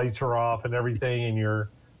everybody's lights are off and everything, and you're,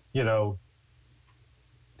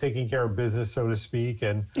 taking care of business, so to speak,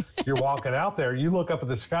 and you're walking out there, you look up at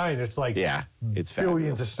the sky and it's it's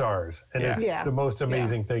billions of stars. And it's the most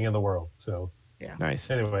amazing thing in the world. So nice.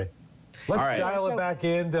 Anyway. Let's dial it back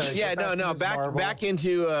in. Back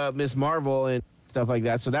into Miss Marvel. And stuff like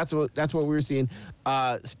that. So that's what we were seeing.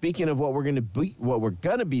 Speaking of what we're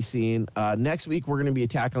gonna be seeing next week, we're gonna be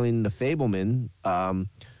tackling the Fableman.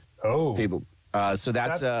 Fable. So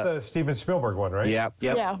that's the Steven Spielberg one, right? Yep.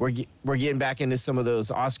 Yeah. We're getting back into some of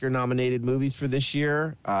those Oscar-nominated movies for this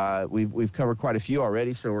year. We've covered quite a few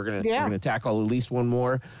already, so we're gonna tackle at least one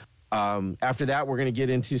more. After that, we're gonna get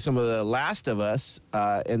into some of the Last of Us,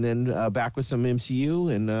 and then back with some MCU.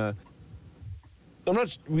 And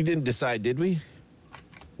we didn't decide, did we?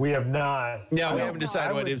 We have not. No, we haven't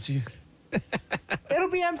decided what MCU. It'll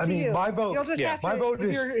be MCU. I mean, my vote. You'll just have to. My vote if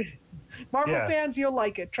is. you're Marvel fans, you'll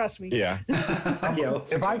like it. Trust me. Yeah.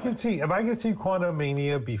 If I can see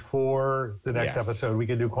Quantumania before the next episode, we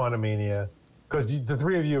can do Quantumania because the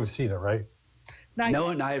three of you have seen it, right? No,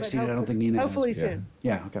 and I have seen it. I don't think Nina. Hopefully has. soon.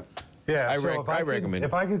 Yeah. Okay. Yeah. I I recommend it.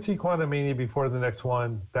 If I can see Quantumania before the next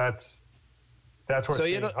one, that's where.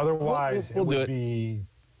 So, otherwise, we'll it do would it. be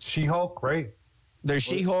She-Hulk, right? There's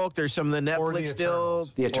She-Hulk. There's some of the Or Netflix the still.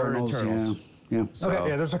 The or Eternals. Yeah. So- Okay.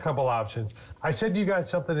 Yeah, there's a couple options. I sent you guys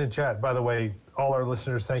something in chat, by the way. All our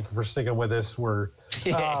listeners, thank you for sticking with us.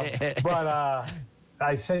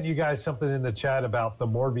 I sent you guys something in the chat about the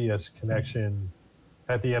Morbius connection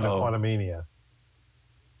at the end of Quantumania.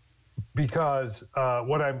 Because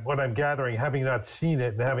what I'm gathering, having not seen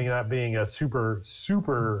it and having not being a super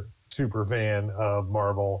fan of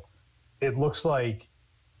Marvel, it looks like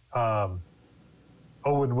Owen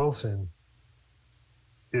Wilson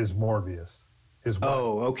is Morbius. Is what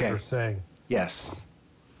okay. they're saying. Yes.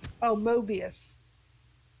 Oh, Mobius.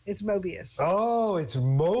 It's Mobius. Oh, it's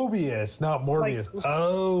Mobius, not Morbius.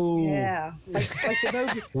 Yeah. Like the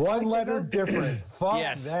Mobius. One letter different. Fuck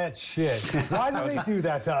Yes. that shit. Why do they do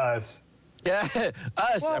that to us? Yeah,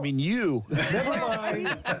 us. Well- I mean, you.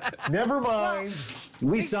 Never mind.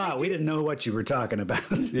 We saw it. We didn't know what you were talking about.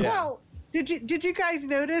 Well, did you guys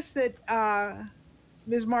notice that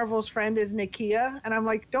Ms. Marvel's friend is Nakia? And I'm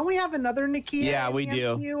like, don't we have another Nakia? Yeah, in we the do.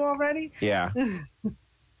 MCU already? Yeah.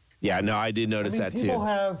 Yeah. No, I did notice that too. People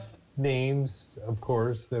have names, of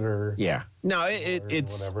course, that are. Yeah. No,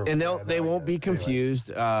 it's whatever, and but they I won't be guess. Anyway.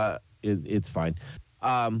 confused. It's fine.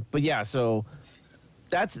 But yeah, so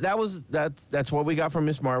that's what we got from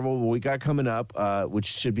Miss Marvel. What we got coming up, which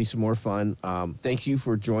should be some more fun. Thank you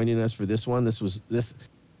for joining us for this one. This.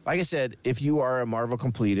 Like I said, if you are a Marvel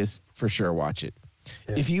completist, for sure watch it.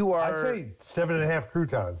 Yeah. If you I are, say 7.5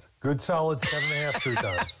 croutons. Good solid 7.5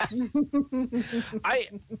 croutons.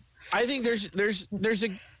 I think there's a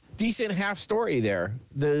decent half story there.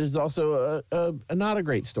 There's also a not a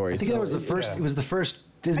great story. I think that was the first. Yeah. It was the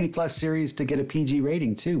first Disney Plus series to get a PG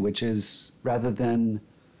rating too, which is rather than.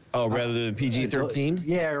 Rather than PG-13.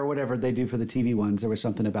 Yeah, or whatever they do for the TV ones. There was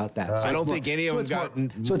something about that. I don't think any of them got.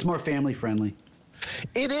 So it's more family friendly.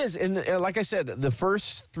 It is, and like I said, the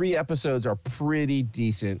first 3 episodes are pretty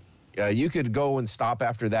decent. You could go and stop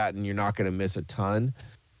after that, and you're not going to miss a ton,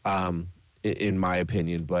 in my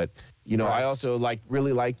opinion. But I also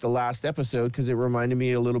really liked the last episode because it reminded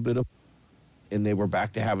me a little bit of, and they were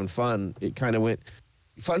back to having fun. It kind of went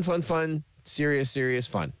fun, serious,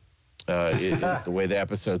 fun. Is the way the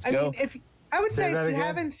episodes go. I mean, I would say if you again?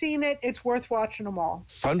 haven't seen it, it's worth watching them all.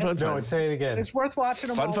 Fun. No, say it again. It's worth watching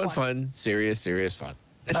them all. Fun, serious, fun.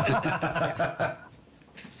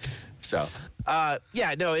 So,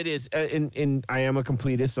 it is. And I am a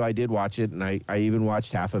completist, so I did watch it, and I even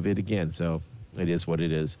watched half of it again. So it is what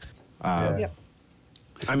it is. Yep.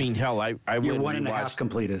 I mean, hell, I You're went 1.5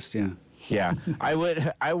 completist, yeah. Yeah, I went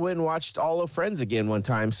and watched all of Friends again one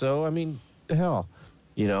time. So I mean, the hell,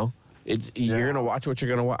 you're gonna watch what you're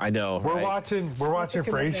gonna watch. I know. We're right? watching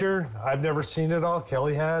Frasier. I've never seen it all.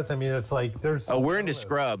 Kelly has. I mean, it's like there's. Oh, we're into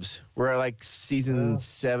Scrubs. We're like season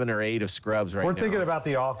 7 or 8 of Scrubs right now. We're thinking about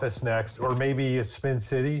The Office next, or maybe a Spin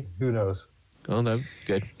City. Who knows? Oh no,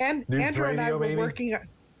 good. And News Andrew and I Radio, were maybe? working.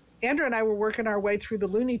 Andrew and I were working our way through the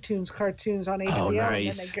Looney Tunes cartoons on HBO. Oh,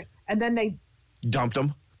 nice. And then they Dumped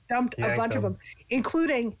them. dumped a Yanked bunch of them. them,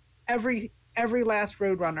 including every last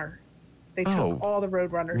Roadrunner. They took Oh. all the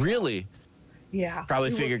Roadrunners. Really? Yeah. Probably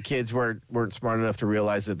We were- figured kids weren't smart enough to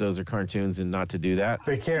realize that those are cartoons and not to do that.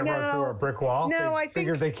 They can't run No. through a brick wall. No, they I think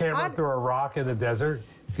figured they can't run I'd- through a rock in the desert.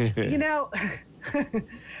 You know,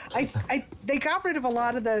 they got rid of a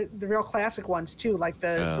lot of the real classic ones too, like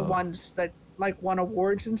the Oh. ones that won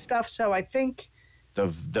awards and stuff. So I think The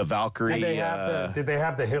Valkyrie. Did they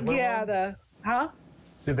have the Hitler ones?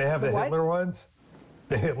 Did they have The the what? Hitler ones?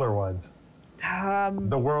 The Hitler ones.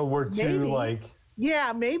 The World War II, maybe.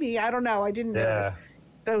 Yeah, maybe. I don't know. I didn't notice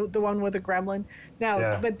the one with the gremlin. No,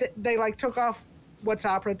 Yeah. but they took off What's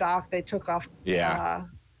Opera Doc. They took off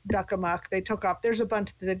Duck Amuck. They took off. There's a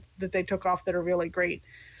bunch that they took off that are really great.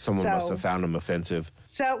 Someone must have found them offensive.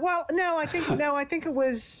 So, well, no, I think I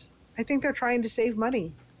think they're trying to save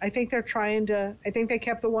money. I think they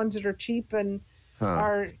kept the ones that are cheap and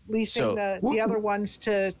are leasing the other ones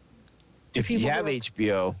to if you have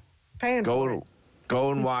HBO, paying for it.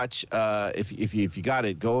 Go and watch. If you got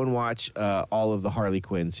it, go and watch all of the Harley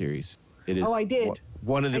Quinn series. It is. Oh, I did.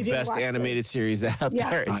 One of the best animated series out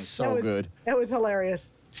there. It's so good. It was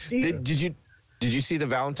hilarious. Did you see the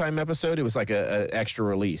Valentine episode? It was like an extra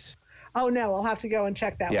release. Oh no, I'll have to go and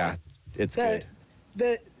check that one. Yeah, it's good.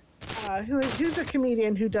 Who's a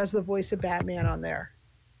comedian who does the voice of Batman on there?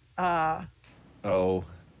 I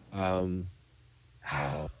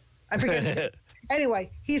forget. Anyway,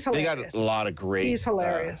 he's hilarious. They got a lot of great. He's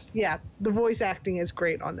hilarious. Yeah, the voice acting is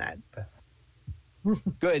great on that.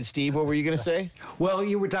 Go ahead, Steve. What were you going to say? Well,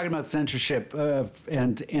 you were talking about censorship,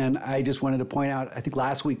 and I just wanted to point out. I think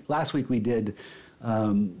last week we did.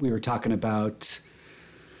 We were talking about.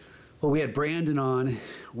 Well, we had Brandon on.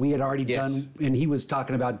 We had already done, and he was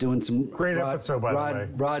talking about doing some great episode, by the way.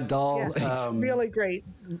 Rod Dahl. Yes, really great.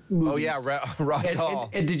 Movies. Oh yeah, Rod Dahl.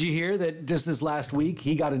 And did you hear that just this last week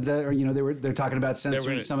he got they're talking about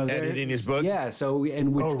censoring some of their editing his book. Yeah, so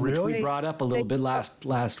which we brought up a little bit last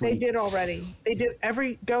week. They did already. They did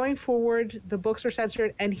going forward. The books are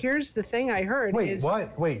censored, and here's the thing I heard. What?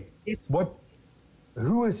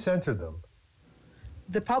 Who has censored them?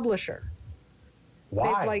 The publisher.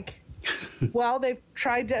 Why? They've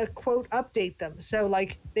tried to quote update them, so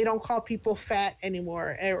they don't call people fat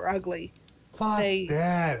anymore or ugly. Fuck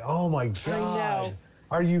that! Oh my god! I know.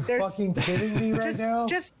 Are you fucking kidding me right now?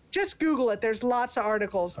 Just Google it. There's lots of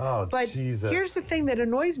articles. Oh, but Jesus. Here's the thing that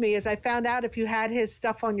annoys me is I found out if you had his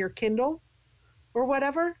stuff on your Kindle or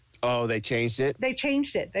whatever. Oh, they changed it. They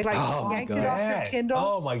changed it. They yanked it off your Kindle.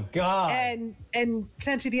 Oh my god! And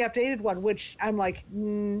sent you the updated one, which I'm like.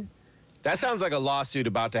 That sounds like a lawsuit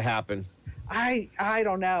about to happen. I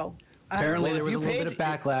don't know. Apparently, there was a little bit of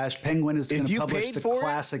backlash. Penguin is going to publish the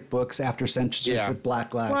classic books after censorship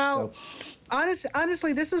backlash. Well,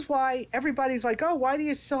 honestly, this is why everybody's like, oh, why do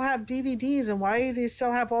you still have DVDs and why do you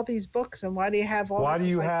still have all these books and why do you have all? Why do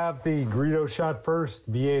you have the Greedo Shot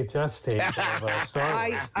First VHS tape of Star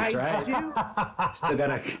Wars? I do. Still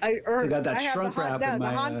got that shrunk wrap in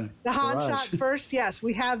my the Han Shot First. Yes,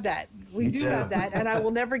 we have that. We do have that, and I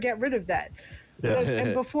will never get rid of that. Yeah.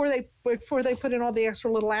 And before they put in all the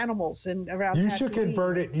extra little animals and around. You should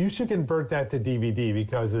convert it. You should convert that to DVD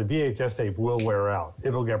because the VHS tape will wear out.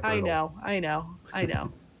 It'll get brittle. I know.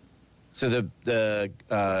 So the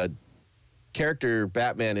character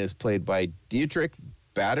Batman is played by Dietrich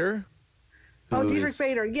Bader. Dietrich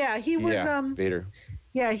Bader. Yeah, he was. Bader.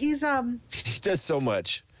 Yeah, he's. He does so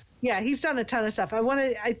much. Yeah, he's done a ton of stuff. I'm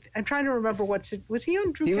trying to remember was he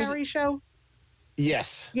on Drew Carey's show?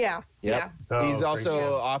 Yes. Yeah. Yep. Yeah. He's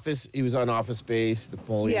also Office. He was on Office Space,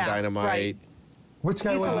 Napoleon Dynamite. Right. Which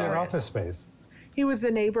guy was in Office Space? He was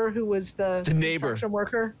the neighbor who was the neighbor construction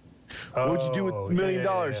worker. What'd you do with $1 million?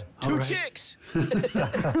 Yeah. Two chicks. Anybody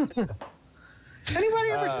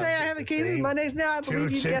ever say I have a case of Mondays? No, I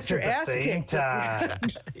believe you get your ass kicked.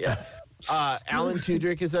 Yeah. Alan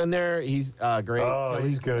Tudyk is on there. He's great. Oh,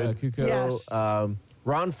 he's good. Kuko. Yes. Ron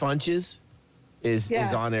Funches is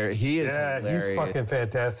on there. He is hilarious. He's fucking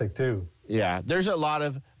fantastic too. Yeah, there's a lot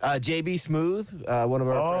of JB Smooth, one of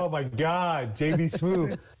our friends. Oh my God, JB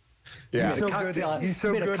Smooth. Yeah, he's so good. He's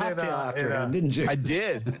so good after him, didn't you? I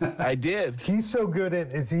did. He's so good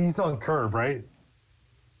at. He's on Curb, right?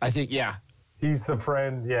 I think He's the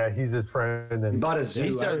friend. Yeah, he's his friend. And bought a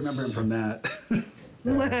zoo. I remember him from that.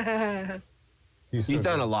 He's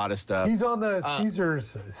done a lot of stuff. He's on the Caesar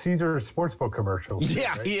Sportsbook commercials.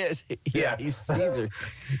 Yeah, right? He is. Yeah, he's Caesar.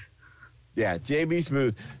 Yeah, JB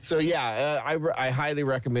Smooth. So I highly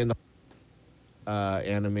recommend the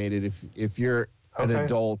animated if you're an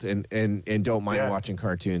adult and don't mind watching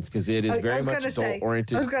cartoons because it is very much adult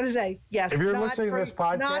oriented. I was going to say yes. If you're listening to this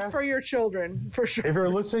podcast, not for your children, for sure. If you're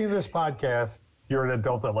listening to this podcast, you're an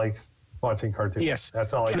adult that likes watching cartoons. Yes,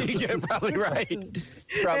 that's all I can say. You're probably right.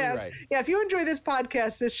 Right. Yeah, if you enjoy this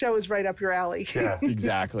podcast, this show is right up your alley. Yeah,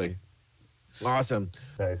 exactly. Awesome.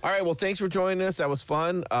 Nice. All right. Well, thanks for joining us. That was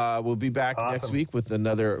fun. We'll be back next week with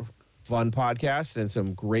another fun podcast and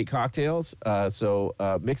some great cocktails. So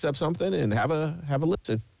mix up something and have a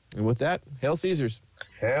listen. And with that, Hail Caesars.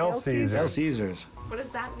 Hail Caesars. Hail Caesars. What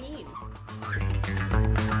does that mean?